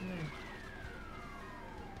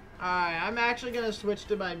 Alright, I'm actually gonna switch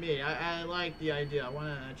to my Mii. I like the idea. I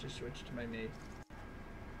wanna actually switch to my Mii.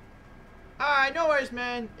 Alright, no worries,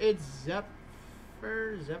 man. It's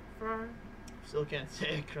Zephyr? Still can't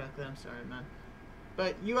say it correctly. I'm sorry, man.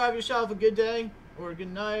 But you have yourself a good day, or a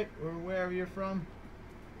good night, or wherever you're from.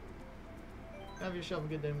 Have yourself a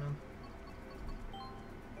good day, man.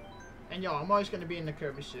 And yo, I'm always gonna be in the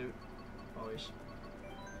Kirby suit. Always.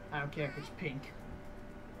 I don't care if it's pink.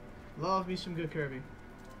 Love me some good Kirby.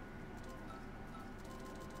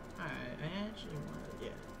 Alright, I actually want to,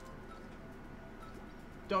 yeah.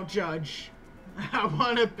 Don't judge. I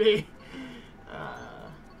want to be,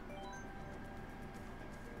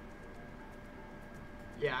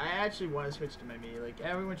 yeah, I actually want to switch to my Mii. Like,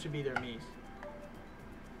 everyone should be their Mii's.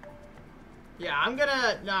 Yeah, I'm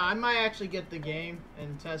gonna, I might actually get the game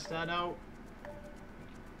and test that out.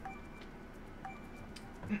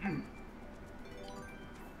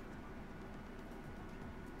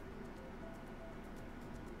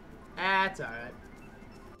 That's alright.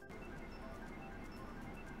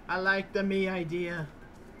 I like the Mii idea.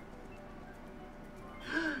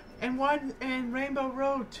 And Rainbow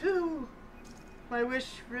Road too. My wish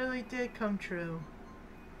really did come true.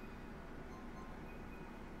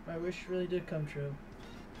 My wish really did come true.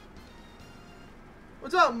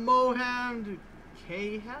 What's up, Moham?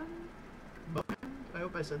 Kham? Moham? I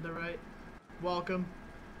hope I said that right. Welcome.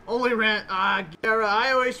 Only Gara,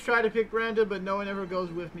 I always try to pick random, but no one ever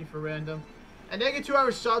goes with me for random. And they get 2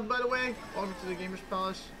 hours sub, by the way. Welcome to the Gamers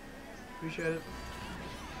Palace. Appreciate it.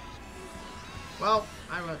 Well,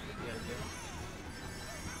 I went with the idea.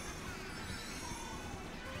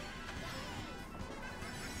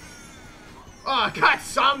 Oh, I got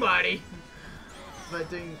somebody! But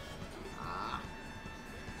dang.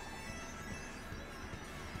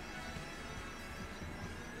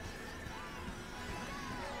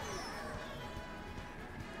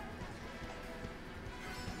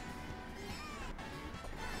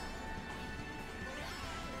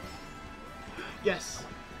 Yes.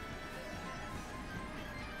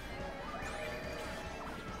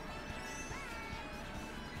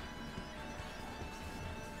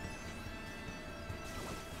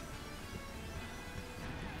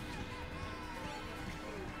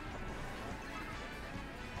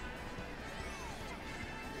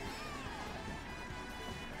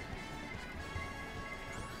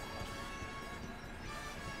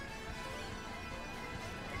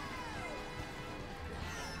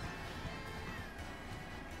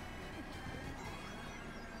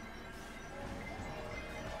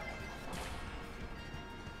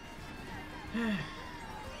 Yo,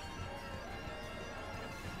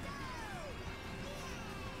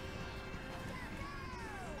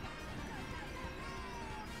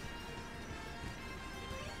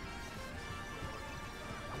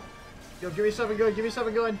 give me something good. Give me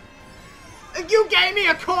something good. You gave me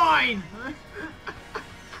a coin!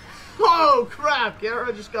 Oh, crap.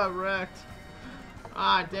 Gara just got wrecked.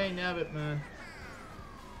 Ah, dang nabbit, man.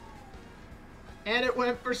 And it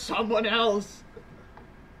went for someone else.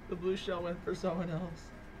 The blue shell went for someone else.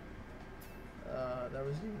 That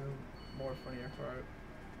was even more funnier part.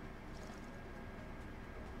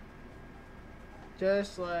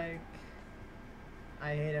 Just like...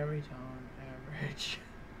 I hate every tone. Average.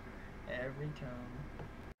 Every tone.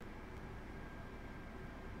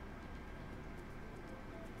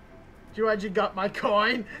 You got my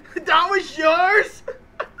coin? That was yours?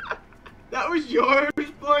 That was yours,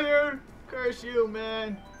 player? Curse you,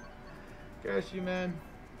 man. Curse you, man.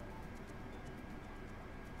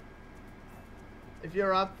 If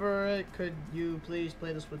you're up for it, could you please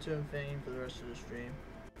play the Splatoon theme for the rest of the stream?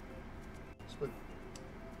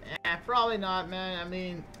 Probably not, man. I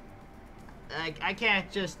mean, I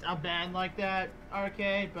can't just abandon like that,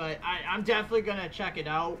 arcade, but I'm definitely gonna check it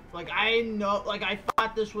out. Like, I know, like, I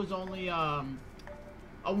thought this was only, a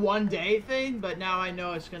one-day thing, but now I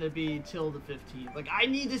know it's gonna be till the 15th. Like, I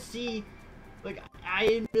need to see, like, I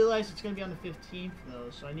didn't realize it's gonna be on the 15th,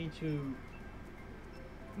 though, so I need to,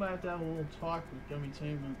 might have to have a little talk with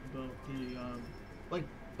Gummytainment about the, like,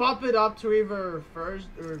 bump it up to either first,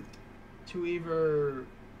 or to either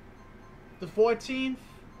the 14th,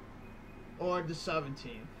 or the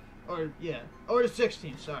 17th. Or, yeah. Or the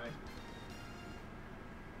 16th, sorry.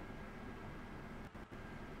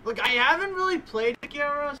 Look, I haven't really played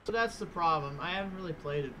Gara, so that's the problem. I haven't really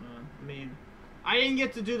played it, man. I mean, I didn't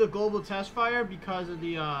get to do the global test fire because of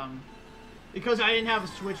the, because I didn't have a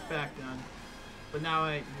Switch back then. But now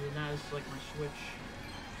now it's like my Switch.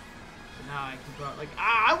 So now I can go, like,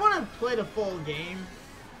 I want to play the full game.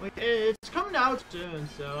 Like, it's coming out soon,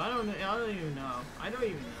 so I don't even know. I don't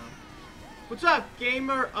even know. What's up,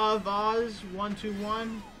 Gamer of Oz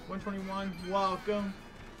 121? Welcome.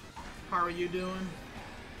 How are you doing?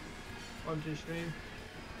 Welcome to the stream.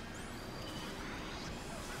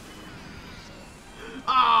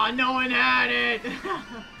 Ah, oh, no one had it.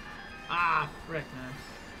 Ah, frick,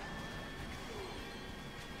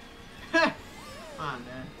 man. Come on,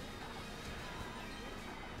 man.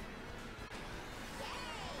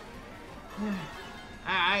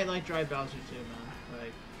 I like Dry Bowser too, man.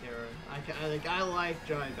 Like, I like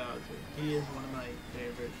Dry Bowser. He is one of my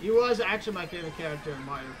favorites. He was actually my favorite character in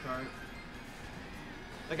Mario Kart.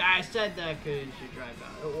 Like, I said that because you Dry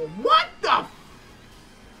Bowser. What the?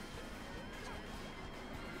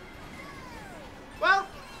 Well,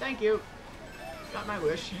 thank you. Got my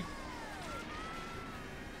wish.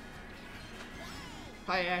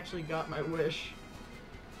 I actually got my wish.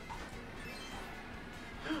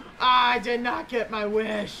 I did not get my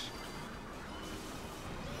wish.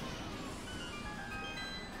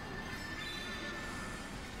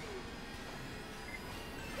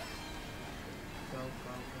 Go, go, go,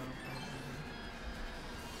 go, go.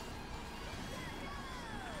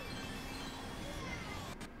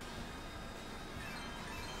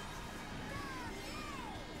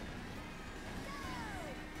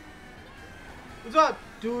 What's up,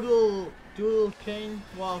 Doodle King?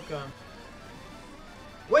 Welcome.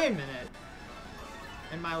 Wait a minute.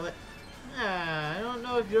 And my I don't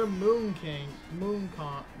know if you're Moon King. Moon.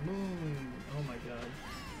 Oh my god.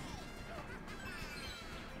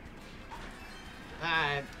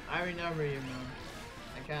 I remember you, Moon.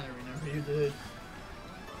 I kinda remember you, dude.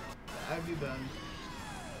 I'd be bummed.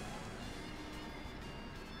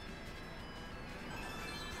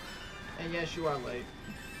 And yes, you are late.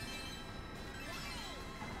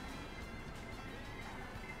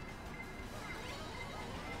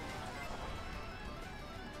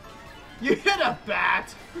 You hit a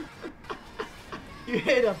bat! You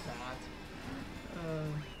hit a bat.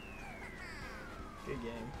 Good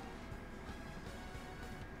game.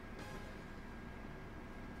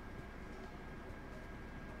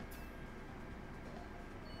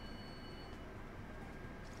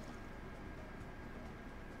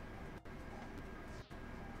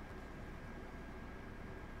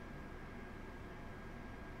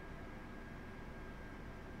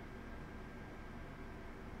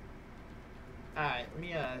 Alright, let me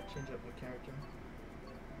change up the character.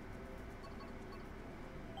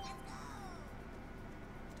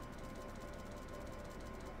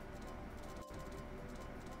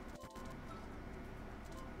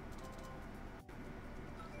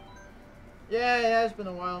 Yeah, it has been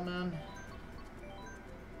a while, man.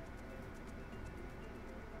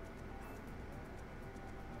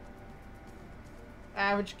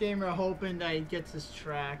 average gamer hoping that he gets this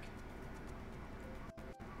track.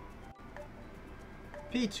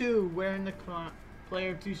 P2, wearing the clown.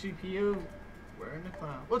 Player 2 CPU, wearing the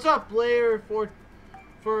clown. What's up, player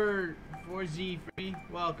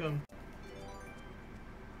 4Z3? Welcome.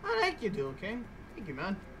 Oh, thank you, Dual King. Thank you,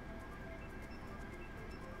 man.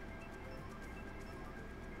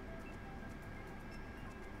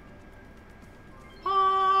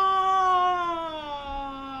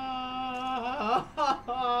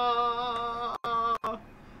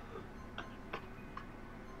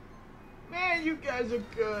 Man, you guys are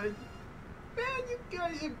good. Man, you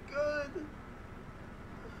guys are good.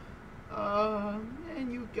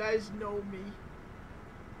 Man, you guys know me.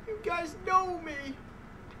 You guys know me.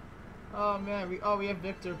 Oh man, we have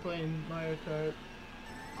Victor playing Mario Kart.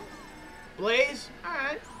 Blaze?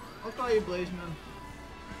 Alright. I'll call you Blaze, man.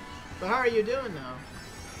 But how are you doing now?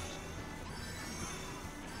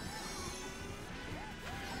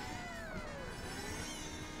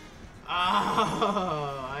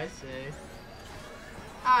 Oh, I see.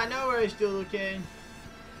 Ah, no worries, Dual King.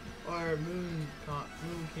 Or Moon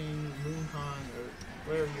King, or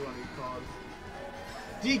whatever you want to be called.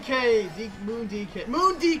 Moon DK.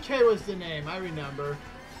 Moon DK was the name, I remember.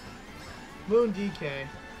 Moon DK.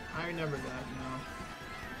 I remember that now.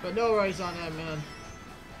 But no worries on that, man.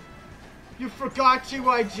 You forgot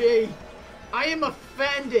GYG. I am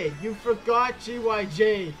offended. You forgot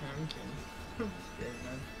GYG. I'm kidding. I'm kidding,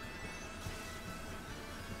 man.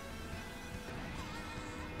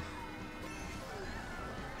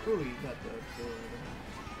 Ooh, you got the door.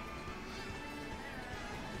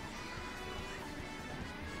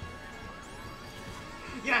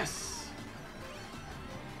 Yes!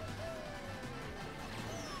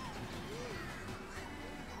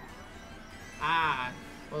 Ah,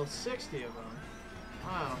 well, 60 of them.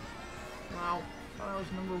 Wow. Well, I thought I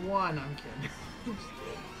was number 1. I'm kidding. I'm just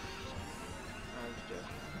kidding. I was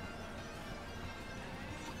joking.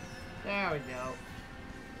 There we go.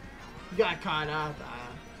 You got caught up.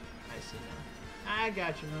 I see now. I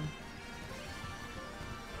got you, man.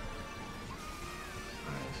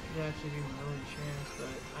 Alright, this could actually be my only chance,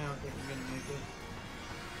 but I don't think I'm gonna make it.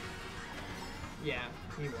 Yeah,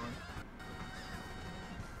 he won.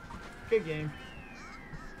 Good game.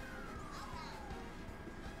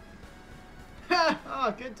 Oh,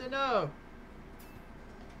 good to know.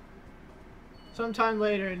 Sometime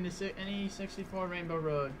later in the NE64 Rainbow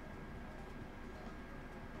Road.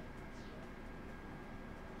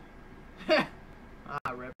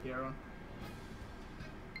 Rip hero.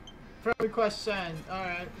 Friend request sent.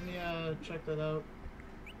 Alright, let me check that out.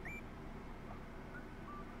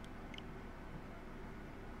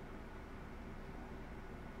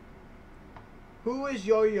 Who is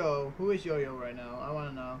Yo-Yo? Who is Yo-Yo right now? I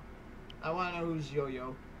wanna know. I wanna know who's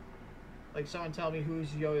Yo-Yo. Like, someone tell me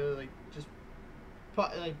who's Yo-Yo. Like, just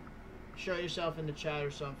like show yourself in the chat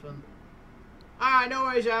or something. Alright, no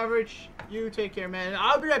worries, Average. You take care, man.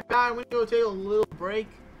 I'll be right back. I'm gonna go take a little break.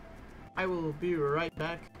 I will be right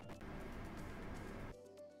back.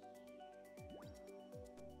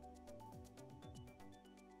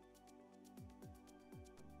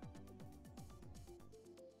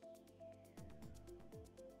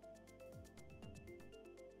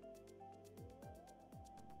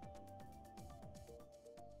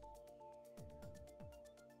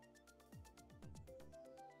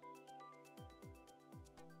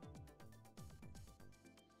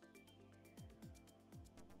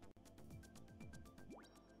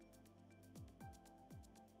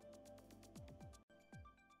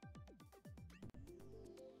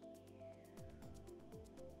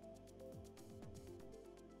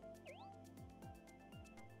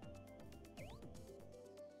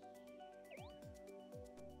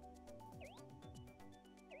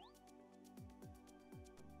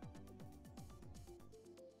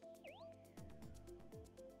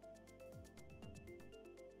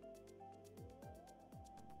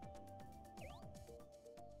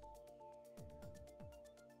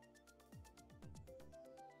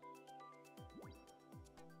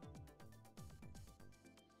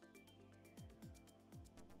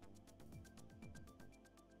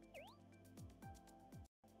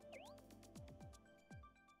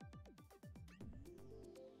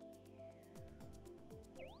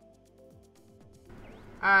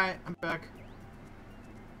 Alright, I'm back.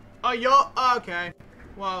 Oh, yo, okay.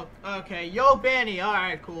 Well, okay. Yo, Benny,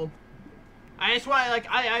 alright, cool. I just want, like,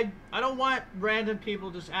 I don't want random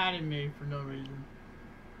people just adding me for no reason.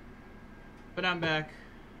 But I'm back.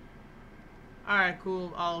 Alright,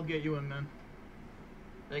 cool. I'll get you in, man.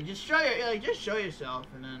 Like, just show yourself,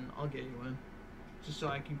 and then I'll get you in. Just so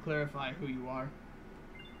I can clarify who you are.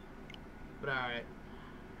 But alright.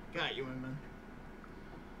 Got you, man.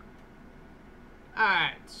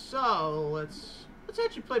 Alright, so let's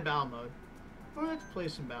actually play battle mode. Let's play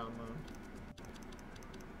some battle mode.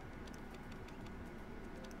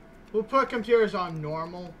 We'll put computers on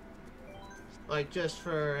normal. Like, just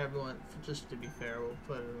for everyone, just to be fair, we'll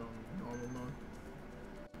put it on normal mode.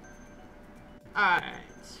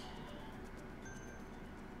 Alright.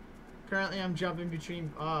 Currently, I'm jumping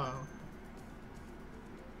between... Oh.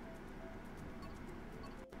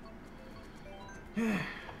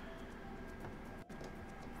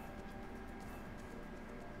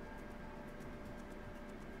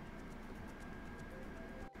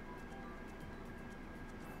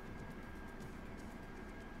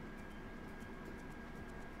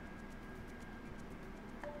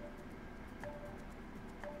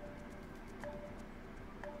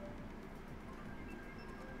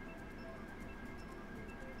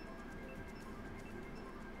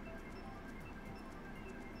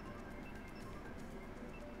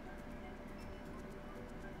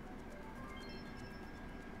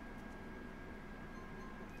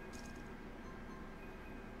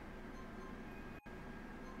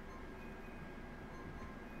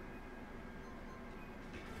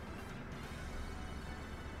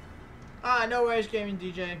 No worries, gaming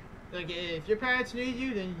DJ. Like, if your parents need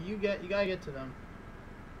you, then you gotta get to them.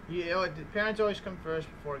 The parents always come first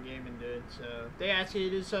before gaming, dude. So if they ask you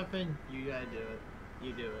to do something, you gotta do it.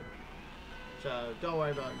 You do it. So don't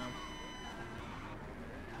worry about them.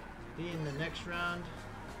 Be in the next round.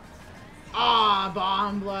 Ah,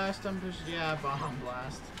 bomb blast. I'm just bomb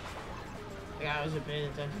blast. Like, I wasn't paying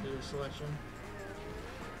attention to the selection.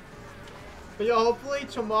 But yo, hopefully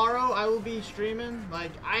tomorrow I will be streaming.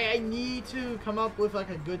 Like, I need to come up with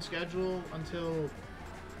like a good schedule until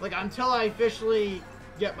I officially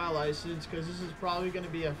get my license, because this is probably going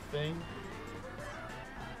to be a thing.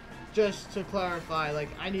 Just to clarify, like,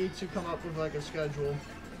 I need to come up with like a schedule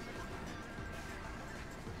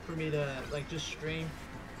for me to like just stream.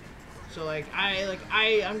 So I'm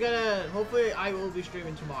gonna, hopefully I will be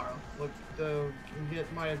streaming tomorrow. Look,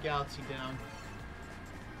 get Mario Galaxy down.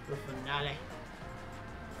 The finale.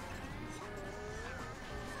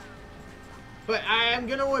 But I am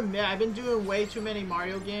gonna admit, I've been doing way too many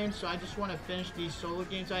Mario games, so I just want to finish these solo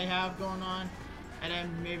games I have going on, and then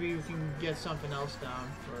maybe we can get something else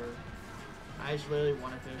down for... I just really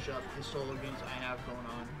want to finish up the solo games I have going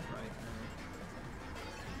on right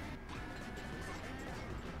now.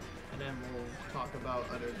 And then we'll talk about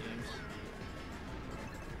other games.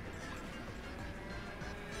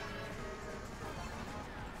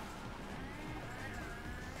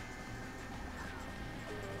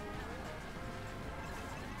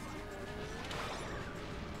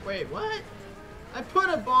 Wait, what? I put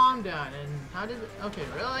a bomb down and how did it... Okay,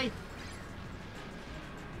 really?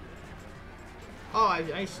 Oh,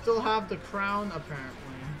 I still have the crown, apparently.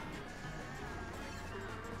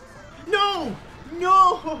 No!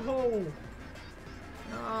 No!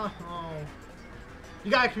 No!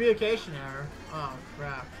 You got a communication error. Oh,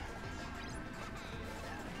 crap.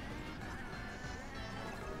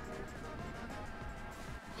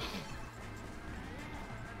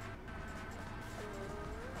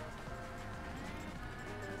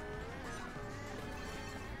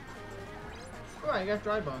 Oh, I got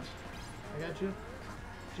dry bones. I got you.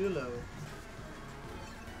 Julo.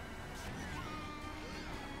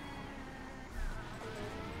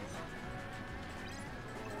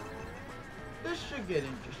 This should get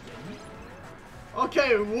interesting.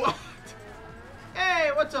 Okay, what? Hey,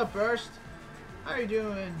 what's up, Burst? How you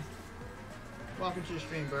doing? Welcome to the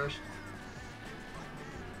stream, Burst.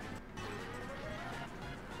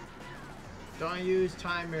 Don't use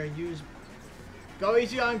timer, use... Go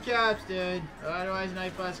easy on caps, dude. Otherwise,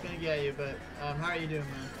 Nightbot's gonna get you. But how are you doing,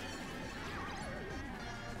 man?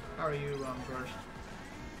 How are you, Burst?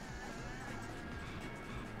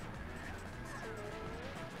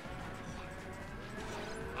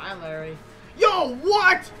 Hi, Larry. Yo,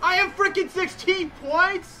 what? I have freaking 16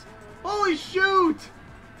 points? Holy shoot!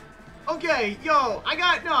 Okay, yo, I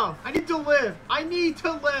need to live. I need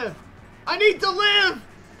to live. I need to live!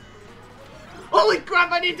 Holy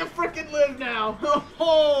crap, I need to freaking live now!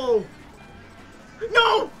 Oh!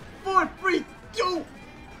 No! 4, 3, 2,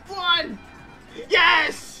 1!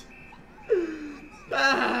 Yes!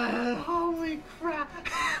 Holy crap!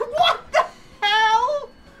 What the hell?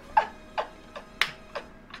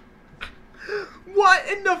 What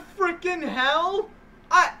in the freaking hell?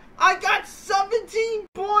 I got 17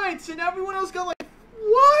 points and everyone else got like,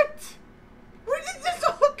 what? Where did this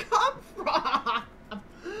all come from?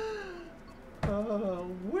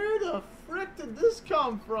 Where the frick did this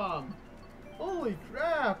come from? Holy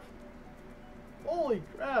crap. Holy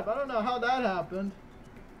crap, I don't know how that happened.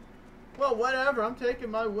 Well, whatever, I'm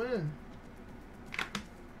taking my win.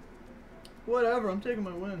 Whatever, I'm taking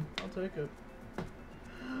my win. I'll take it.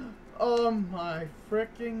 Oh my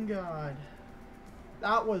freaking god.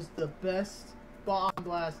 That was the best bomb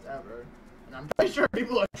blast ever. And I'm pretty sure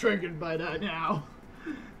people are triggered by that now.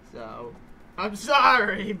 So, I'm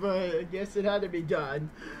sorry, but I guess it had to be done.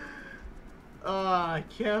 I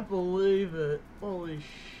can't believe it. Holy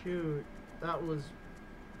shoot. That was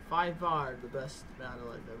 5 bar, the best battle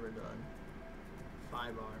I've ever done.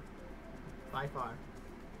 5 bar. 5 bar.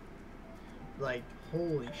 Like,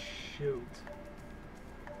 holy shoot.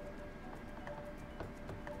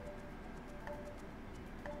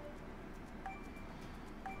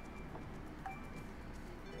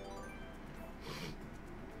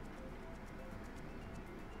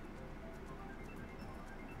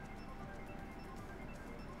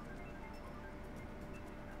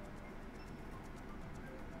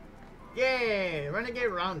 Yay! Renegade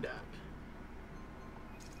Roundup.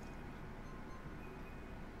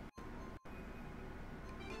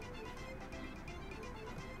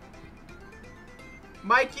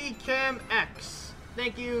 Mikey Cam X.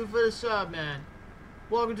 Thank you for the sub, man.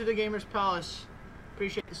 Welcome to the Gamers Palace.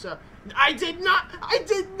 Appreciate the sub. I did not,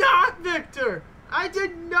 Victor! I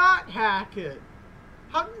did not hack it.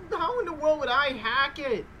 How in the world would I hack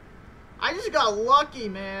it? I just got lucky,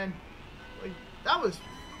 man. Like, that was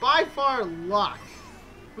by far luck.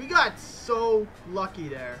 We got so lucky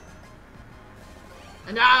there.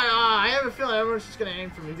 And I have a feeling everyone's just gonna aim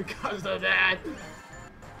for me because of that.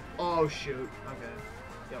 Oh shoot.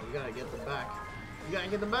 Okay. Yo, we gotta get them back. We gotta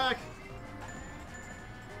get them back.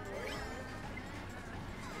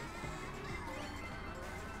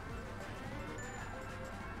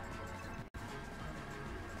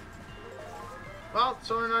 Well,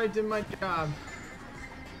 Sora and I did my job.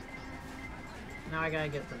 Now I gotta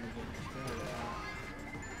get them again.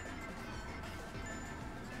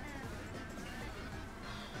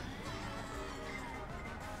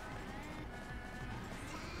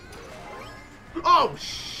 Oh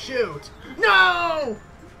shoot! No!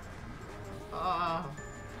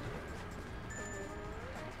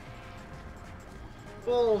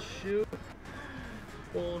 Bullshoot.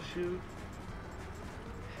 Bullshoot.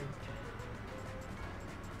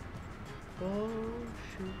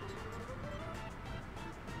 Bullshoot.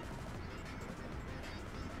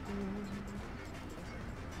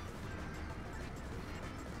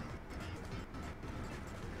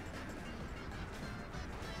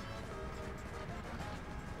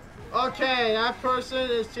 Okay, that person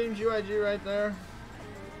is Team GYG right there.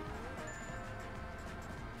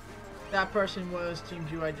 That person was Team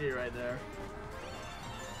GYG right there.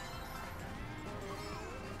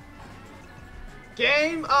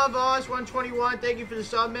 Game of Us 121, thank you for the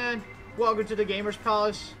sub, man. Welcome to the Gamers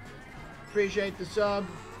Palace. Appreciate the sub.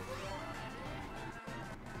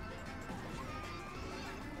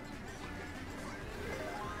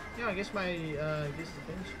 Yeah, I guess the thing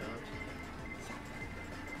stopped.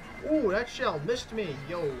 Ooh, that shell missed me,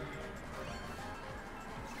 yo.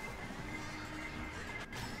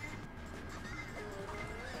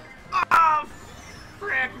 Ah,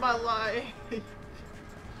 frick my life.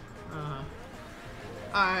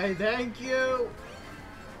 Alright, thank you.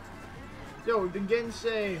 Yo, we've been getting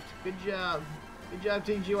saved. Good job. Good job,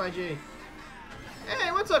 Team GYG.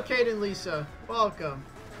 Hey, what's up, Kate and Lisa? Welcome.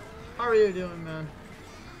 How are you doing, man?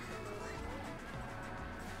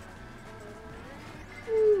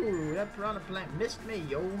 Ooh, that piranha plant missed me,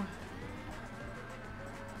 yo.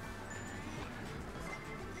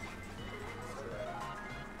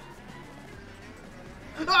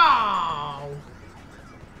 Oh!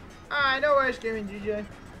 Alright, no worries, Gaming DJ.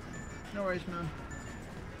 No worries, man.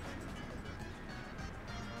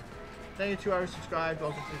 Thank you, 2 hours subscribed.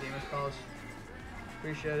 Welcome to the Gamers Palace.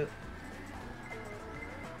 Appreciate it.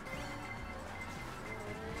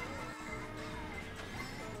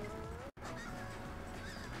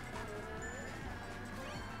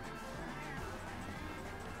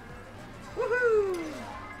 Woohoo!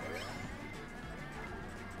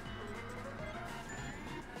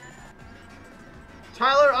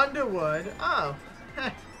 Tyler Underwood. Oh.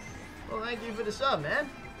 Well, thank you for the sub, man.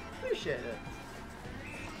 Appreciate it.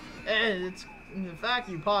 And it's the fact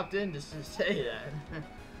you popped in just to say that.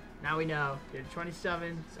 Now we know. You're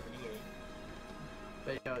 2778.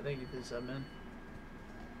 But yo, thank you for the sub, man.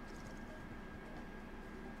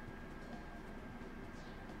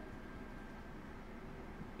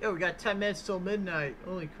 Yo, we got 10 minutes till midnight.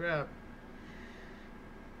 Holy crap.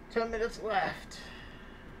 10 minutes left.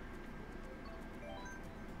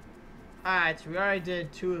 Alright, so we already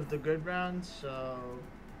did 2 of the good rounds, so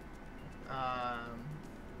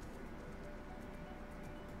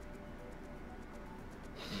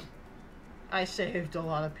I saved a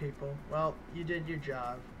lot of people. Well, you did your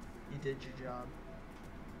job. You did your job.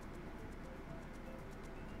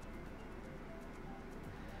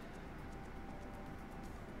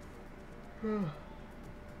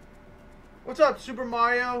 What's up, Super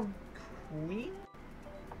Mario Queen?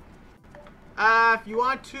 If you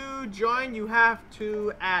want to join, you have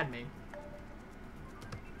to add me.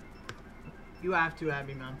 You have to add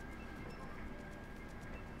me, man.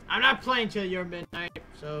 I'm not playing till you're midnight,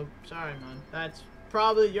 so sorry, man.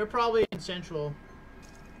 You're probably in Central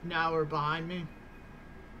now or behind me.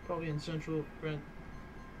 Probably in Central Grand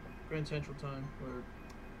Central time or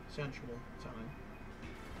Central time.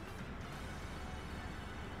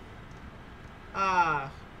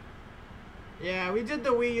 Yeah, we did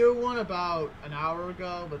the Wii U one about an hour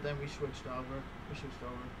ago, but then we switched over.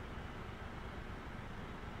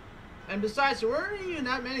 And besides, there weren't even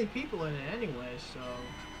that many people in it anyway, so...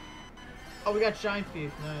 Oh, we got Shine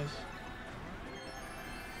Thief, nice.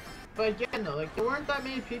 But again, though, like, there weren't that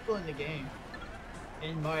many people in the game.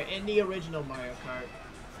 In the original Mario Kart.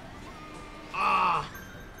 Ah!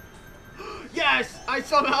 Yes! I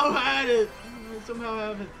somehow had it! I somehow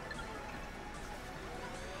have it.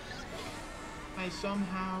 I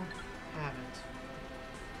somehow haven't.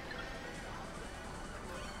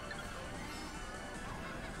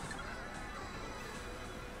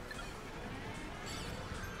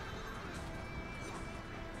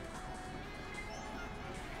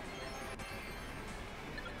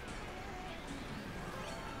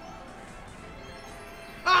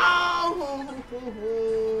 Oh!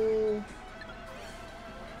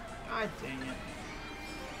 God dang it.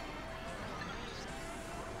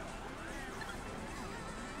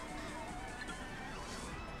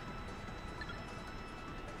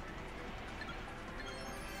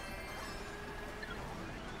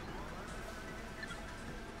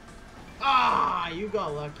 Ah, you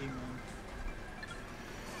got lucky, man.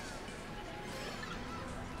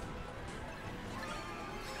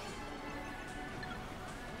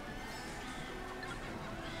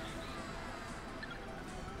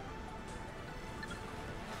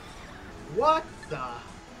 What the?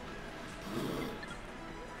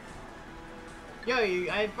 Yo,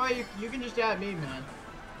 I thought you can just add me, man.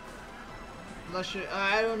 Unless you,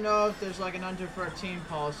 I don't know if there's like an under 13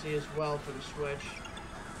 policy as well for the Switch.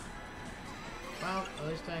 Well, at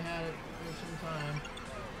least I had it for some time.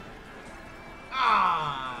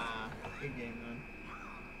 Ah! Good game, then.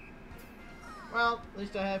 Well, at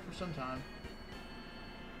least I had it for some time.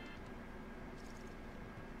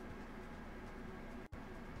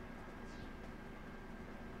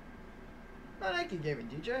 Oh, thank you, Gaming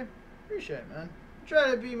DJ. Appreciate it, man.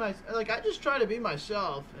 Try to be I just try to be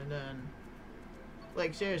myself, and then,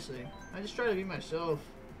 like, seriously, I just try to be myself.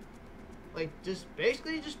 Like,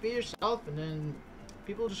 basically just be yourself, and then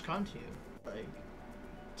people just come to you. Like,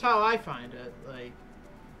 that's how I find it. Like,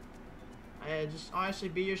 I just honestly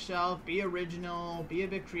be yourself, be original, be a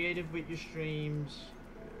bit creative with your streams,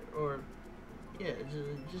 or, yeah,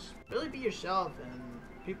 just really be yourself, and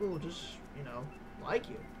people will just, you know, like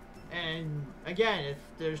you. And again, if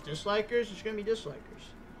there's dislikers, there's gonna be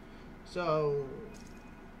dislikers. So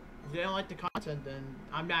if they don't like the content, then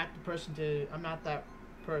I'm not that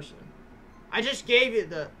person. I just gave you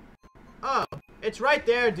the... Oh, it's right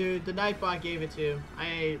there, dude. The Nightbot gave it to you.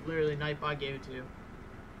 Nightbot gave it to you.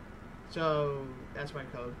 So that's my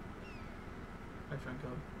code. My friend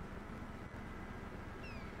code.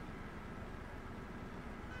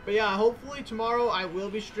 But yeah, hopefully tomorrow I will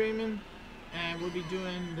be streaming. And we'll be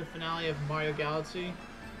doing the finale of Mario Galaxy.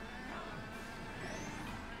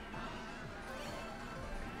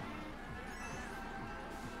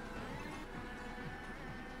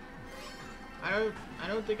 I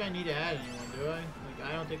don't think I need to add anyone, do I? Like,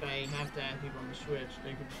 I don't think I have to add people on the Switch.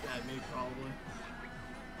 They could just add me, probably.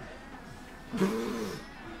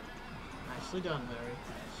 Nicely done, Larry.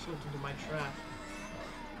 Slipped into my trap.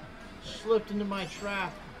 Slipped into my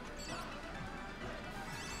trap.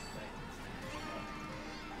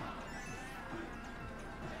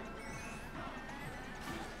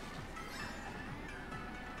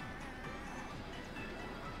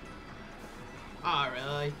 Oh,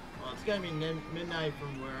 really? Well, it's gonna be midnight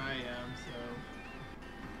from where I am, so...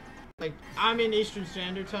 Like, I'm in Eastern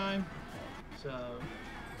Standard Time, so...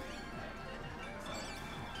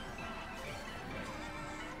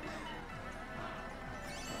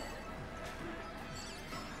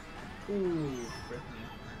 Ooh, frick me.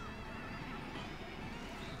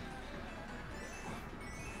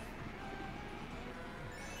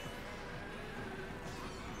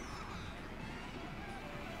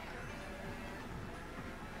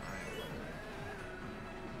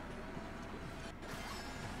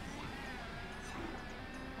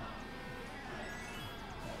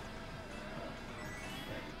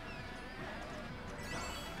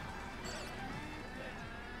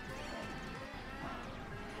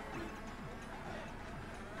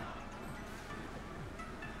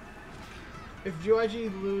 If Georgie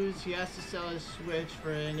loses, he has to sell his Switch for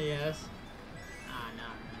NES. Ah, no,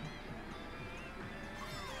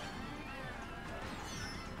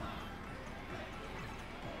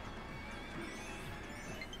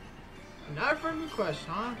 man. Not a friend request,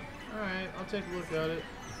 huh? Alright, I'll take a look at it.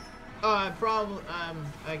 Probably,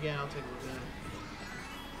 again, I'll take a look at it.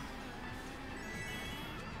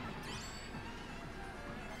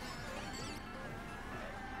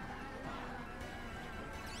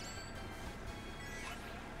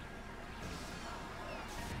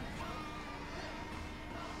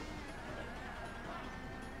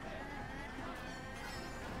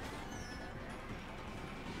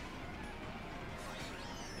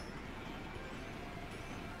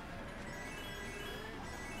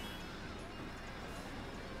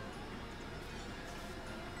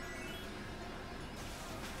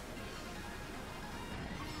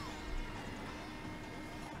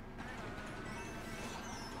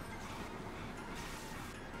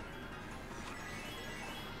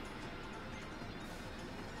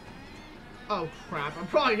 Oh crap, I'm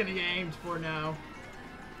probably gonna get aimed for now.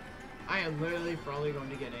 I am literally probably going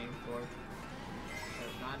to get aimed for. But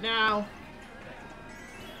not now.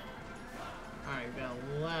 Alright, we got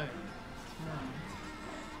 11,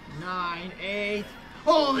 10, 9, 8.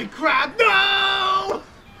 Holy crap, no!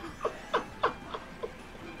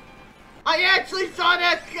 I actually saw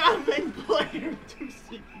that coming, player 2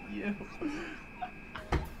 CPU.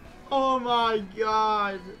 Oh my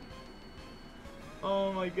god.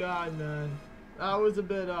 Oh my god, man. That was a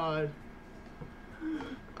bit odd.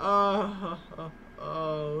 Oh,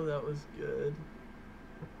 that was good.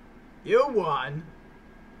 You won.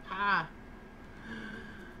 Ha.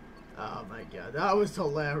 Oh my god, that was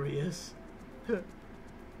hilarious. Yeah,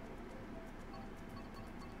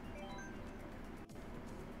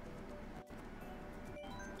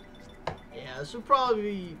 this will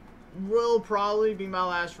probably be my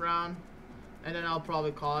last round. And then I'll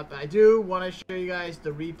probably call it. But I do want to show you guys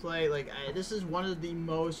the replay. Like, this is one of the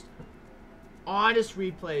most honest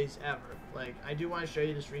replays ever. Like, I do want to show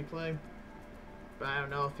you this replay. But I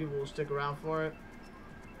don't know if people will stick around for it.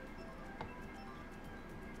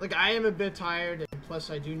 Like, I am a bit tired. And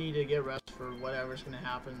plus, I do need to get rest for whatever's going to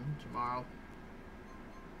happen tomorrow.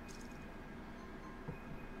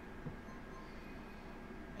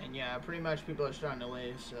 And yeah, pretty much people are starting to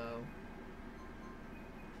leave, so...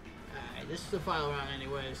 Alright, this is the final round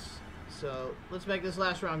anyways, so let's make this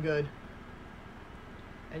last round good.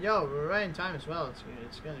 And yo, we're right in time as well,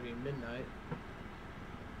 it's gonna be midnight.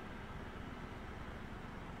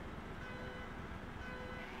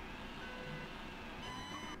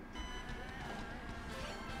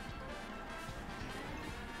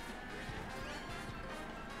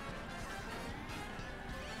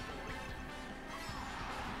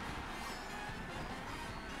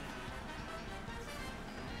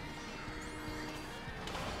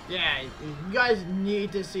 Yeah, you guys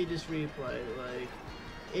need to see this replay. Like,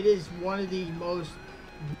 it is one of the most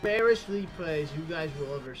bearish replays you guys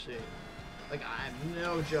will ever see. Like, I'm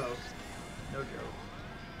no joke. No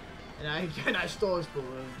joke. And I stole his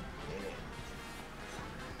balloon.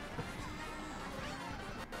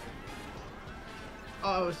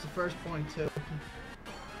 Oh, it's the first point too.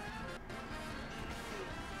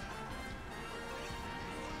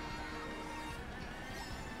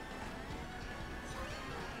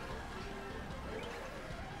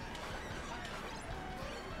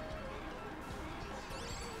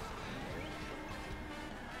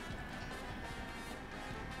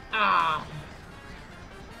 Ah!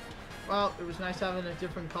 Well, it was nice having a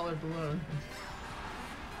different colored balloon.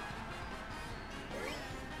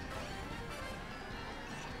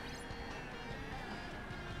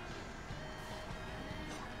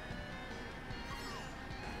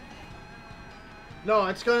 No,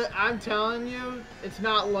 it's gonna, I'm telling you, it's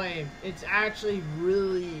not lame. It's actually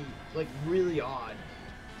really, like, really odd.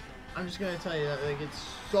 I'm just gonna tell you that, like, it's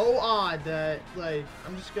so odd that, like,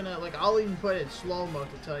 I'm just gonna, like, I'll even put it in slow-mo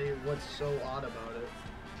to tell you what's so odd about it.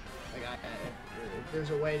 Like, if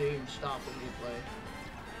there's a way to even stop the replay.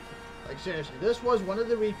 Like, seriously, this was one of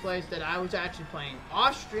the replays that I was actually playing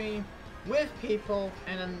off-stream with people,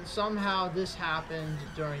 and then somehow this happened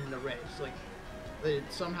during the race. Like, it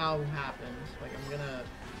somehow happened. Like,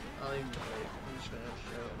 I'll even wait. I'm just gonna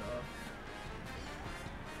show it off.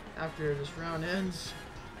 After this round ends.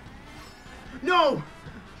 No!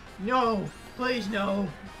 No! Please, no!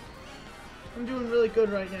 I'm doing really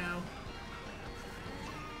good right now.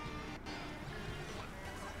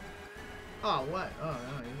 Oh, what? Oh,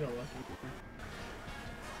 no, you got lucky.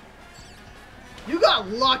 You got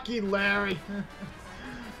lucky, Larry!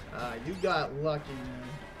 You got lucky, man.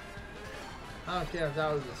 I don't care if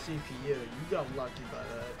that was a CPU. You got lucky by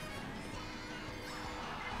that.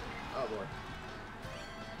 Oh boy.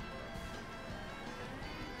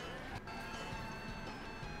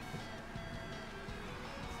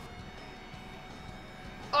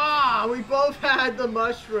 Ah, we both had the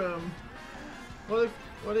mushroom. What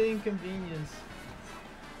an inconvenience.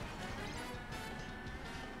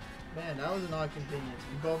 Man, that was an odd convenience.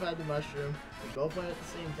 We both had the mushroom. We both went at the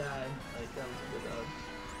same time. Like, that was a good run.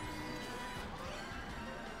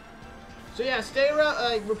 So yeah, stay around.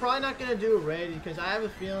 Like, we're probably not gonna do a raid because I have a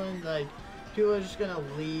feeling like people are just gonna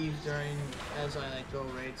leave as I like go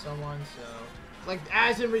raid someone. So, like,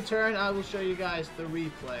 as in return, I will show you guys the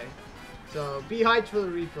replay. So be hyped for the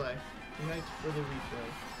replay. Be hyped for the replay.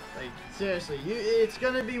 Like, seriously, it's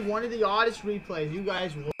gonna be one of the oddest replays you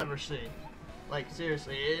guys will ever see. Like,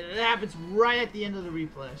 seriously, it happens right at the end of the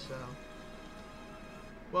replay. So,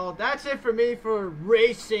 well, that's it for me for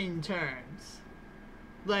racing turns.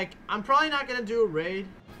 Like, I'm probably not gonna do a raid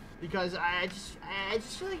because I just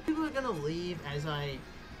feel like people are gonna leave as I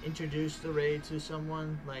introduce the raid to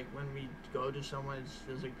someone. Like, when we go to someone, it just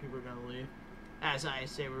feels like people are gonna leave as I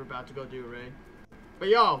say we're about to go do a raid. But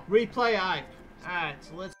yo, replay hype. Alright,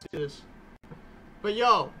 so let's do this. But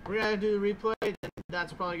yo, we're gonna do the replay, and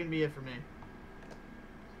that's probably gonna be it for me.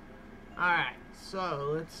 Alright,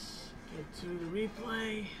 so let's get to the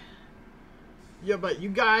replay. Yeah, but you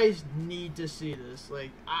guys need to see this. Like,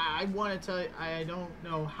 I want to tell you, I don't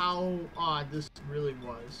know how odd this really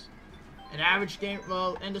was. An average game,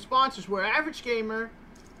 well, and the sponsors were Average Gamer,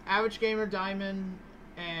 Diamond,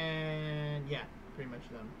 and yeah, pretty much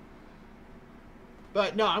them.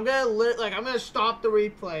 But no, I'm gonna stop the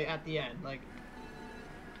replay at the end. Like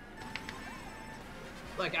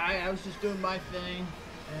I was just doing my thing,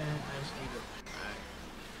 and I just leave it.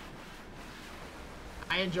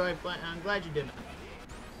 I enjoy playing. I'm glad you didn't.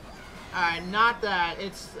 Alright, not that.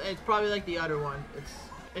 It's probably like the other one.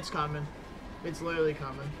 It's coming. It's literally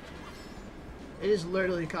coming. It is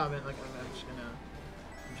literally coming. Like I'm just gonna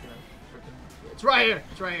freaking. It's right here.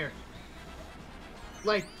 It's right here.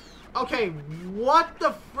 Like, okay, what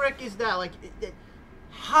the frick is that? Like,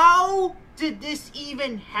 how did this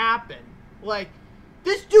even happen? Like,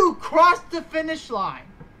 this dude crossed the finish line,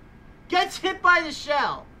 gets hit by the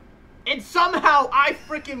shell. And somehow I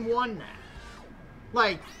freaking won that.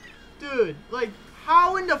 Like, dude, like,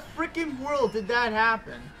 how in the freaking world did that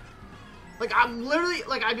happen? Like, I'm literally,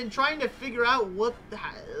 like, I've been trying to figure out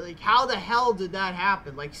like, how the hell did that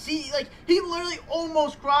happen? Like, see, like, he literally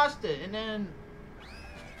almost crossed it, and then,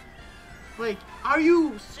 like, are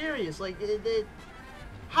you serious? Like,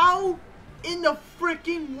 how in the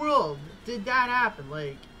freaking world did that happen?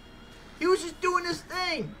 Like, he was just doing this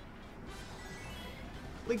thing.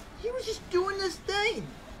 Like, he was just doing this thing.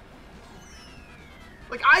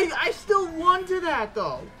 Like, I still won to that,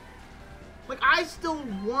 though. Like, I still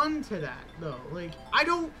won to that, though. Like, I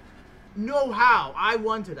don't know how I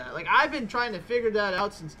won to that. Like, I've been trying to figure that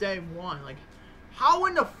out since day one. Like, how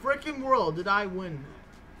in the freaking world did I win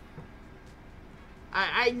that?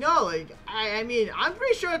 I know, like, I mean, I'm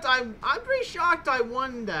pretty sure I'm pretty shocked I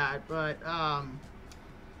won that, but, I'm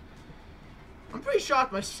pretty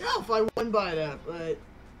shocked myself I won by that, but...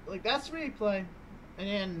 Like, that's replay. And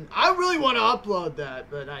then, I really want to upload that,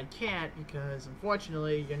 but I can't because,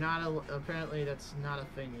 unfortunately, you're not, apparently that's not a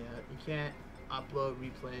thing yet. You can't upload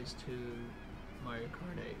replays to Mario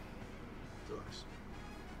Kart 8 Deluxe.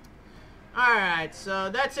 Alright, so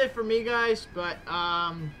that's it for me, guys, but,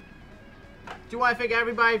 do want to thank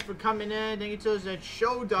everybody for coming in. Thank you to those that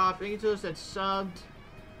showed up. Thank you to those that subbed.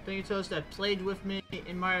 Thank you to those that played with me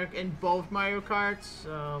in both Mario Karts,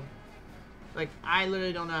 so... Like, I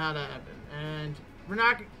literally don't know how that happened. And we're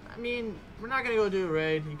not gonna go do a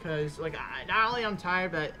raid because, like, not only I'm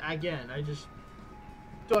tired, but again, I just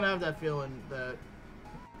don't have that feeling that...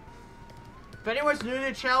 If anyone's new to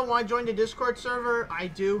the channel, want to join the Discord server, I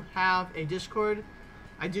do have a Discord.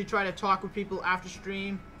 I do try to talk with people after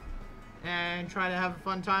stream and try to have a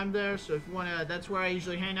fun time there. So if you want to, that's where I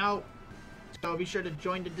usually hang out. So be sure to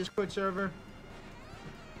join the Discord server.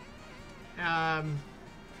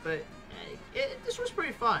 But... this was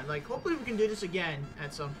pretty fun. Like, hopefully we can do this again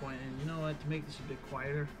at some point. And you know what? To make this a bit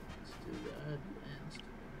quieter, let's do that.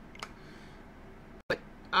 But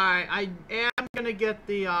I am gonna get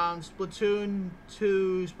the Splatoon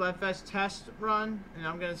 2 Splatfest test run, and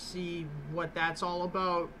I'm gonna see what that's all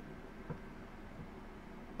about.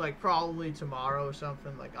 Like, probably tomorrow or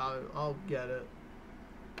something. Like, I'll get it.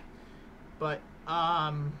 But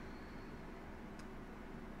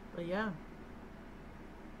yeah.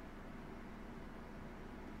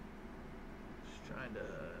 Trying to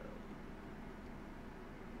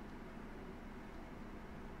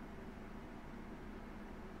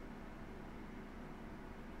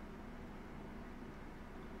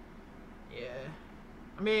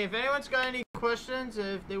I mean, if anyone's got any questions,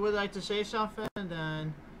 if they would like to say something,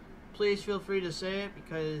 then please feel free to say it,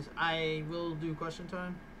 because I will do question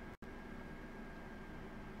time.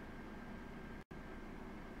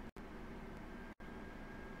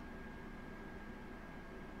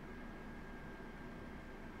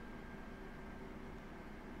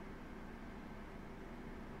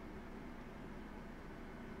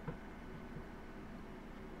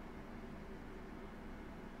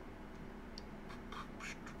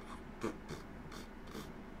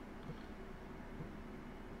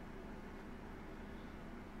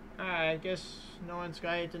 I guess no one's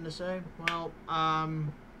got anything to say. Well,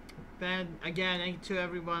 then again, thank you to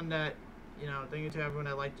everyone that, thank you to everyone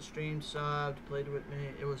that liked the stream, subbed, played with me.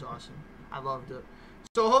 It was awesome. I loved it.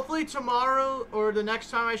 So hopefully tomorrow or the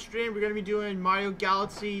next time I stream, we're gonna be doing Mario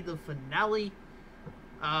Galaxy, the finale.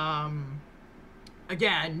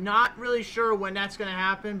 Again, not really sure when that's gonna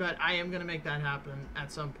happen, but I am gonna make that happen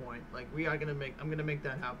at some point. Like I'm gonna make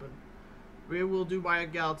that happen. We will do Mario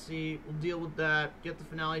Galaxy. We'll deal with that. Get the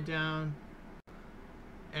finale down.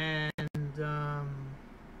 And,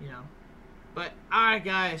 But, alright,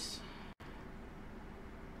 guys.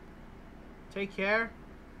 Take care.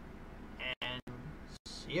 And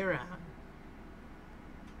see you around.